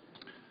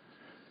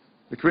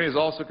 The committee is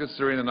also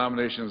considering the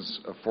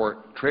nominations of 4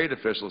 trade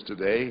officials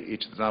today.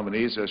 Each of the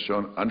nominees has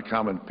shown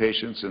uncommon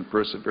patience and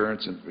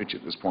perseverance in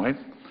reaching this point.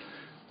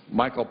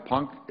 Michael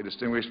Punk, a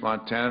distinguished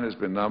Montanan, has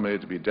been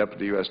nominated to be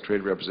Deputy U.S.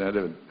 Trade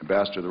Representative and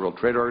Ambassador to the World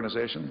Trade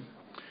Organization.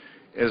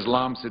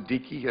 Islam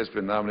Siddiqui has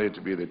been nominated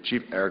to be the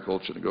Chief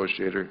Agriculture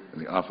Negotiator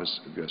in the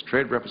Office of U.S.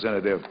 Trade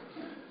Representative.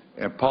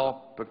 And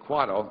Paul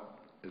Pequado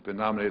has been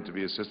nominated to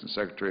be Assistant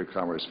Secretary of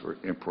Commerce for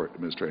Import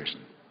Administration.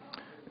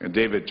 And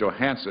David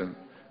Johansen,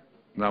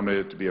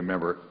 nominated to be a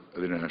member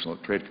of the International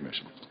Trade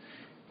Commission.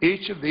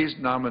 Each of these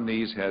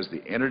nominees has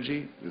the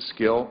energy, the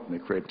skill, and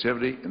the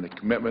creativity and the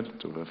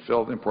commitment to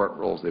fulfill the important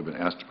roles they've been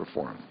asked to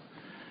perform.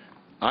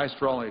 I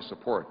strongly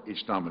support each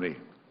nominee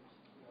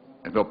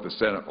and hope the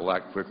Senate will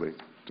act quickly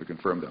to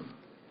confirm them.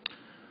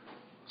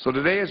 So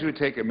today, as we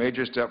take a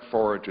major step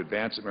forward to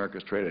advance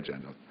America's trade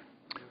agenda,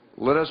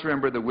 let us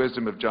remember the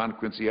wisdom of John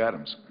Quincy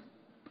Adams.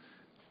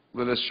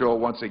 Let us show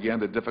once again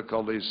the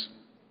difficulties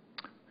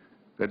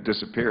that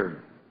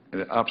disappear and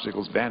the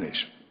obstacles vanish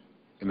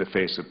in the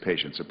face of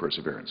patience and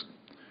perseverance.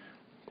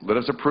 Let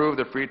us approve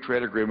the free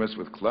trade agreements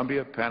with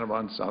Colombia, Panama,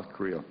 and South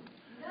Korea,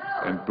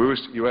 and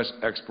boost U.S.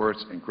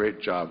 exports and create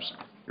jobs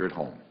here at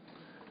home.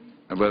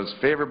 And let us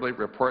favorably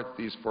report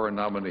these 4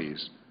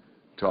 nominees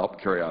to help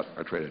carry out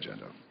our trade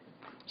agenda.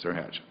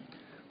 Senator Hatch.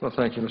 Well,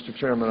 thank you, Mr.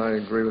 Chairman. I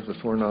agree with the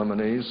 4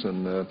 nominees.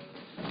 And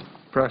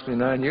approximately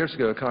 9 years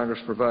ago, Congress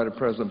provided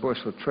President Bush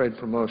with trade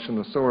promotion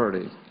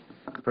authority.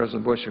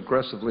 President Bush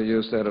aggressively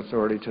used that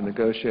authority to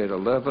negotiate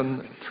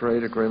 11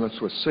 trade agreements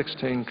with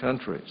 16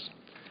 countries,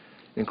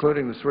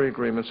 including the 3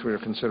 agreements we are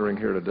considering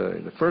here today.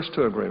 The first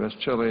 2 agreements,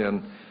 Chile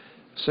and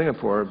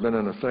Singapore, have been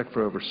in effect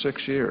for over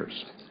 6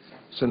 years.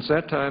 Since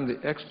that time, the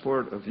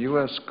export of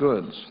U.S.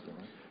 goods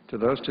to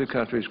those 2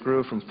 countries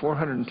grew from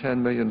 $410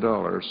 million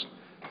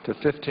to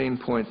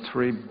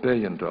 $15.3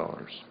 billion.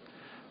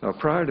 Now,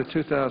 prior to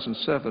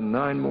 2007,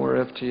 9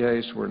 more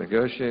FTAs were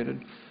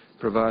negotiated,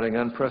 providing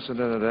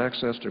unprecedented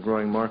access to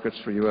growing markets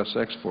for U.S.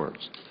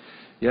 exports.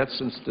 Yet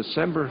since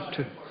December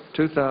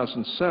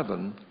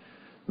 2007,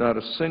 not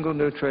a single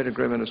new trade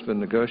agreement has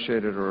been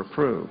negotiated or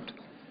approved.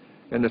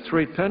 And the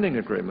 3 pending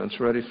agreements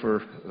ready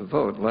for a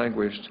vote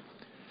languished,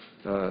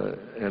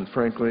 and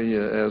frankly,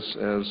 as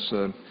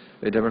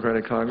a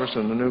Democratic Congress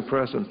and the new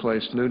President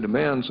placed new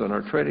demands on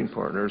our trading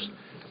partners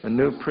and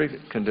new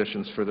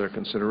preconditions for their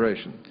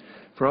consideration.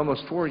 For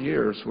almost 4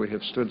 years, we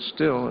have stood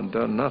still and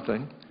done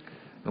nothing,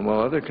 and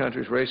while other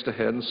countries raced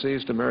ahead and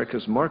seized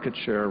America's market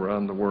share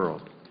around the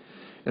world.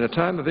 In a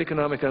time of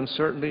economic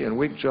uncertainty and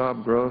weak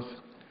job growth,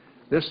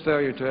 this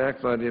failure to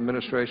act by the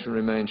administration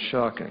remains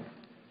shocking.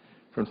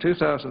 From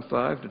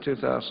 2005 to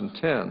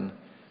 2010,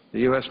 the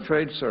U.S.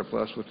 trade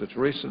surplus with its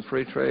recent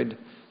free trade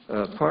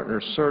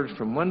partners surged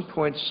from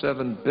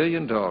 $1.7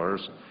 billion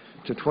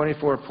to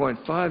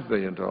 $24.5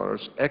 billion,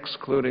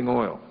 excluding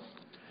oil.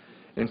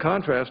 In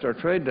contrast, our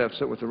trade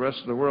deficit with the rest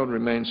of the world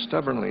remains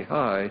stubbornly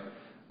high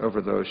over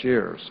those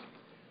years.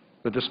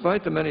 But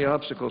despite the many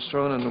obstacles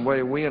thrown in the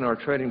way, we and our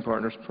trading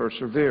partners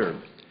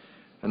persevered.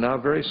 And now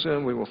very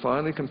soon we will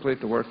finally complete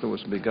the work that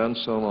was begun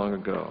so long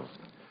ago.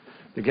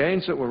 The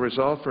gains that will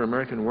result for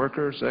American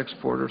workers,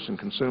 exporters, and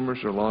consumers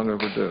are long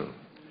overdue.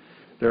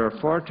 There are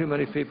far too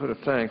many people to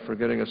thank for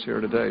getting us here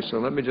today, so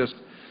let me just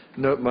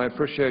note my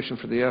appreciation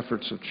for the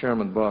efforts of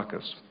Chairman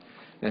Baucus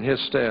and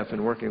his staff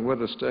in working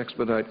with us to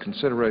expedite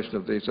consideration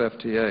of these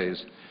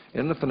FTAs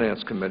in the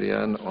Finance Committee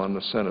and on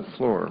the Senate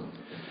floor.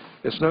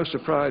 It's no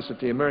surprise that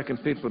the American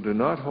people do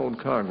not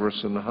hold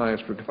Congress in the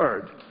highest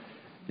regard,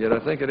 yet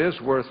I think it is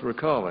worth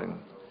recalling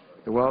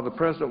that while the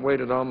President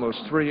waited almost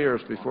 3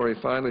 years before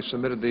he finally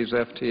submitted these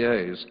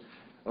FTAs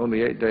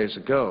only 8 days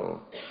ago,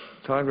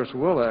 Congress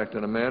will act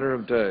in a matter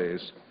of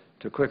days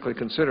to quickly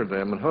consider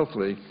them and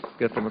hopefully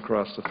get them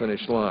across the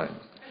finish line.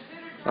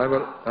 I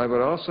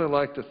would also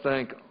like to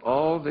thank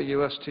all the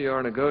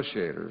USTR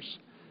negotiators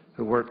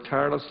who worked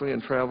tirelessly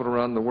and traveled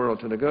around the world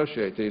to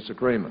negotiate these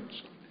agreements.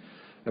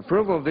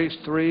 Approval of these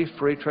 3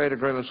 free trade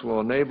agreements will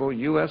enable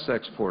U.S.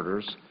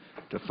 exporters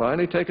to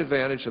finally take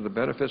advantage of the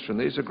benefits from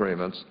these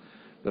agreements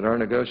that our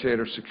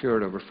negotiators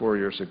secured over 4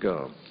 years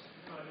ago.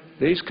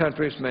 These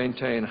countries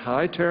maintain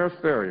high tariff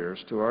barriers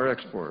to our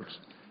exports,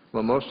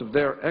 while most of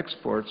their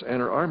exports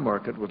enter our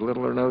market with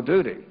little or no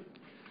duty.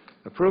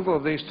 Approval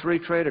of these 3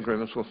 trade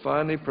agreements will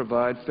finally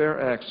provide fair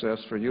access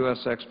for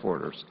U.S.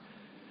 exporters.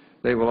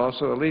 They will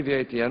also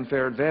alleviate the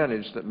unfair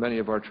advantage that many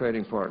of our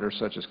trading partners,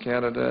 such as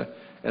Canada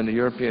and the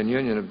European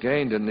Union, have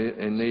gained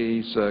in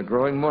these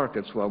growing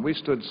markets while we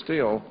stood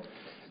still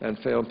and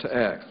failed to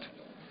act.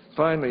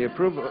 Finally,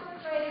 approval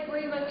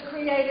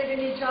created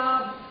any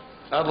jobs?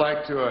 I'd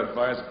like to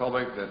advise the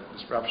public that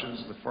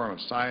disruptions in the form of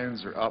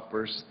signs or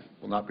outbursts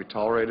will not be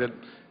tolerated.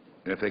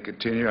 And if they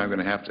continue, I'm going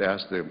to have to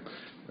ask the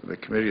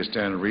committee to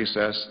stand in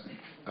recess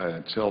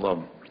until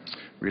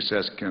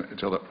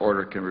the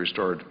order can be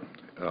restored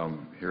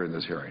here in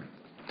this hearing.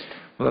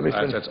 Well, let me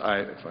finish.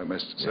 If I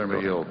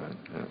may yield.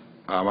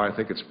 I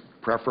think it's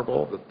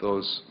preferable that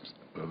those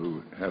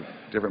who have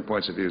different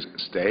points of view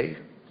stay,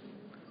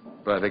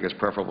 but I think it's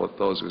preferable that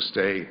those who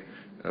stay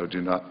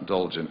do not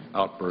indulge in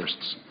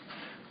outbursts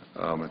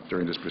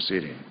during this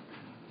proceeding.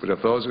 But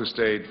if those who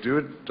stay do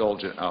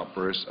indulge in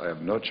outbursts, I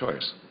have no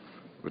choice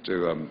but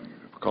to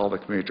call the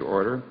committee to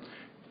order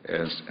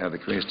and have the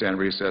committee stand in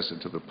recess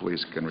until the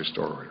police can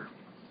restore order.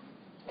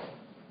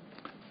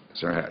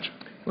 Senator Hatch.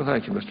 Well,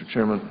 thank you, Mr.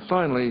 Chairman.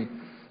 Finally,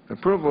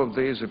 approval of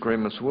these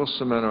agreements will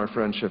cement our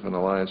friendship and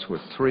alliance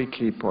with 3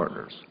 key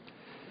partners,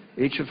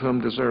 each of whom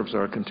deserves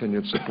our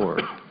continued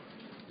support.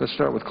 Let's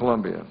start with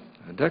Colombia.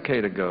 A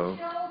decade ago,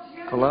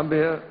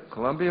 Colombia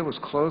was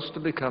close to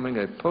becoming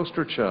a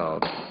poster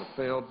child of the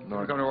failed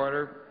narco. Come to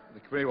order.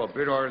 The committee will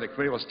be in order. The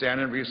committee will stand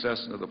in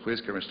recess until the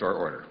police can restore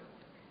order.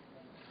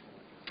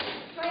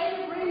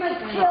 Trade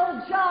agreements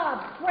kill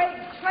jobs.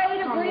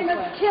 Trade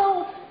agreements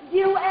kill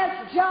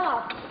U.S.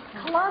 jobs.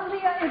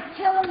 Colombia is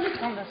killing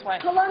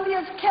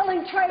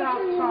trade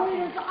union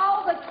leaders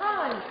all the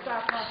time.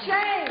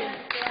 Shame!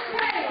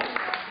 Shame!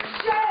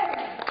 Shame!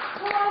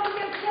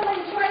 Colombia is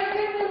killing trade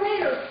union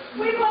leaders.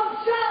 We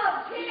want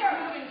jobs here.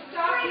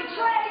 Free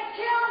trade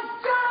kills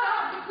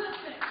jobs.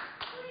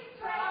 Free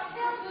trade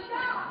kills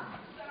jobs.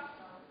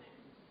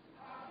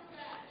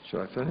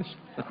 Should I finish?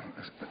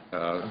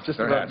 I'm just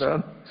Senator about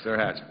done.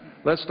 Senator Hatch.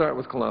 Let's start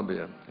with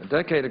Colombia. A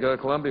decade ago,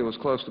 Colombia was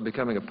close to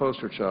becoming a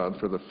poster child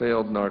for the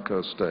failed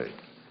narco state.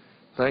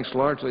 Thanks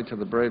largely to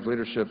the brave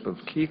leadership of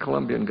key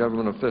Colombian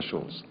government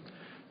officials,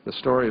 the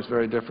story is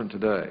very different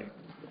today.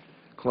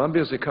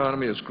 Colombia's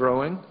economy is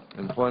growing,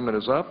 employment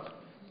is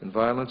up, and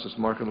violence is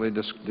markedly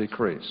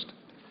decreased.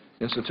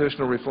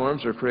 Institutional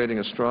reforms are creating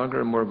a stronger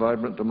and more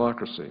vibrant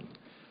democracy.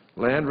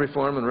 Land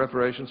reform and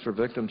reparations for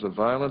victims of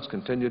violence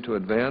continue to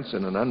advance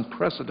in an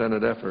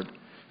unprecedented effort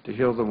to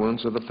heal the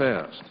wounds of the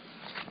past.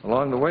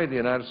 Along the way, the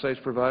United States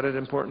provided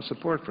important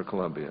support for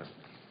Colombia.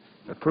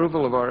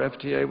 Approval of our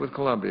FTA with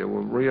Colombia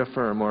will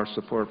reaffirm our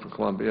support for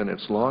Colombia in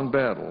its long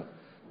battle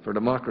for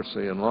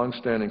democracy and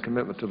long-standing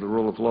commitment to the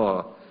rule of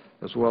law,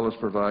 as well as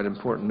provide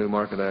important new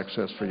market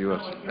access for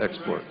U.S.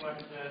 exports.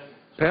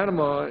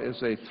 Panama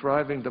is a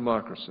thriving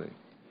democracy.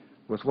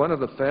 With one of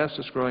the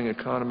fastest-growing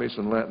economies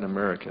in Latin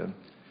America,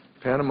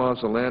 Panama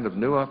is a land of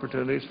new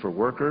opportunities for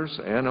workers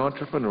and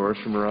entrepreneurs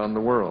from around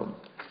the world.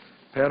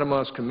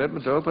 Panama's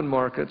commitment to open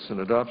markets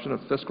and adoption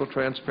of fiscal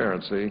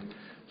transparency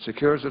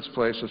secures its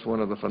place as one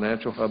of the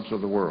financial hubs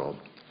of the world.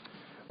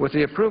 With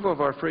the approval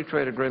of our free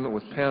trade agreement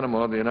with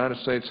Panama, the United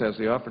States has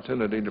the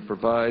opportunity to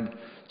provide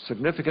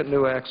significant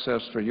new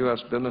access for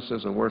U.S.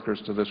 businesses and workers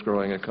to this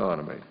growing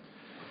economy.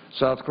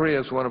 South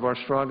Korea is one of our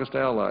strongest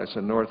allies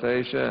in North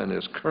Asia and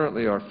is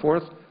currently our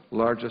 4th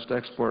largest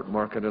export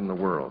market in the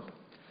world.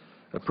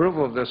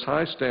 Approval of this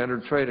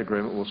high-standard trade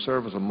agreement will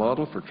serve as a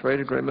model for trade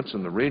agreements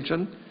in the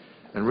region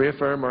and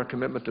reaffirm our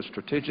commitment to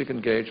strategic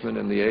engagement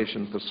in the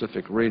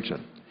Asian-Pacific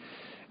region.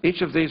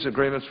 Each of these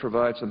agreements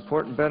provides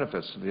important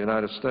benefits to the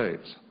United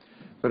States,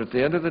 but at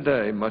the end of the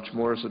day, much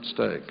more is at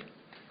stake.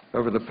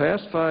 Over the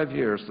past 5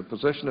 years, the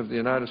position of the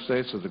United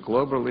States as a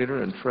global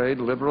leader in trade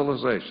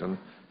liberalization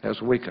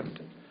has weakened.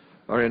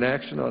 Our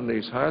inaction on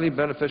these highly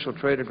beneficial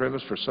trade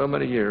agreements for so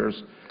many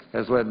years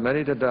has led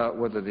many to doubt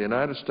whether the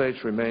United States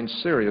remains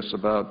serious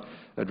about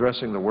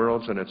addressing the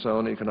world's and its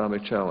own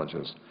economic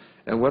challenges,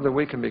 and whether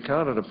we can be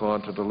counted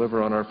upon to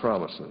deliver on our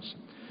promises.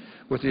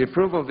 With the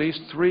approval of these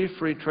 3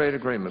 free trade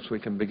agreements, we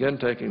can begin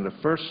taking the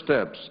first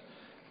steps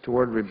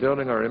toward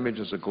rebuilding our image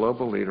as a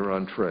global leader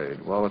on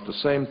trade, while at the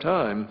same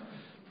time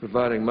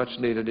providing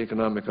much-needed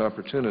economic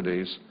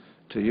opportunities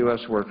to U.S.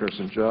 workers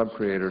and job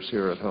creators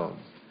here at home.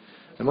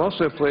 I'm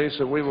also pleased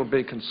that we will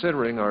be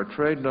considering our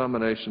trade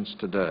nominations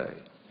today.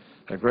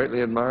 I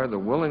greatly admire the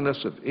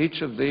willingness of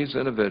each of these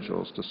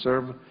individuals to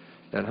serve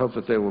and hope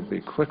that they will be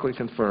quickly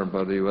confirmed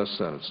by the U.S.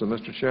 Senate. So,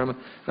 Mr. Chairman,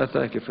 I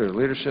thank you for your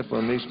leadership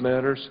on these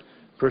matters.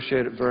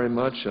 Appreciate it very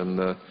much, and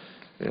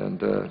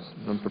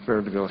I'm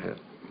prepared to go ahead.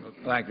 Well,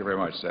 thank you very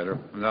much, Senator.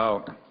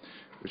 Now,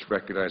 we should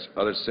recognize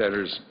other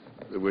senators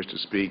that wish to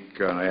speak,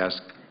 and I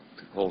ask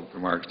to hold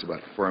remarks to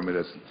about 4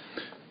 minutes.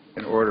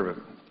 In order of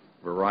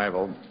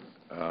arrival,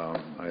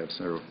 I have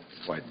Senator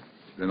White.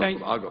 Then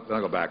I'll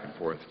go back and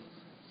forth.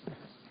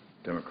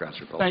 Democrats,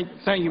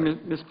 Republicans. Thank you,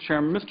 Mr.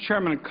 Chairman. Mr.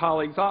 Chairman and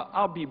colleagues,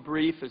 I'll be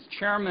brief. As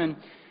chairman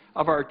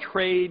of our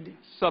trade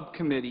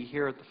subcommittee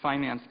here at the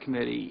Finance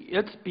Committee,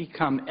 it's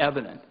become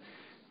evident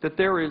that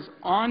there is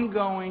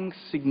ongoing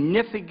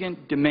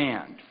significant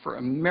demand for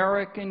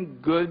American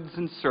goods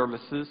and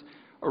services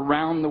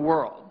around the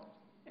world.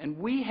 And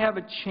we have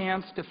a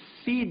chance to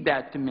feed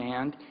that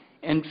demand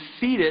and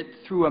feed it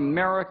through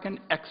American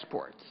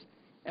exports.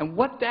 And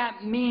what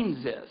that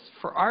means is,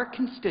 for our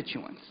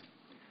constituents,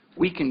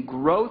 we can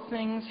grow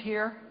things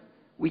here,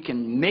 we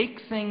can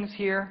make things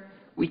here,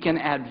 we can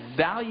add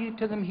value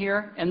to them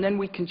here, and then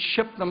we can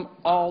ship them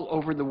all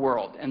over the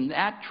world. And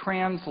that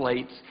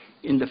translates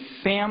into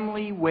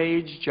family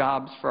wage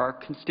jobs for our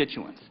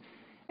constituents.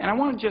 And I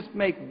want to just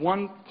make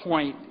one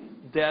point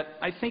that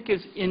I think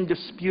is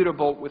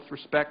indisputable with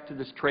respect to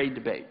this trade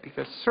debate,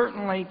 because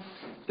certainly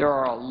there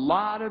are a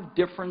lot of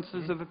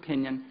differences of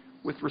opinion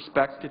with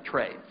respect to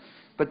trade.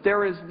 But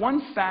there is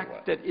one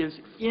fact that is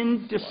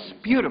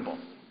indisputable,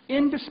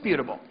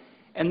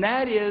 and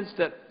that is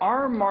that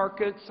our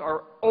markets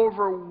are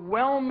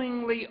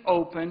overwhelmingly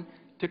open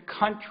to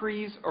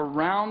countries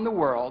around the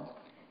world,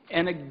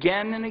 and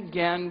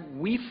again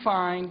we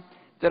find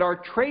that our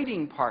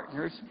trading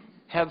partners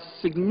have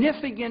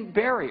significant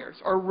barriers,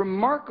 are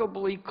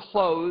remarkably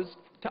closed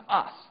to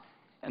us.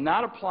 And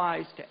that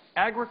applies to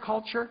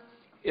agriculture,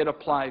 it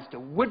applies to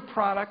wood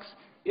products,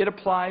 it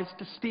applies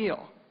to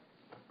steel.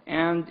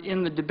 And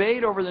in the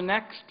debate over the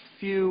next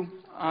few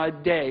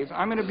days,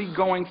 I'm going to be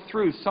going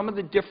through some of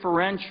the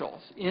differentials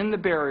in the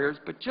barriers,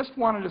 but just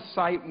wanted to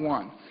cite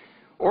one.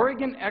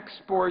 Oregon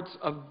exports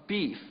of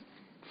beef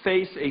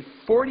face a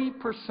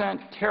 40%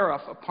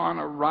 tariff upon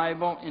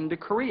arrival into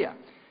Korea,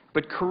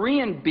 but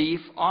Korean beef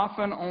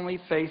often only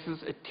faces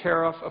a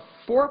tariff of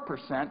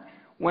 4%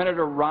 when it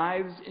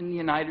arrives in the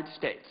United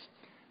States.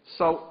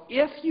 So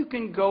if you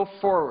can go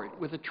forward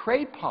with a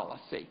trade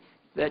policy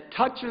that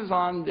touches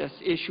on this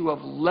issue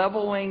of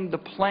leveling the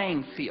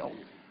playing field,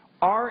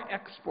 our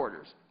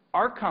exporters,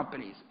 our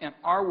companies, and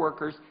our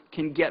workers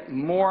can get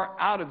more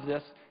out of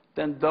this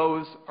than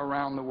those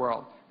around the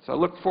world. So I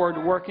look forward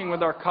to working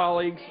with our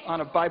colleagues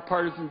on a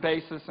bipartisan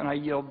basis, and I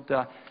yield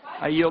the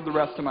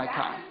rest of my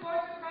time.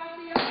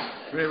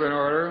 Committee in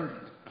order.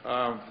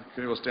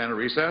 Committee will stand in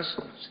recess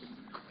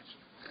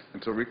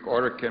until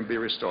order can be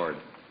restored.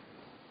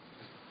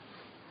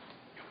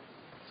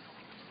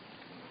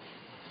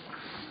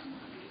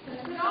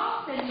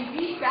 And you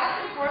beat back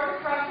and forth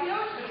across the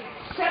ocean.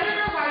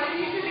 Senator White,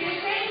 you should be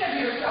ashamed of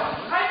yourself.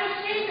 I'm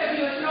ashamed of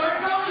you as an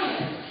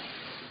Oregonian.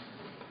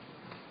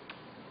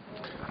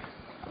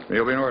 Committee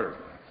will be in order.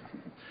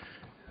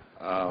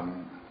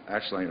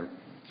 Actually, I'm going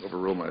to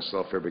overrule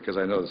myself here because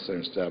I know that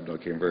Senator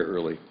Stabenow came very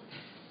early.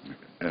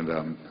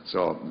 And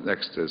so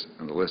next is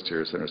on the list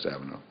here is Senator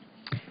Stabenow.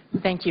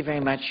 Thank you very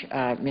much,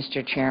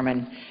 Mr.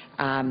 Chairman.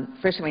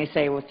 First, I'm going to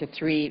say with the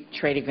 3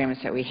 trade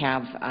agreements that we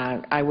have,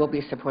 I will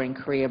be supporting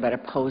Korea but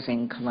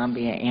opposing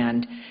Colombia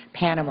and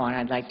Panama, and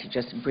I'd like to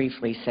just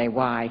briefly say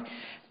why.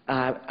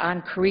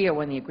 On Korea,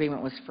 when the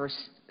agreement was first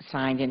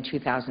signed in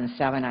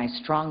 2007, I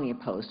strongly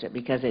opposed it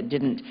because it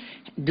didn't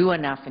do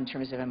enough in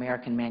terms of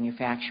American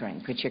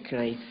manufacturing,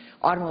 particularly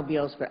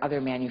automobiles, but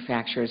other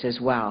manufacturers as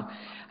well.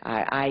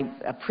 I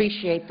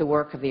appreciate the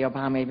work of the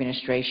Obama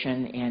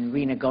administration in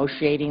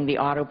renegotiating the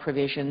auto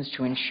provisions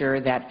to ensure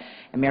that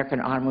American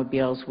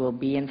automobiles will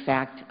be, in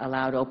fact,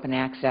 allowed open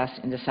access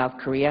into South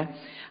Korea.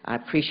 I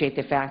appreciate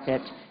the fact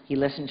that he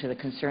listened to the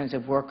concerns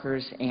of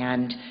workers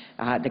and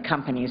the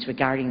companies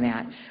regarding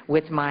that.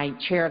 With my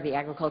chair of the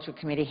Agriculture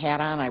Committee hat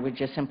on, I would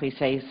just simply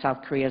say South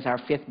Korea is our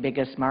 5th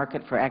biggest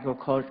market for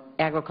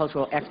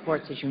agricultural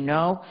exports, as you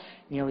know.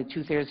 Nearly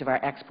 2/3 of our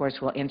exports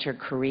will enter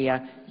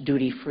Korea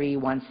duty-free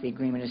once the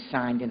agreement is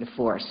signed into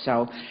force.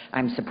 So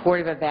I'm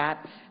supportive of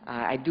that.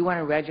 I do want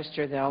to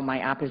register, though,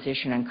 my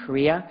opposition on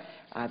Korea.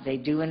 They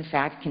do, in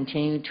fact,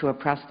 continue to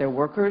oppress their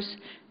workers.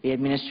 The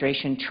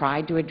administration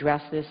tried to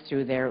address this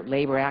through their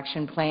labor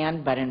action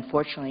plan, but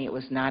unfortunately it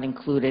was not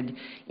included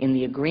in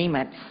the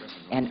agreement.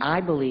 And I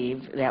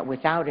believe that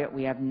without it,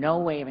 we have no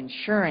way of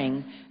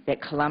ensuring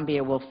that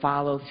Colombia will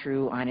follow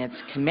through on its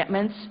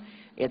commitments.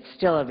 It's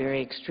still a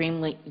very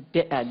extremely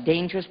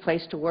dangerous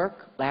place to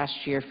work. Last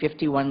year,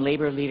 51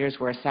 labor leaders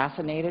were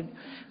assassinated.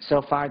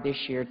 So far this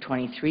year,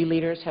 23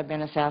 leaders have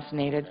been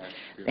assassinated.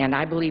 And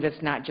I believe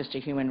it's not just a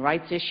human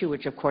rights issue,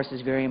 which of course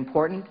is very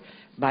important,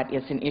 but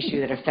it's an issue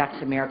that affects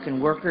American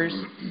workers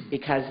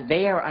because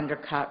they are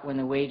undercut when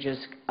the wages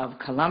of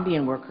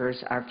Colombian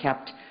workers are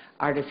kept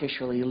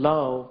artificially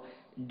low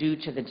due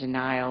to the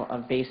denial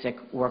of basic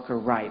worker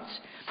rights.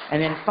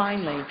 And then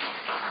finally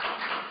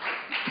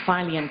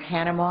in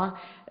Panama,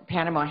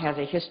 Panama has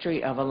a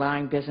history of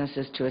allowing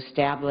businesses to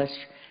establish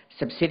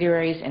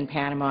subsidiaries in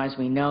Panama, as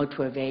we know,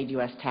 to evade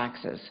U.S.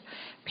 taxes.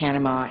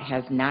 Panama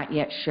has not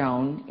yet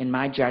shown, in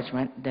my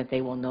judgment, that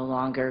they will no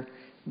longer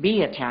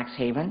be a tax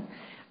haven.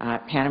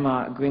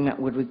 Panama Agreement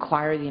would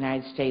require the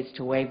United States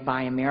to waive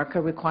Buy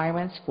America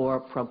requirements for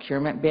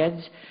procurement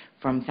bids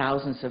from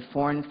thousands of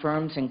foreign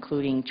firms,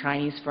 including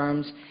Chinese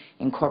firms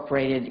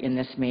incorporated in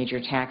this major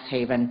tax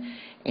haven.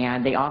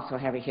 And they also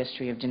have a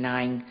history of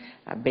denying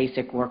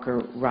basic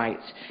worker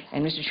rights.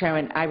 And, Mr.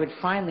 Chairman, I would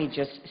finally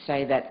just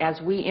say that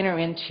as we enter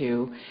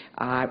into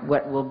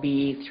what will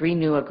be 3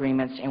 new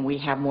agreements, and we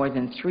have more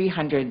than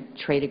 300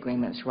 trade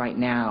agreements right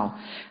now,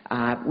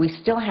 we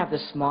still have the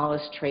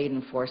smallest trade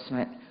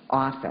enforcement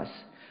office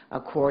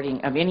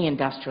of any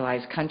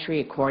industrialized country,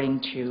 according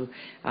to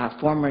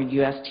former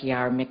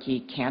USTR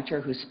Mickey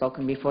Cantor, who's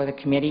spoken before the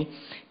committee.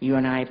 You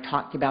and I have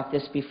talked about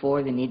this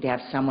before, the need to have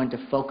someone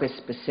to focus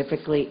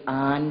specifically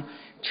on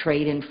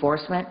trade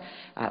enforcement.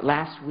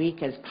 Last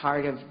week, as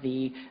part of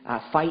the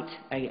fight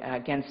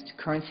against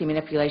currency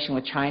manipulation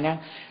with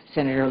China,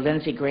 Senator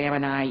Lindsey Graham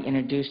and I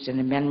introduced an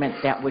amendment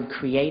that would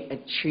create a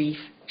chief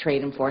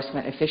trade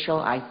enforcement official.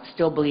 I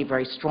still believe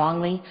very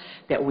strongly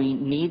that we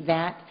need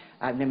that.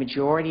 The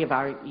majority of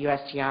our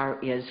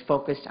USTR is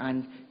focused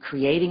on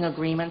creating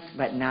agreements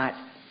but not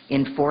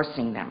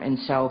enforcing them. And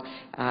so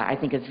I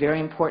think it's very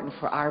important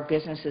for our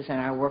businesses and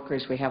our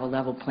workers we have a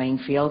level playing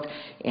field.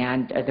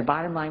 And the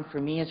bottom line for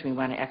me is we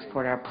want to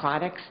export our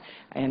products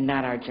and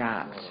not our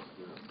jobs.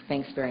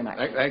 Thanks very much.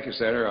 Thank you,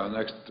 Senator.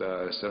 Next,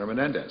 Senator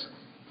Menendez.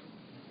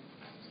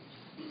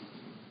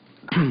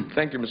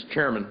 Thank you, Mr.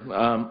 Chairman.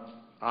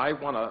 I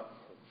want to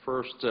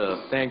first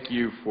thank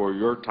you for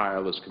your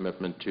tireless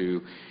commitment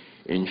to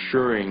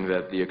ensuring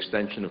that the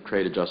extension of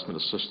trade adjustment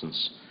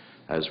assistance,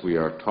 as we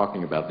are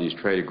talking about these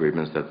trade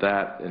agreements,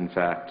 that in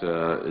fact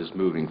is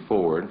moving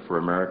forward for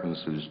Americans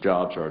whose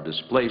jobs are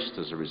displaced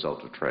as a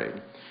result of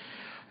trade.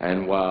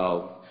 And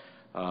while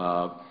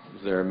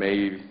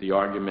the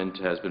argument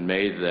has been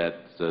made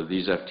that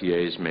these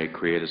FTAs may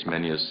create as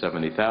many as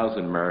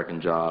 70,000 American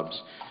jobs,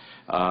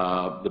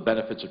 the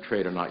benefits of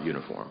trade are not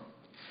uniform.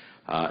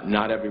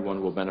 Not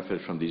everyone will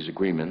benefit from these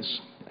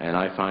agreements, and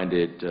I find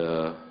it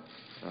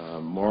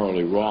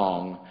morally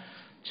wrong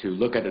to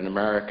look at an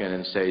American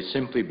and say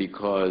simply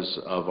because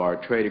of our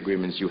trade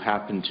agreements you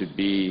happen to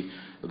be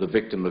the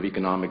victim of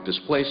economic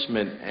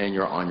displacement and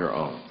you're on your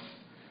own.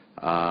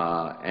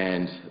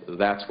 And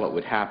that's what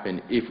would happen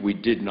if we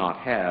did not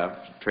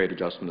have trade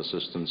adjustment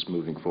assistance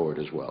moving forward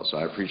as well. So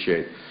I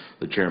appreciate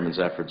the Chairman's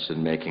efforts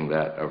in making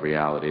that a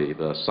reality.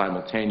 The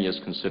simultaneous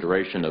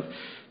consideration of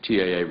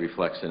TAA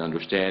reflects an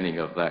understanding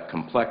of that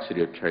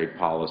complexity of trade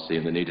policy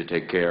and the need to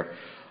take care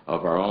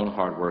of our own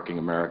hardworking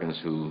Americans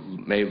who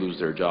may lose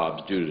their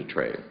jobs due to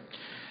trade.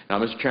 Now,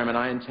 Mr. Chairman,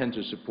 I intend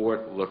to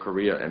support the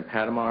Korea and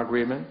Panama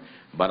Agreement,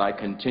 but I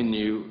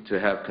continue to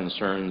have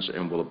concerns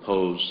and will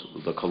oppose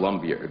the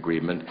Colombia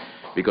Agreement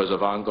because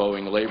of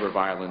ongoing labor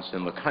violence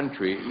in the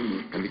country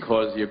and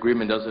because the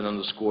agreement doesn't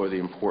underscore the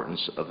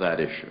importance of that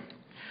issue.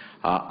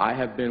 I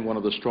have been one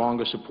of the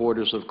strongest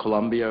supporters of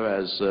Colombia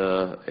as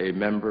a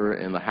member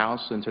in the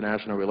House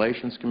International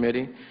Relations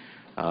Committee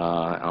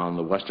on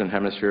the Western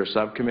Hemisphere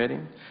Subcommittee.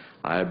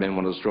 I have been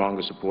one of the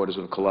strongest supporters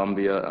of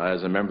Colombia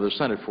as a member of the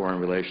Senate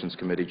Foreign Relations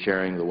Committee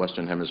chairing the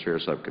Western Hemisphere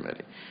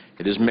Subcommittee.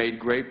 It has made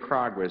great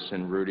progress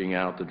in rooting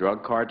out the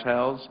drug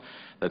cartels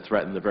that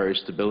threaten the very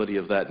stability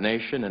of that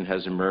nation and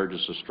has emerged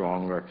as a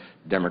stronger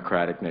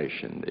democratic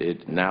nation.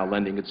 It now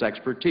lending its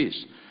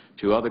expertise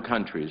to other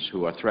countries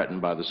who are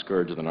threatened by the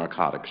scourge of the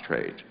narcotics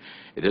trade.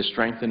 It has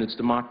strengthened its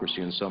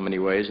democracy in so many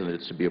ways, and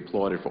it's to be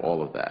applauded for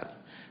all of that.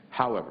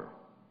 However,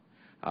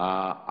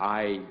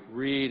 I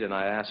read and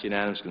I ask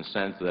unanimous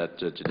consent that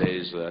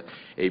today's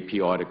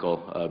AP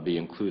article be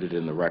included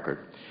in the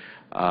record.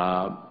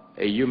 A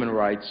Human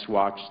Rights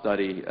Watch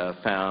study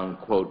found,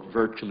 quote,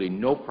 virtually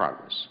no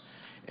progress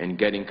in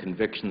getting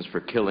convictions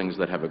for killings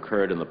that have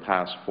occurred in the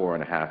past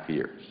 4.5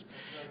 years.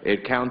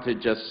 It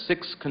counted just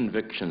 6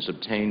 convictions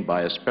obtained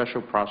by a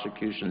special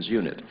prosecutions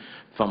unit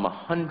from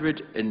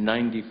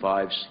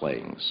 195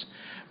 slayings,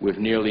 with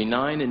nearly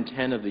 9 in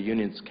 10 of the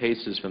unit's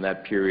cases from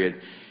that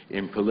period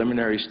in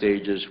preliminary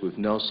stages with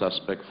no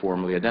suspect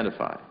formally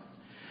identified.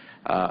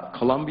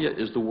 Colombia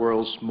is the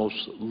world's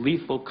most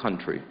lethal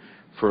country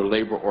for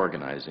labor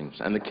organizing,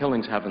 and the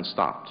killings haven't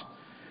stopped.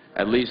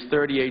 At least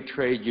 38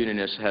 trade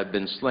unionists have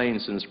been slain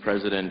since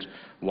President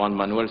Juan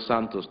Manuel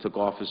Santos took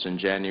office in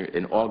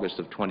August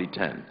of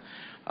 2010,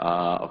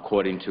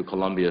 according to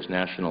Colombia's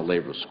National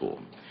Labor School.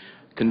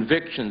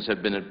 Convictions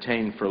have been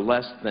obtained for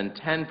less than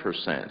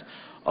 10%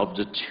 of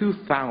the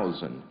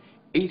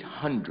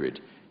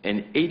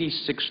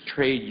 2,886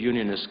 trade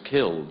unionists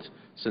killed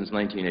since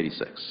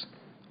 1986,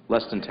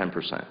 less than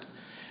 10%.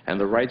 And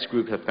the rights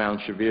group have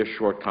found severe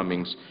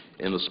shortcomings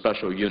in the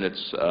special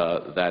units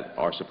that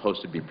are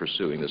supposed to be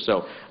pursuing this.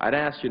 So I'd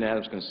ask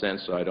unanimous consent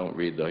so I don't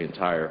read the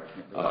entire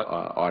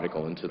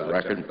article into the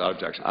record. Without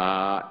objection.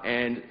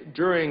 And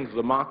during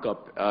the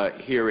mock-up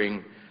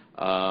hearing,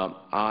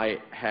 I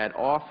had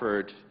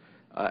offered,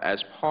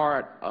 as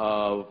part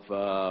of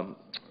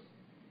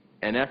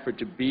an effort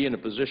to be in a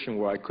position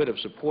where I could have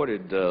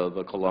supported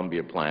the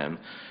Colombia plan.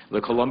 The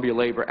Colombia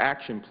Labor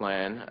Action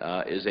Plan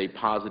is a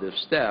positive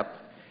step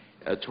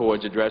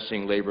towards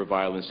addressing labor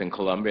violence in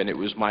Colombia, and it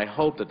was my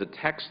hope that the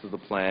text of the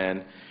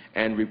plan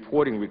and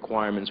reporting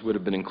requirements would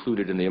have been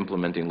included in the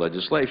implementing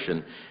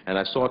legislation, and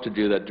I sought to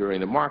do that during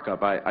the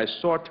markup. I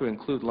sought to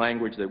include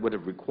language that would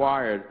have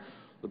required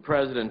the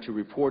President to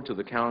report to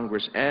the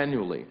Congress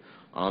annually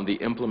on the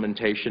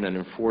implementation and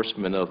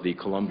enforcement of the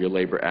Colombia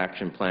Labor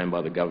Action Plan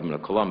by the government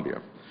of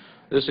Colombia.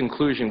 This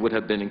inclusion would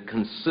have been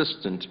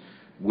inconsistent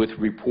with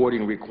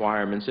reporting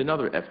requirements in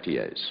other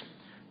FTAs.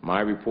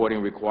 My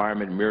reporting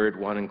requirement mirrored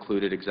one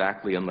included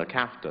exactly in the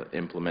CAFTA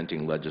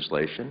implementing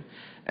legislation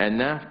and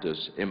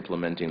NAFTA's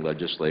implementing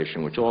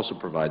legislation, which also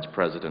provides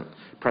precedent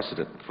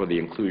for the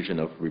inclusion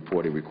of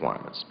reporting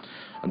requirements.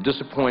 I'm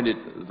disappointed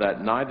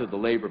that neither the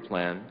labor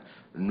plan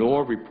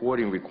nor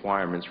reporting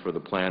requirements for the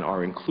plan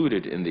are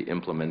included in the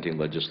implementing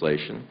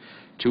legislation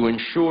to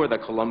ensure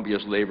that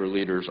Colombia's labor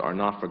leaders are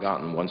not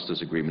forgotten once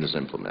this agreement is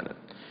implemented.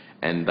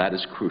 And that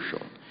is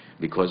crucial,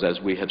 because as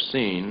we have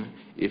seen,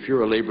 if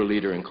you're a labor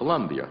leader in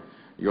Colombia,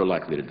 you're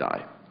likely to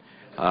die.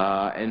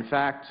 In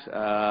fact,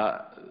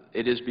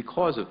 it is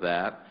because of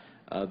that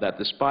that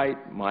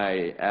despite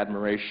my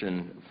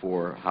admiration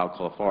for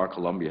how far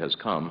Colombia has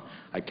come,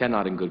 I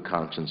cannot in good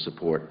conscience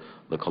support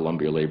the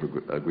Colombia Labor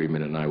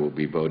Agreement, and I will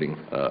be voting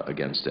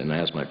against it. And I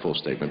ask my full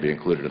statement be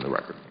included in the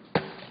record.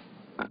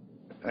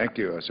 Thank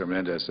you, Mr.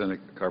 Menendez.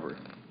 Senator Carver.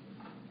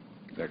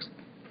 Next.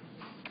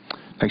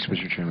 Thanks,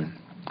 Mr. Chairman.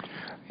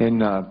 In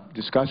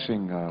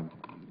discussing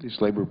these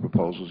labor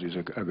proposals, these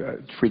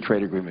free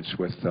trade agreements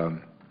with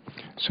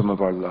some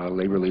of our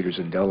labor leaders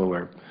in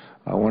Delaware,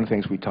 one of the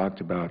things we talked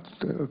about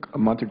a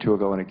month or two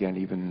ago and again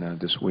even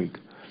this week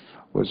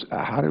was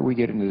how did we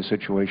get into the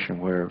situation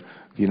where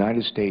the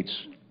United States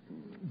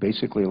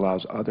basically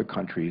allows other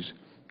countries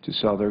to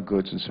sell their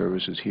goods and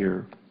services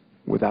here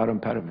without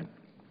impediment.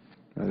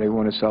 They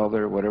want to sell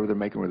their whatever they're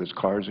making, whether it's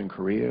cars in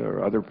Korea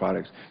or other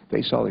products,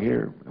 they sell it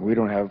here. We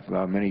don't have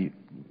many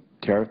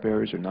tariff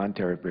barriers or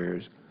non-tariff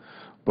barriers.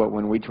 But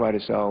when we try to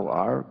sell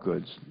our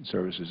goods and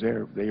services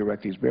there, they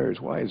erect these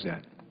barriers. Why is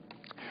that?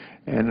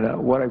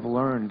 And what I've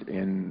learned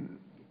in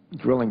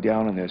drilling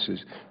down on this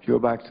is, if you go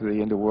back to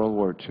the end of World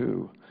War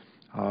II,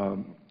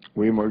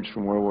 we emerged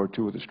from World War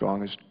II with the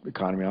strongest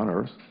economy on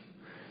earth,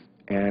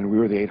 and we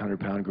were the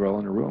 800-pound gorilla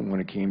in the room when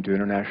it came to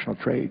international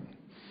trade.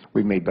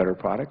 We made better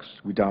products.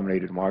 We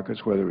dominated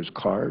markets, whether it was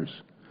cars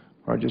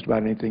or just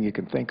about anything you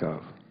can think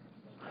of.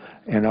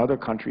 And other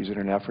countries, in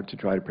an effort to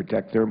try to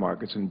protect their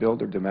markets and build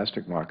their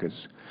domestic markets,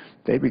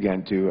 they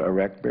began to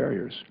erect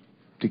barriers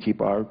to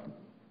keep our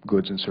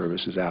goods and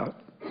services out.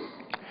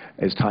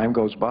 As time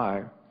goes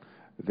by,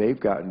 they've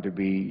gotten to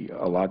be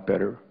a lot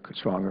better,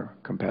 stronger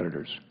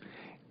competitors.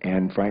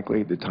 And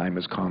frankly, the time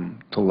has come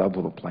to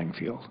level the playing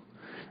field.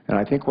 And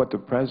I think what the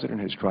President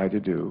has tried to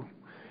do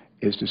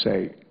is to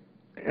say,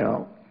 you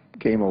know,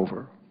 game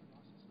over.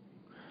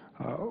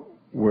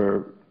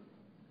 We're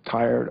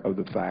tired of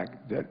the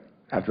fact that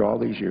after all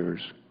these years,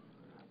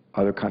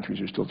 other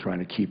countries are still trying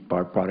to keep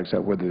our products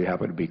out, whether they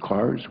happen to be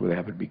cars, whether they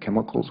happen to be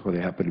chemicals, whether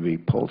they happen to be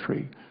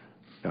poultry,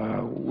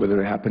 whether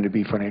they happen to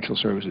be financial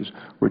services.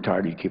 We're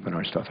tired of you keeping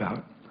our stuff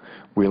out.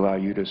 We allow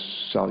you to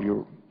sell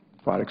your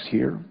products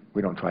here.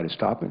 We don't try to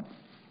stop it.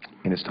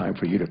 And it's time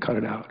for you to cut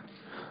it out.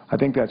 I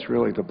think that's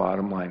really the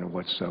bottom line of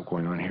what's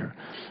going on here.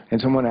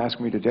 And someone asked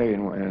me today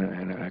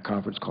in a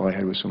conference call I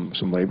had with some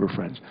labor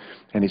friends,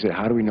 and he said,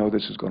 how do we know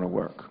this is going to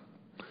work?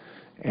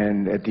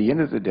 And at the end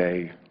of the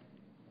day,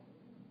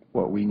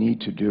 what we need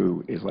to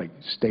do is like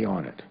stay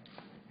on it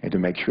and to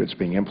make sure it's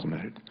being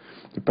implemented.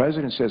 The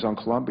President says on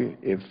Colombia,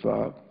 if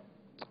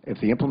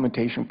the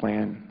implementation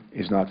plan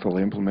is not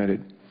fully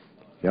implemented,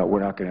 we're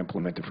not going to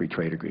implement the free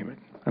trade agreement.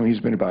 I mean,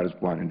 he's been about as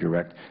blunt and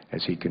direct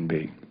as he can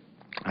be.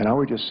 And I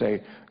would just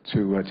say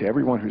to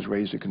everyone who's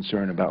raised a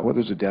concern about whether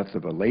there's a death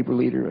of a labor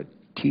leader,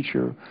 a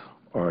teacher,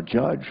 or a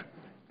judge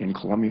in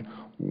Colombia,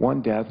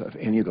 one death of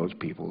any of those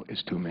people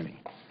is too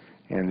many.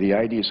 And the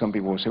idea, some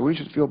people will say, we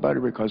should feel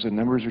better because the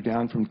numbers are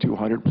down from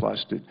 200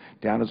 plus to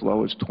down as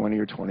low as 20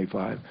 or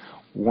 25.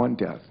 One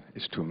death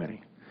is too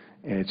many.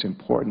 and it's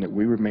important that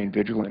we remain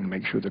vigilant and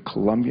make sure the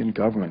Colombian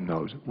government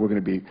knows we're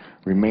going to be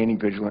remaining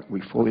vigilant.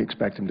 We fully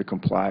expect them to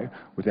comply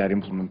with that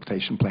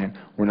implementation plan.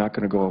 We're not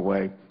going to go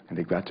away, and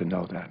they've got to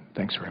know that.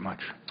 Thanks very much.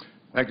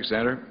 Thank you,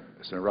 Senator.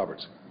 Senator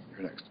Roberts,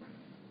 you're next.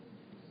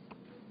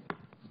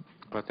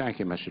 Well, thank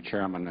you, Mr.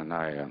 Chairman, and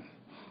I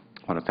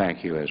want to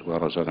thank you as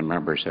well as other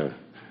members who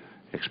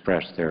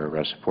expressed their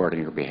support on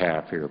your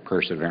behalf for your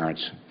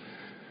perseverance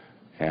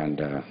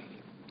and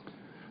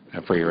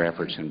for your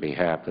efforts in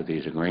behalf of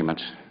these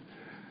agreements.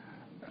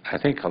 I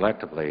think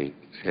collectively,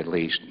 at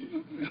least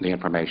the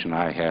information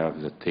I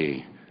have, that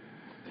the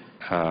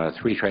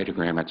 3 trade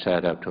agreements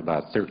add up to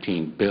about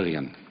 $13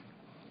 billion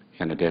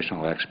in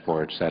additional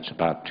exports. That's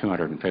about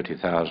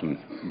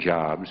 250,000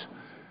 jobs.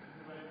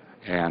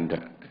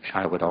 And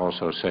I would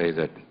also say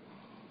that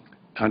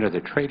under the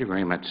trade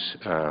agreements,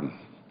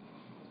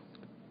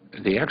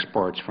 the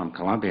exports from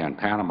Colombia and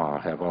Panama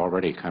have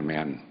already come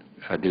in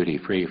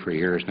duty-free for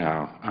years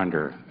now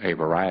under a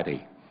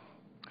variety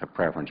of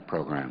preference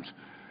programs.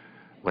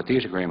 What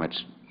these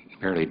agreements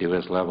merely do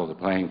is level the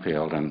playing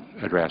field and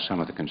address some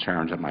of the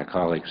concerns that my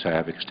colleagues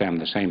have, extend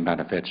the same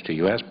benefits to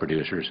U.S.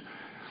 producers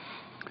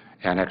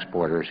and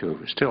exporters who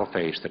still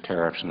face the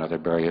tariffs and other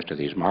barriers to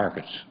these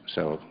markets.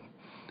 So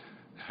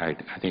I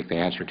think the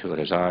answer to it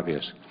is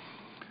obvious.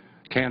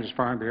 Kansas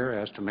Farm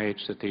Bureau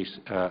estimates that these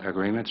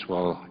agreements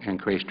will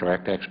increase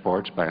direct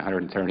exports by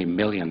 $130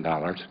 million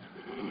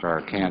for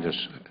our Kansas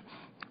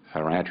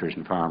ranchers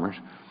and farmers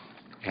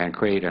and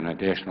create an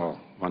additional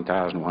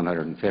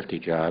 1,150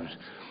 jobs.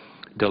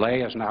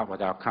 Delay is not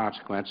without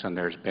consequence, and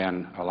there's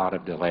been a lot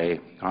of delay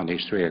on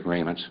these 3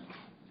 agreements.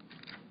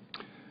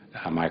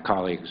 My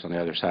colleagues on the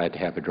other side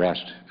have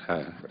addressed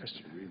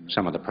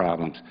some of the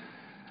problems.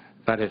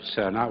 But it's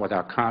not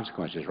without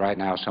consequences. Right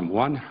now, some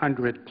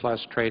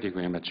 100-plus trade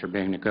agreements are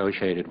being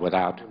negotiated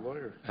without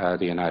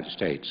the United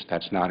States.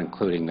 That's not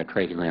including the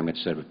trade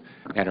agreements that have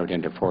entered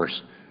into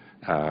force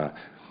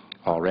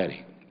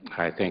already.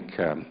 I think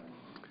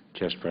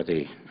just for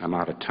the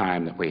amount of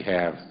time that we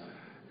have,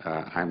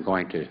 I'm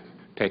going to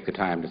take the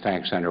time to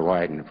thank Senator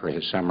Wyden for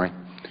his summary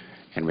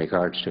in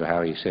regards to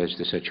how he sees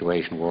the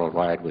situation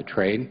worldwide with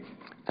trade,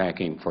 thank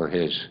him for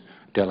his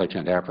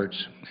diligent efforts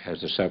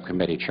as the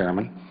subcommittee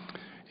chairman,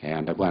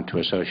 and I want to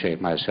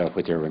associate myself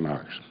with your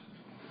remarks.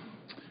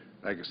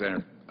 Thank you,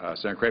 Senator.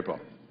 Senator Crapo,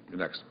 you're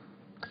next.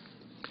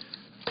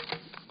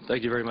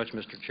 Thank you very much,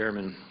 Mr.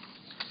 Chairman.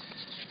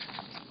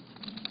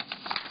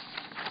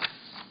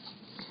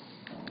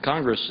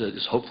 Congress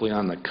is hopefully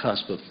on the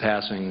cusp of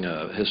passing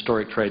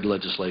historic trade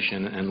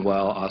legislation, and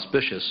while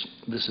auspicious,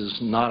 this is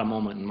not a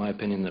moment, in my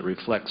opinion, that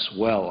reflects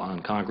well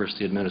on Congress,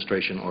 the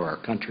administration, or our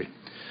country.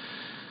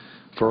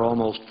 For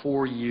almost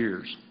 4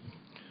 years,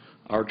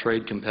 our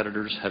trade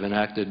competitors have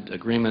enacted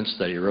agreements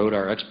that erode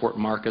our export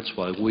markets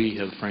while we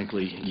have,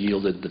 frankly,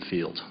 yielded the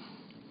field.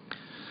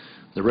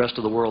 The rest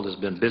of the world has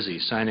been busy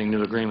signing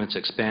new agreements,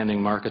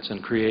 expanding markets,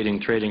 and creating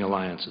trading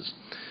alliances.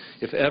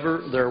 If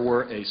ever there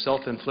were a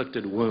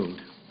self-inflicted wound,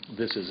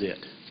 this is it.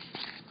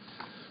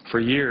 For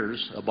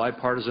years, a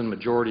bipartisan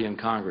majority in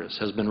Congress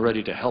has been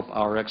ready to help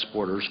our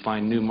exporters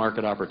find new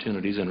market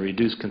opportunities and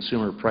reduce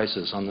consumer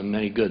prices on the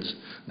many goods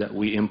that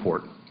we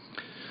import.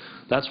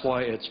 That's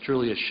why it's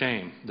truly a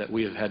shame that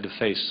we have had to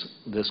face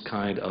this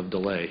kind of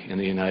delay in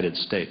the United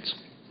States.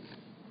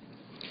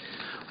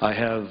 I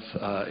have,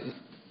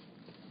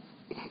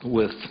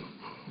 with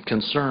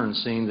concern,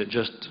 seen that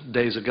just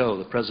days ago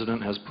the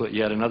President has put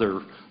yet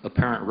another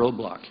apparent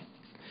roadblock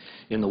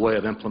in the way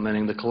of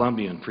implementing the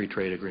Colombian Free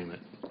Trade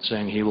Agreement,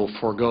 saying he will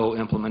forego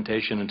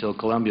implementation until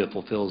Colombia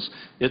fulfills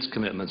its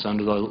commitments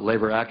under the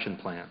Labor Action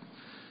Plan.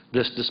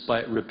 This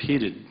despite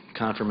repeated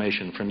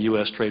confirmation from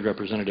U.S. Trade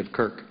Representative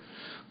Kirk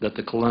that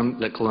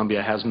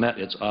Colombia has met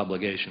its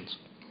obligations.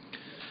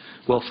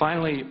 Well,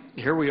 finally,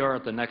 here we are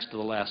at the next to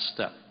the last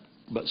step,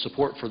 but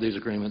support for these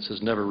agreements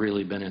has never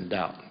really been in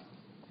doubt.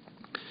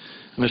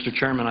 Mr.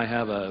 Chairman, I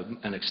have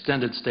an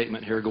extended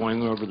statement here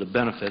going over the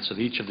benefits of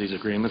each of these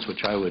agreements,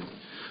 which I would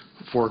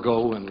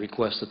forego and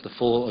request that the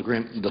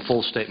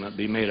full statement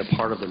be made a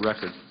part of the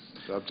record.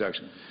 No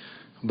objection.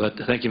 But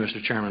thank you,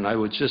 Mr. Chairman. I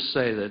would just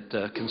say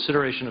that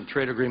consideration of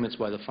trade agreements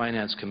by the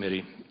Finance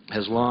Committee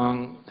has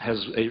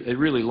a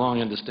really long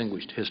and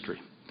distinguished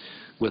history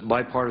with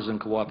bipartisan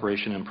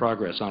cooperation and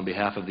progress on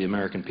behalf of the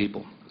American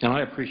people. And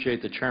I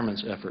appreciate the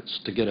Chairman's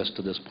efforts to get us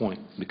to this point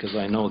because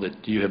I know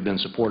that you have been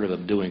supportive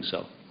of doing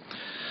so.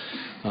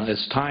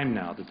 It's time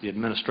now that the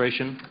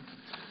administration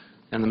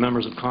and the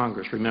members of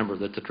Congress remember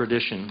that the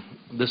tradition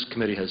this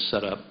committee has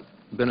set up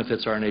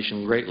benefits our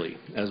nation greatly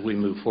as we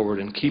move forward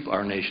and keep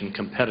our nation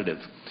competitive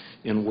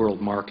in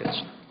world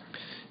markets.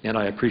 And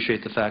I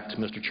appreciate the fact,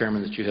 Mr.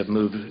 Chairman, that you have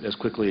moved as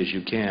quickly as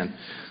you can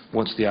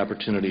once the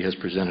opportunity has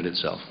presented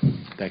itself.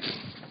 Thank you.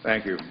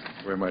 Thank you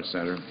very much,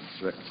 Senator,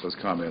 for those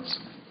comments.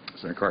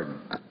 Senator Cardin.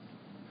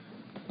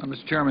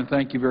 Mr. Chairman,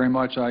 thank you very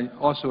much. I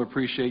also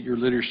appreciate your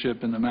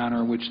leadership in the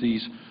manner in which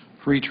these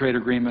free trade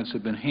agreements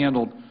have been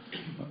handled.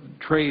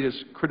 Trade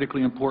is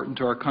critically important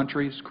to our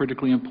country. It's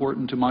critically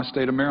important to my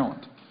state of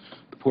Maryland.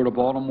 The Port of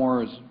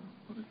Baltimore is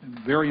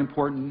very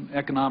important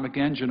economic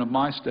engine of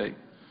my state.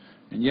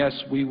 And yes,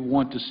 we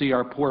want to see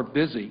our port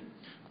busy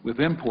with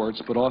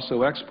imports, but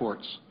also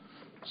exports.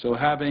 So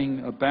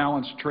having a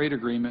balanced trade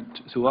agreement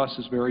to us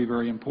is very,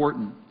 very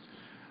important.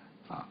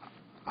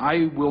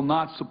 I will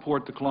not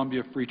support the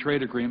Colombia Free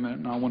Trade Agreement,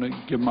 and I want to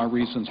give my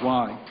reasons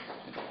why.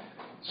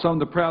 Some of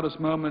the proudest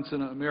moments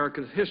in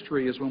America's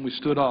history is when we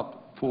stood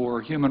up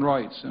for human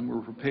rights and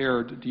were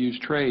prepared to use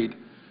trade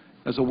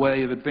as a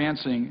way of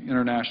advancing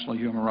international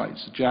human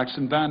rights. The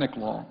Jackson-Vanik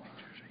Law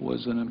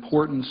was an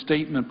important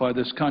statement by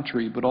this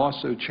country, but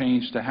also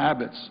changed the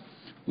habits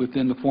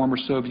within the former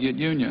Soviet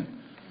Union.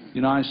 The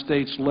United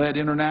States led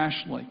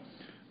internationally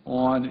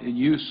on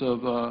use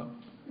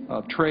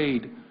of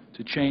trade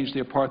to change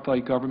the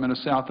apartheid government of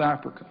South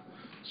Africa.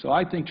 So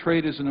I think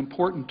trade is an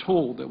important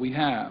tool that we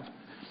have.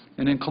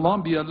 And in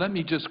Colombia, let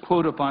me just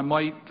quote, if I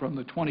might, from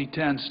the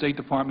 2010 State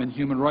Department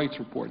Human Rights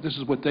Report. This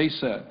is what they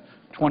said,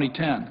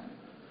 2010.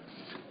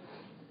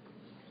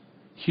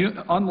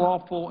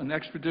 Unlawful and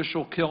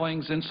extrajudicial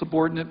killings,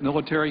 insubordinate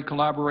military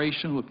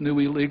collaboration with new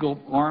illegal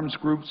arms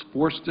groups,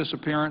 forced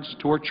disappearance,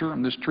 torture,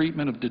 and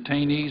mistreatment of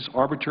detainees,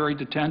 arbitrary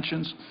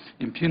detentions,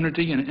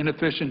 impunity and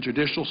inefficient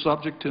judicial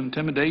subject to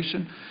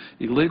intimidation,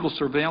 illegal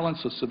surveillance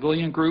of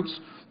civilian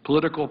groups,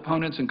 political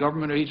opponents and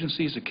government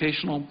agencies,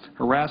 occasional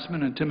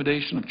harassment and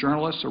intimidation of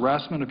journalists,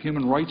 harassment of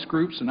human rights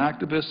groups and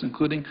activists,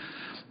 including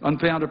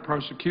unfounded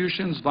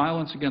persecutions,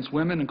 violence against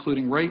women,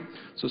 including rape,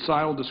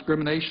 societal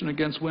discrimination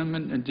against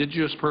women,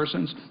 indigenous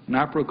persons, and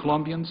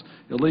Afro-Colombians,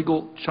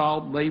 illegal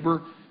child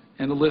labor,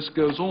 and the list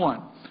goes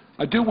on.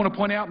 I do want to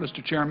point out,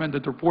 Mr. Chairman,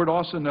 that the report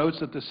also notes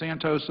that the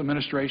Santos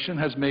administration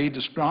has made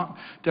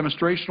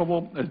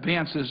demonstrable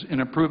advances in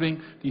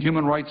improving the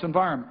human rights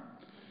environment.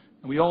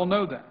 And we all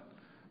know that.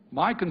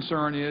 My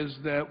concern is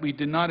that we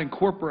did not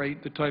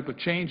incorporate the type of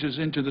changes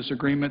into this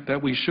agreement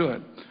that we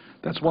should.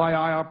 That's why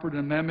I offered an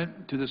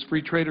amendment to this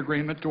free trade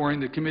agreement during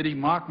the committee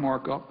mock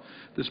markup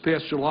this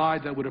past July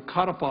that would have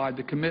codified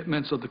the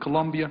commitments of the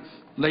Colombia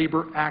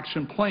Labor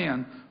Action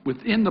Plan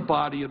within the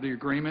body of the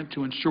agreement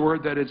to ensure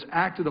that it's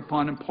acted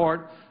upon in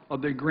part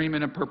of the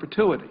agreement in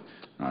perpetuity.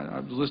 I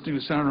was listening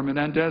to Senator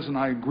Menendez, and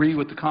I agree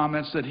with the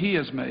comments that he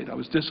has made. I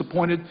was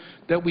disappointed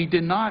that we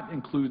did not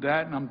include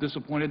that, and I'm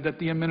disappointed that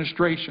the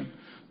administration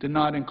did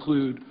not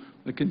include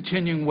the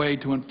continuing way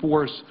to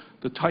enforce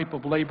the type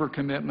of labor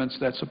commitments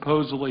that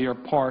supposedly are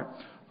part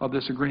of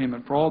this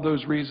agreement. For all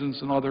those reasons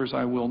and others,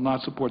 I will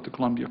not support the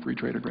Colombia Free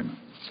Trade Agreement.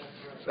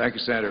 Thank you,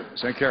 Senator.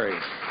 Senator Kerry.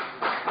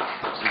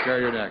 Senator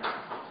Kerry, you're next.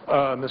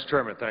 Mr.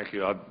 Chairman, thank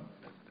you.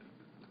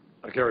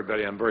 Like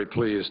everybody, I'm very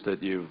pleased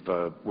that you've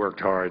worked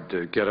hard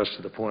to get us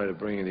to the point of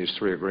bringing these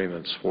three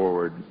agreements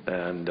forward.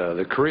 And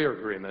the Korea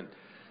agreement,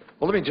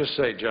 well, let me just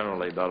say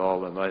generally about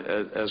all of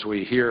them. As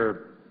we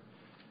hear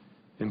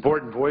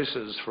important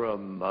voices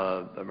from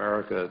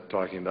America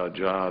talking about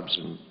jobs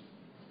and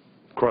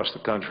across the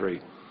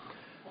country,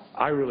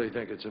 I really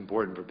think it's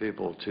important for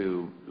people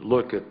to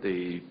look at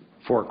the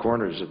four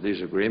corners of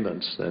these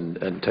agreements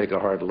and take a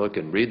hard look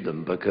and read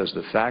them, because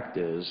the fact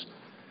is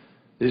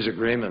these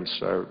agreements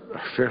are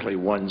fairly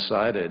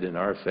one-sided in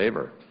our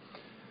favor.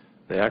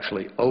 They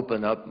actually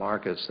open up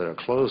markets that are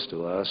closed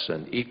to us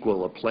and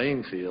equal a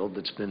playing field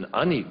that's been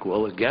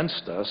unequal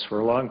against us for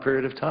a long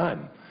period of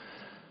time.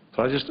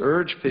 So I just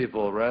urge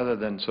people, rather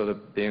than sort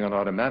of being an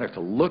automatic,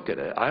 to look at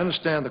it. I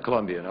understand the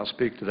Colombia, and I'll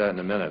speak to that in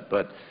a minute,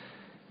 but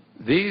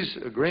these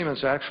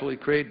agreements actually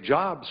create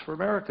jobs for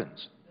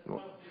Americans.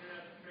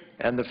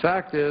 And the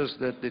fact is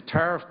that the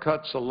tariff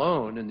cuts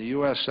alone in the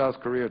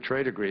U.S.-South Korea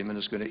trade agreement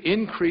is going to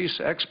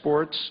increase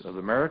exports of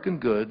American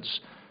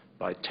goods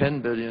by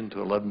 $10 billion to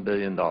 $11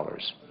 billion.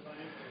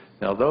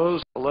 Now,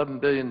 those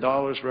 $11 billion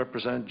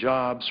represent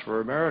jobs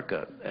for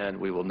America, and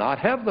we will not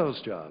have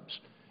those jobs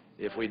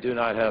if we do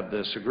not have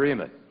this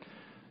agreement.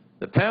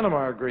 The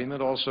Panama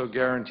Agreement also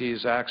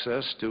guarantees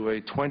access to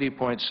a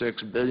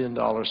 $20.6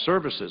 billion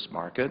services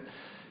market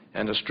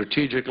and a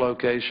strategic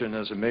location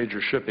as a major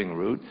shipping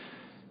route.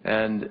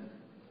 And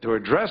to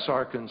address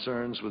our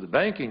concerns with the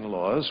banking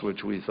laws,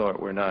 which we thought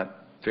were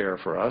not fair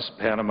for us,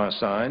 Panama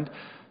signed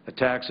a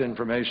tax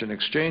information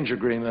exchange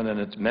agreement, and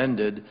it's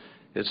amended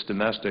its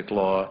domestic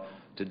law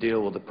to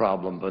deal with the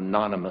problem of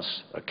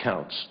anonymous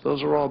accounts.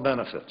 Those are all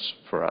benefits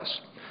for us.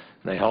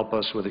 They help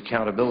us with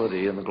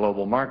accountability in the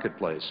global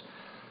marketplace.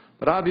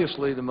 But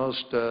obviously the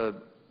most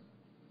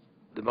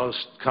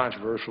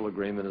controversial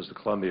agreement is the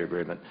Colombia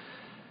Agreement.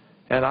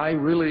 And I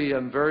really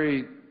am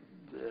very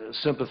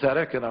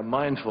sympathetic, and I'm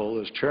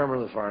mindful as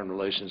chairman of the Foreign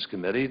Relations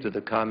Committee, to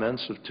the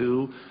comments of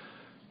two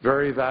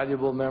very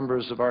valuable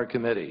members of our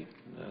committee,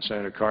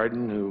 Senator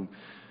Cardin, who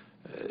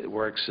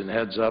works and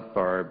heads up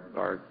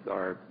our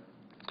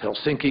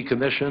Helsinki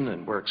Commission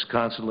and works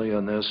constantly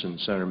on this, and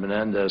Senator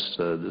Menendez,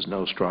 there's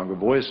no stronger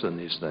voice on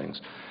these things.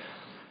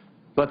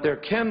 But there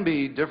can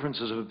be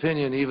differences of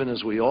opinion even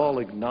as we all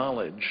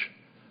acknowledge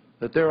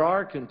that there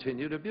are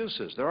continued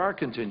abuses. There are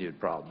continued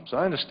problems.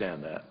 I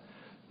understand that.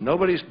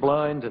 Nobody's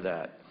blind to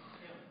that.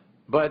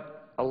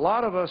 But a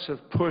lot of us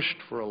have pushed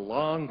for a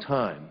long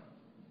time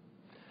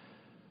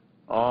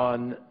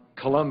on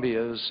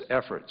Columbia's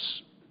efforts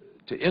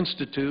to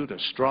institute a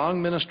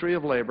strong Ministry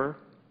of Labor.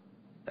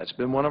 That's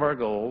been one of our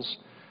goals.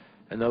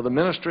 And though the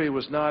ministry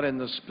was not in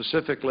the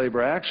specific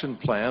labor action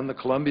plan, the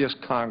Columbia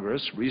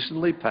Congress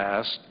recently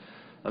passed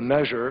a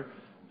measure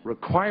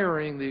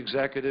requiring the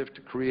executive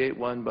to create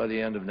one by the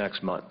end of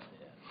next month.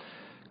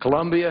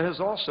 Columbia has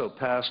also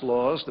passed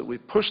laws that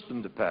we've pushed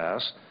them to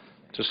pass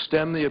to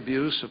stem the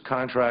abuse of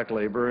contract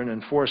labor and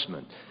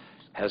enforcement.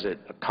 Has it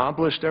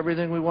accomplished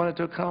everything we wanted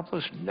to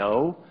accomplish?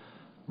 No.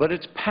 But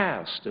it's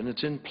passed, and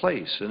it's in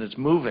place, and it's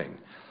moving.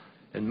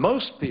 And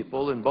most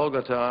people in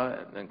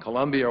Bogota and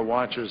Colombia or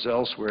watchers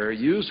elsewhere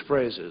use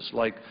phrases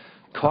like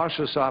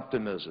cautious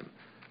optimism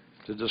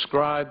to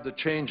describe the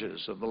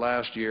changes of the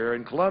last year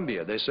in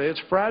Colombia. They say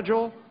it's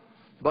fragile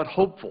but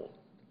hopeful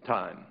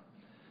time.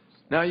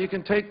 Now, you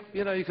can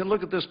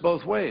look at this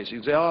both ways. You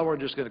can say, oh, we're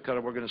just going to cut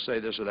it, we're going to say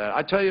this or that.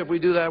 I tell you, if we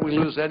do that, we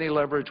lose any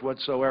leverage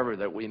whatsoever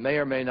that we may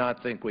or may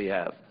not think we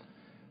have.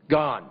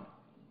 Gone.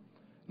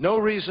 No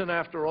reason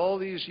after all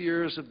these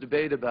years of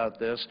debate about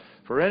this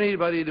for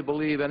anybody to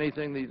believe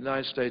anything the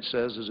United States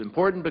says is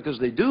important, because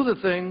they do the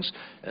things,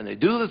 and they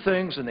do the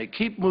things, and they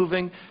keep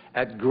moving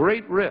at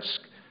great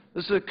risk.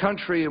 This is a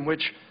country in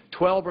which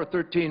 12 or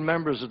 13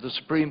 members of the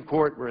Supreme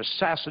Court were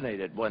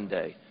assassinated one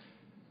day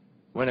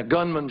when a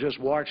gunman just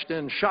marched in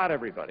and shot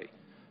everybody.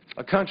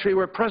 A country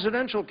where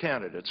presidential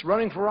candidates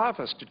running for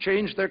office to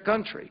change their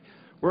country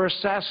were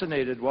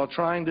assassinated while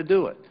trying to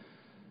do it.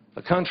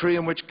 A country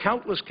in which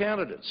countless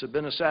candidates have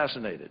been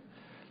assassinated,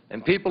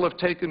 and people have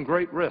taken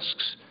great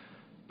risks.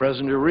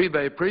 President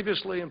Uribe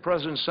previously and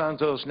President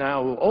Santos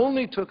now, who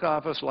only took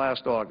office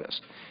last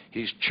August,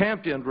 he's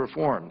championed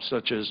reforms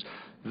such as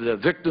the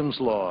victims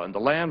law and the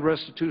land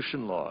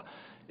restitution law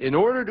in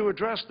order to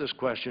address this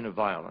question of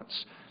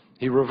violence.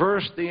 He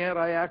reversed the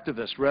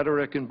anti-activist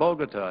rhetoric in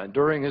Bogota, and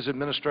during his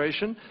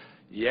administration,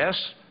 yes,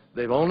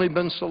 they've only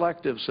been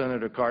selective,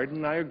 Senator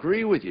Cardin, I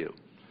agree with you.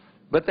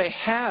 But they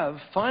have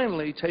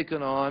finally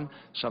taken on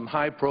some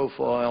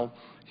high-profile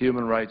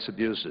human rights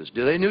abuses.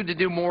 Do they need to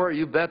do more?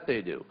 You bet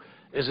they do.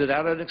 Is it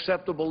at an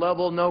acceptable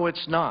level? No,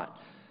 it's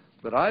not.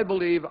 But I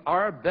believe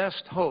our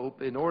best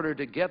hope in order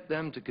to get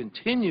them to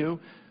continue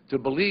to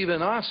believe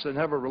in us and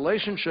have a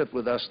relationship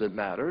with us that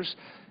matters,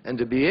 and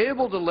to be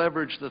able to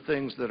leverage the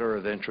things that are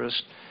of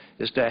interest,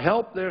 is to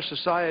help their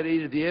society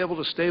to be able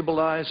to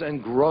stabilize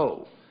and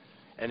grow.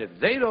 And if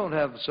they don't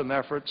have some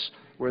efforts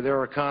where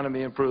their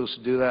economy improves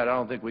to do that, I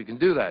don't think we can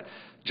do that.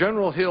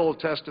 General Hill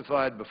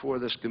testified before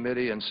this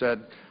committee and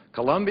said,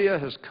 Colombia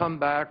has come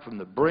back from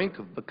the brink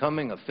of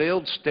becoming a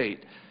failed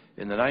state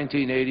in the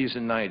 1980s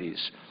and 90s.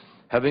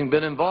 Having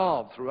been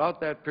involved throughout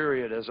that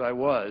period, as I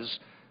was,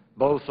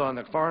 both on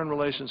the Foreign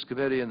Relations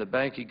Committee and the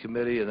Banking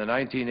Committee in the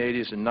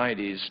 1980s and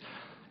 90s,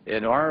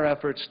 in our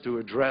efforts to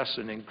address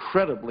an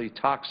incredibly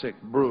toxic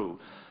brew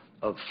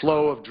of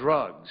flow of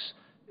drugs,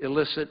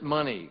 illicit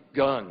money,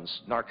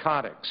 guns,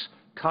 narcotics,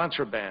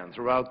 contraband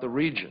throughout the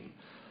region,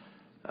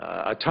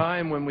 a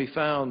time when we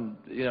found,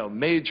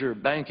 major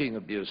banking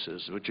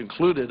abuses, which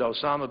included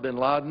Osama bin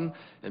Laden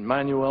and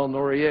Manuel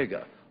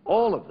Noriega.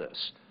 All of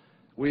this,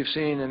 we've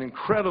seen an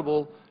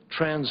incredible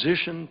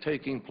transition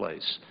taking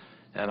place,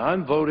 and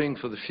I'm voting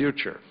for the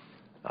future.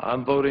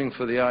 I'm voting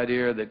for the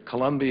idea that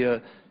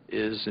Colombia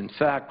is, in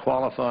fact,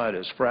 qualified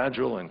as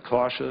fragile and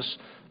cautious,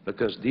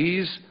 because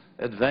these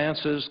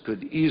advances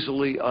could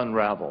easily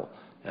unravel.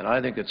 And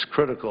I think it's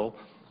critical,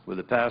 with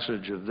the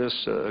passage of this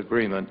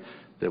agreement,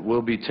 that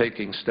we'll be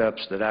taking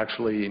steps that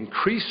actually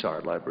increase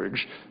our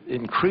leverage,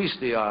 increase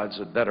the odds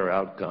of better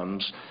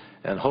outcomes,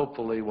 and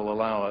hopefully will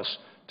allow us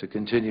to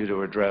continue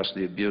to address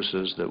the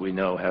abuses that we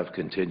know have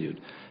continued.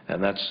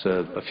 And that's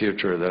a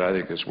future that I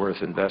think is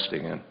worth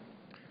investing in.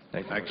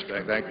 Thank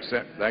you.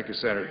 Thank you,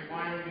 Senator.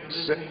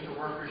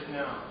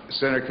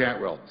 Senator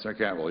Cantwell. Senator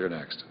Cantwell, you're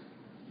next.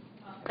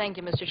 Thank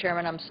you, Mr.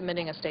 Chairman. I'm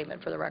submitting a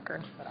statement for the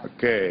record.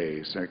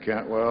 Okay, Senator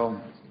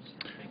Cantwell.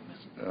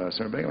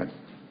 Senator Bingaman.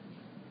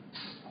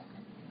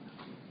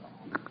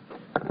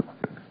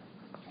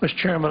 Mr.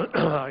 Chairman,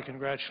 I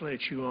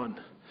congratulate you on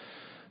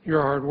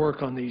your hard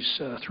work on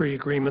these three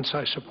agreements.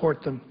 I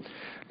support them.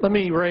 Let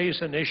me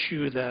raise an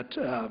issue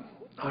that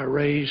I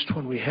raised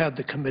when we had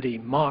the committee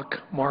mock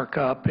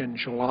markup in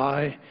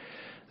July.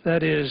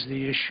 That is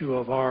the issue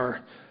of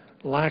our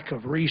lack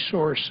of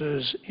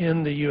resources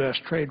in the U.S.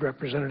 Trade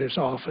Representative's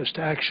office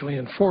to actually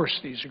enforce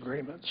these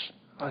agreements.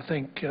 I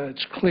think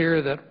it's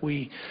clear that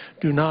we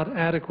do not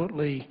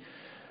adequately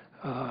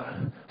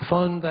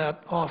fund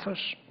that office.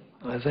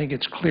 I think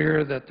it's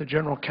clear that the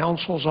General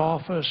Counsel's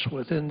office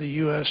within the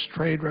U.S.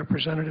 Trade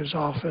Representative's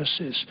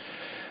office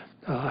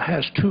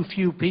has too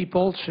few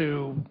people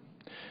to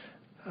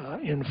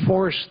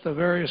enforce the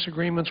various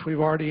agreements we've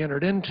already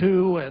entered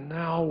into, and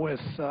now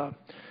with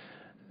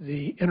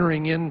the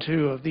entering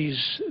into of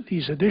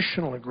these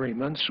additional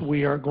agreements,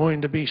 we are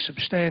going to be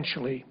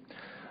substantially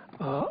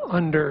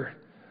understaffed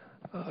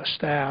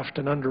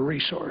and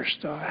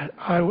under-resourced.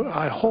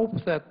 I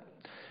hope that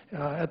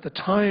at the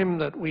time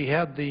that we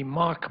had the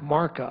mock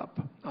markup,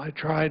 I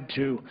tried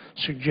to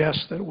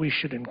suggest that we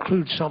should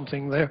include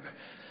something there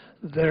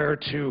there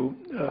to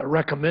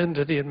recommend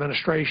to the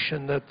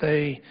administration that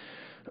they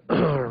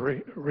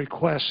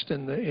request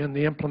in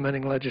the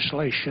implementing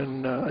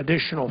legislation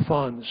additional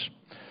funds.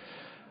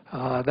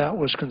 That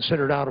was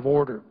considered out of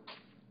order.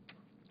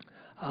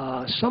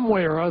 Some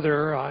way or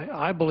other,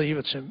 I believe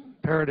it's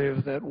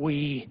imperative that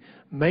we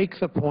make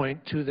the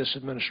point to this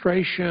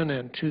administration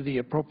and to the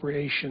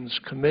appropriations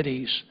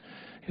committees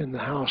in the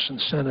House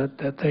and Senate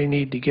that they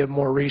need to give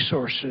more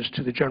resources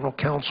to the General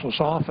Counsel's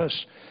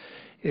office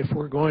if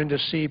we're going to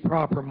see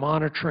proper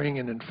monitoring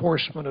and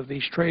enforcement of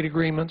these trade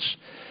agreements,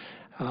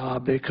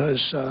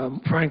 because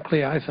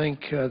frankly, I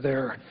think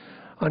they're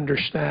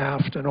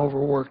understaffed and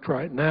overworked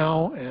right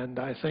now, and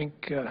I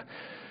think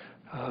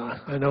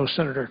I know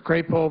Senator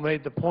Crapo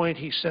made the point.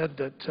 He said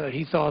that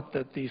he thought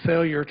that the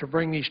failure to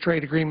bring these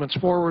trade agreements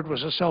forward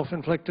was a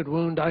self-inflicted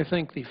wound. I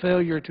think the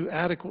failure to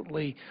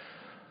adequately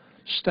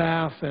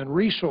staff and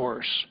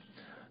resource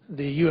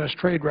the U.S.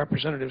 Trade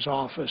Representative's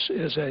office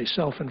is a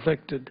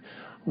self-inflicted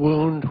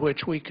wound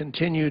which we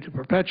continue to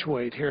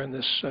perpetuate here in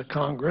this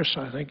Congress.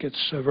 I think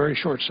it's very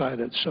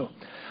short-sighted. So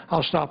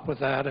I'll stop with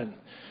that and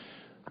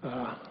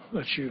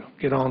let you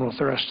get on with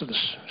the rest of the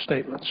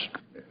statements.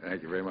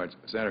 Thank you very much.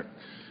 Senator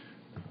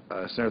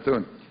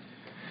Thune.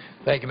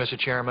 Thank you, Mr.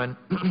 Chairman.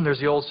 There's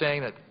the old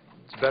saying that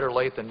it's better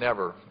late than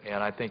never,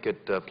 and I think it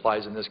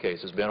applies in this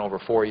case. It's been over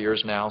 4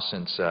 years now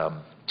since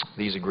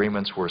these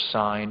agreements were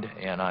signed,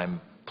 and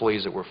I'm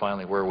pleased that we're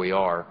finally where we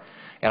are.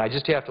 And I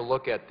just have to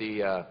look at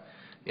the,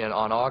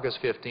 on August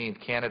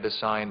 15th, Canada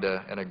signed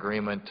an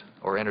agreement,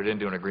 or entered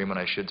into an agreement,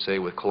 I should say,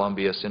 with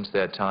Colombia. Since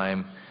that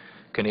time,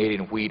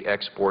 Canadian wheat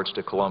exports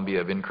to Colombia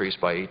have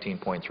increased by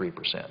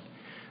 18.3%.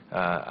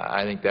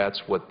 I think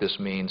that's what this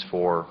means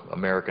for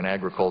American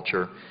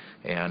agriculture,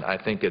 and I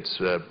think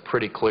it's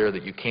pretty clear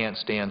that you can't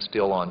stand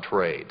still on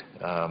trade.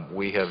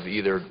 We've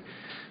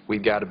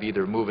got to be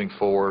either moving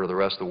forward or the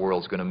rest of the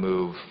world is going to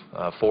move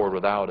forward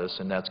without us,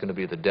 and that's going to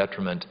be the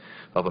detriment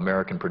of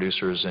American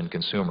producers and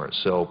consumers.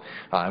 So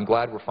I'm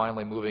glad we're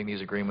finally moving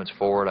these agreements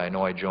forward. I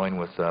know I join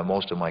with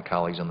most of my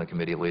colleagues on the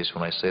committee, at least,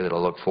 when I say that I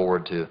look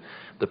forward to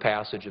the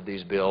passage of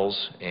these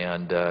bills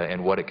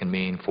and what it can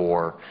mean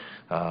for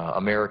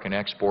American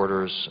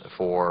exporters,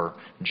 for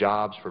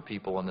jobs for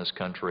people in this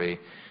country,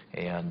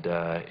 and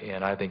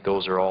I think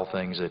those are all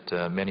things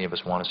that many of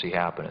us want to see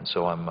happen. And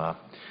so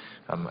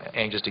I'm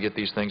anxious to get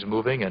these things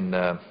moving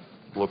and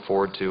look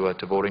forward to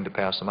voting to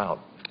pass them out.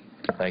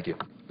 Thank you.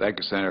 Thank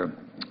you, Senator.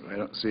 I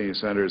don't see any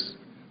senators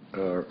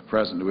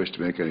present who wish to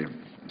make any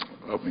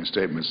opening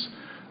statements.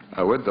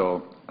 I would,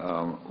 though,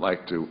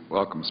 like to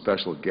welcome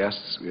special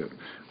guests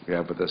we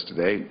have with us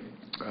today.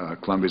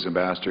 Colombia's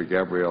Ambassador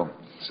Gabriel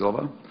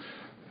Silva,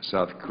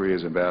 South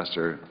Korea's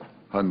Ambassador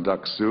Hun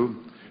Duck-Soo,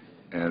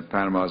 and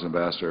Panama's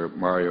Ambassador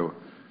Mario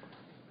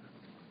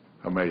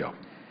Jaramillo.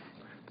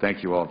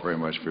 Thank you all very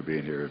much for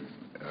being here.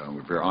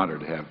 We're very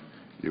honored to have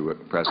you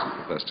present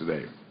with us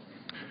today.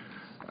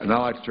 I'd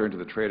now like to turn to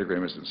the trade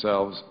agreements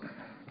themselves.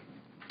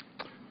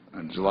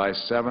 On July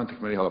 7th, the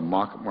committee held a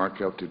mock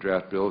markup to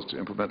draft bills to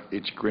implement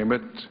each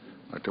agreement.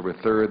 October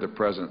 3rd, the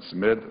President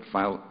submitted the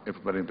final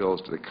implementing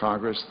bills to the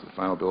Congress. The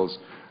final bills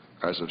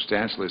are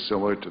substantially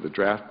similar to the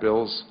draft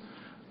bills.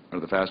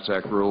 Under the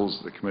fast-track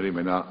rules, the committee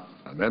may not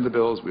amend the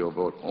bills. We will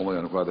vote only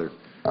on whether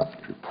to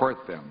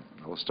report them.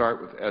 I will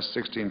start with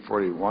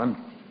S-1641,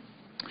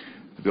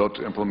 the bill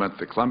to implement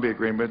the Colombia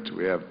Agreement.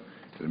 We have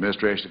an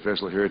administration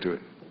official here to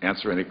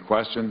answer any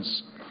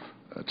questions.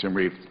 Tim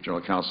Reif,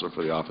 General Counsel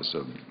for the Office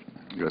of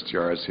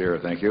USTR, is here.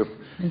 Thank you.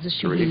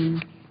 Mr.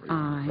 Reif, for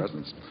your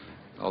presence.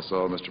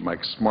 Also, Mr.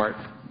 Mike Smart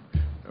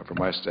from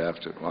my staff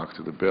to walk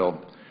through the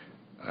bill.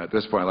 At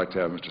this point, I'd like to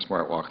have Mr.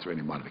 Smart walk through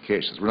any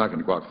modifications. We're not going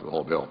to walk through the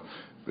whole bill,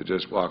 but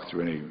just walk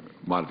through any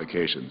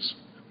modifications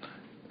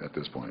at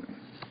this point.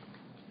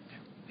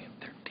 We have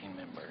 13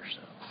 members,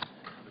 so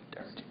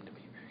our team to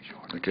be very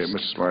short. Okay,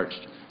 Mr. Smart,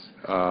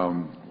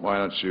 why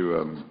don't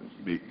you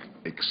be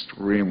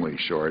extremely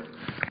short?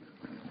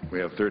 We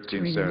have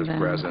 13 senators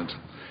present.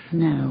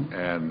 No.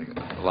 And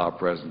allow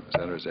President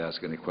senators to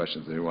ask any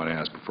questions they want to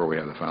ask before we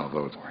have the final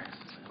vote.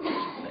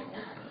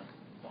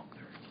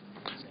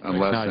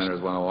 Unless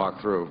senators want to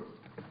walk through,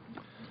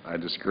 I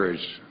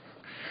discourage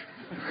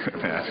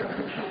that.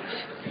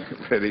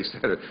 Any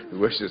senator who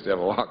wishes to have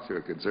a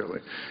walkthrough can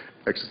certainly.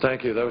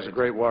 Thank you. That was a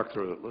great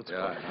walkthrough. Yeah,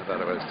 I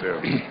thought it was too.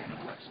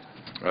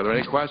 Are there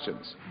any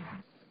questions?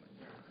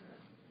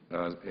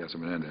 Yes,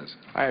 Menendez.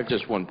 I have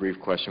just one brief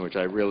question, which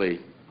I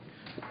really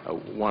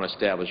want to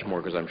establish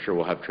more because I'm sure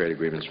we'll have trade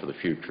agreements for the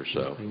future.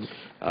 So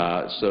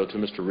to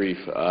Mr. Reif,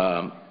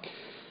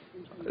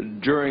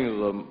 during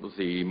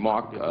the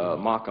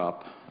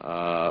mock-up,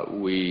 I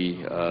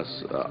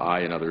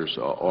and others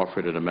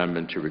offered an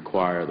amendment to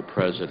require the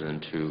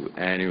President to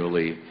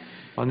annually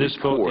on this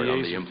vote, report the on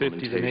ayes are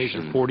 50, the nays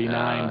are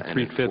 49,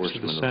 3/5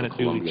 of the Senate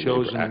duly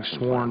chosen and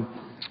sworn,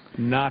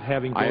 not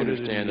having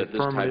voted in the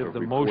affirmative,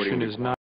 the motion is not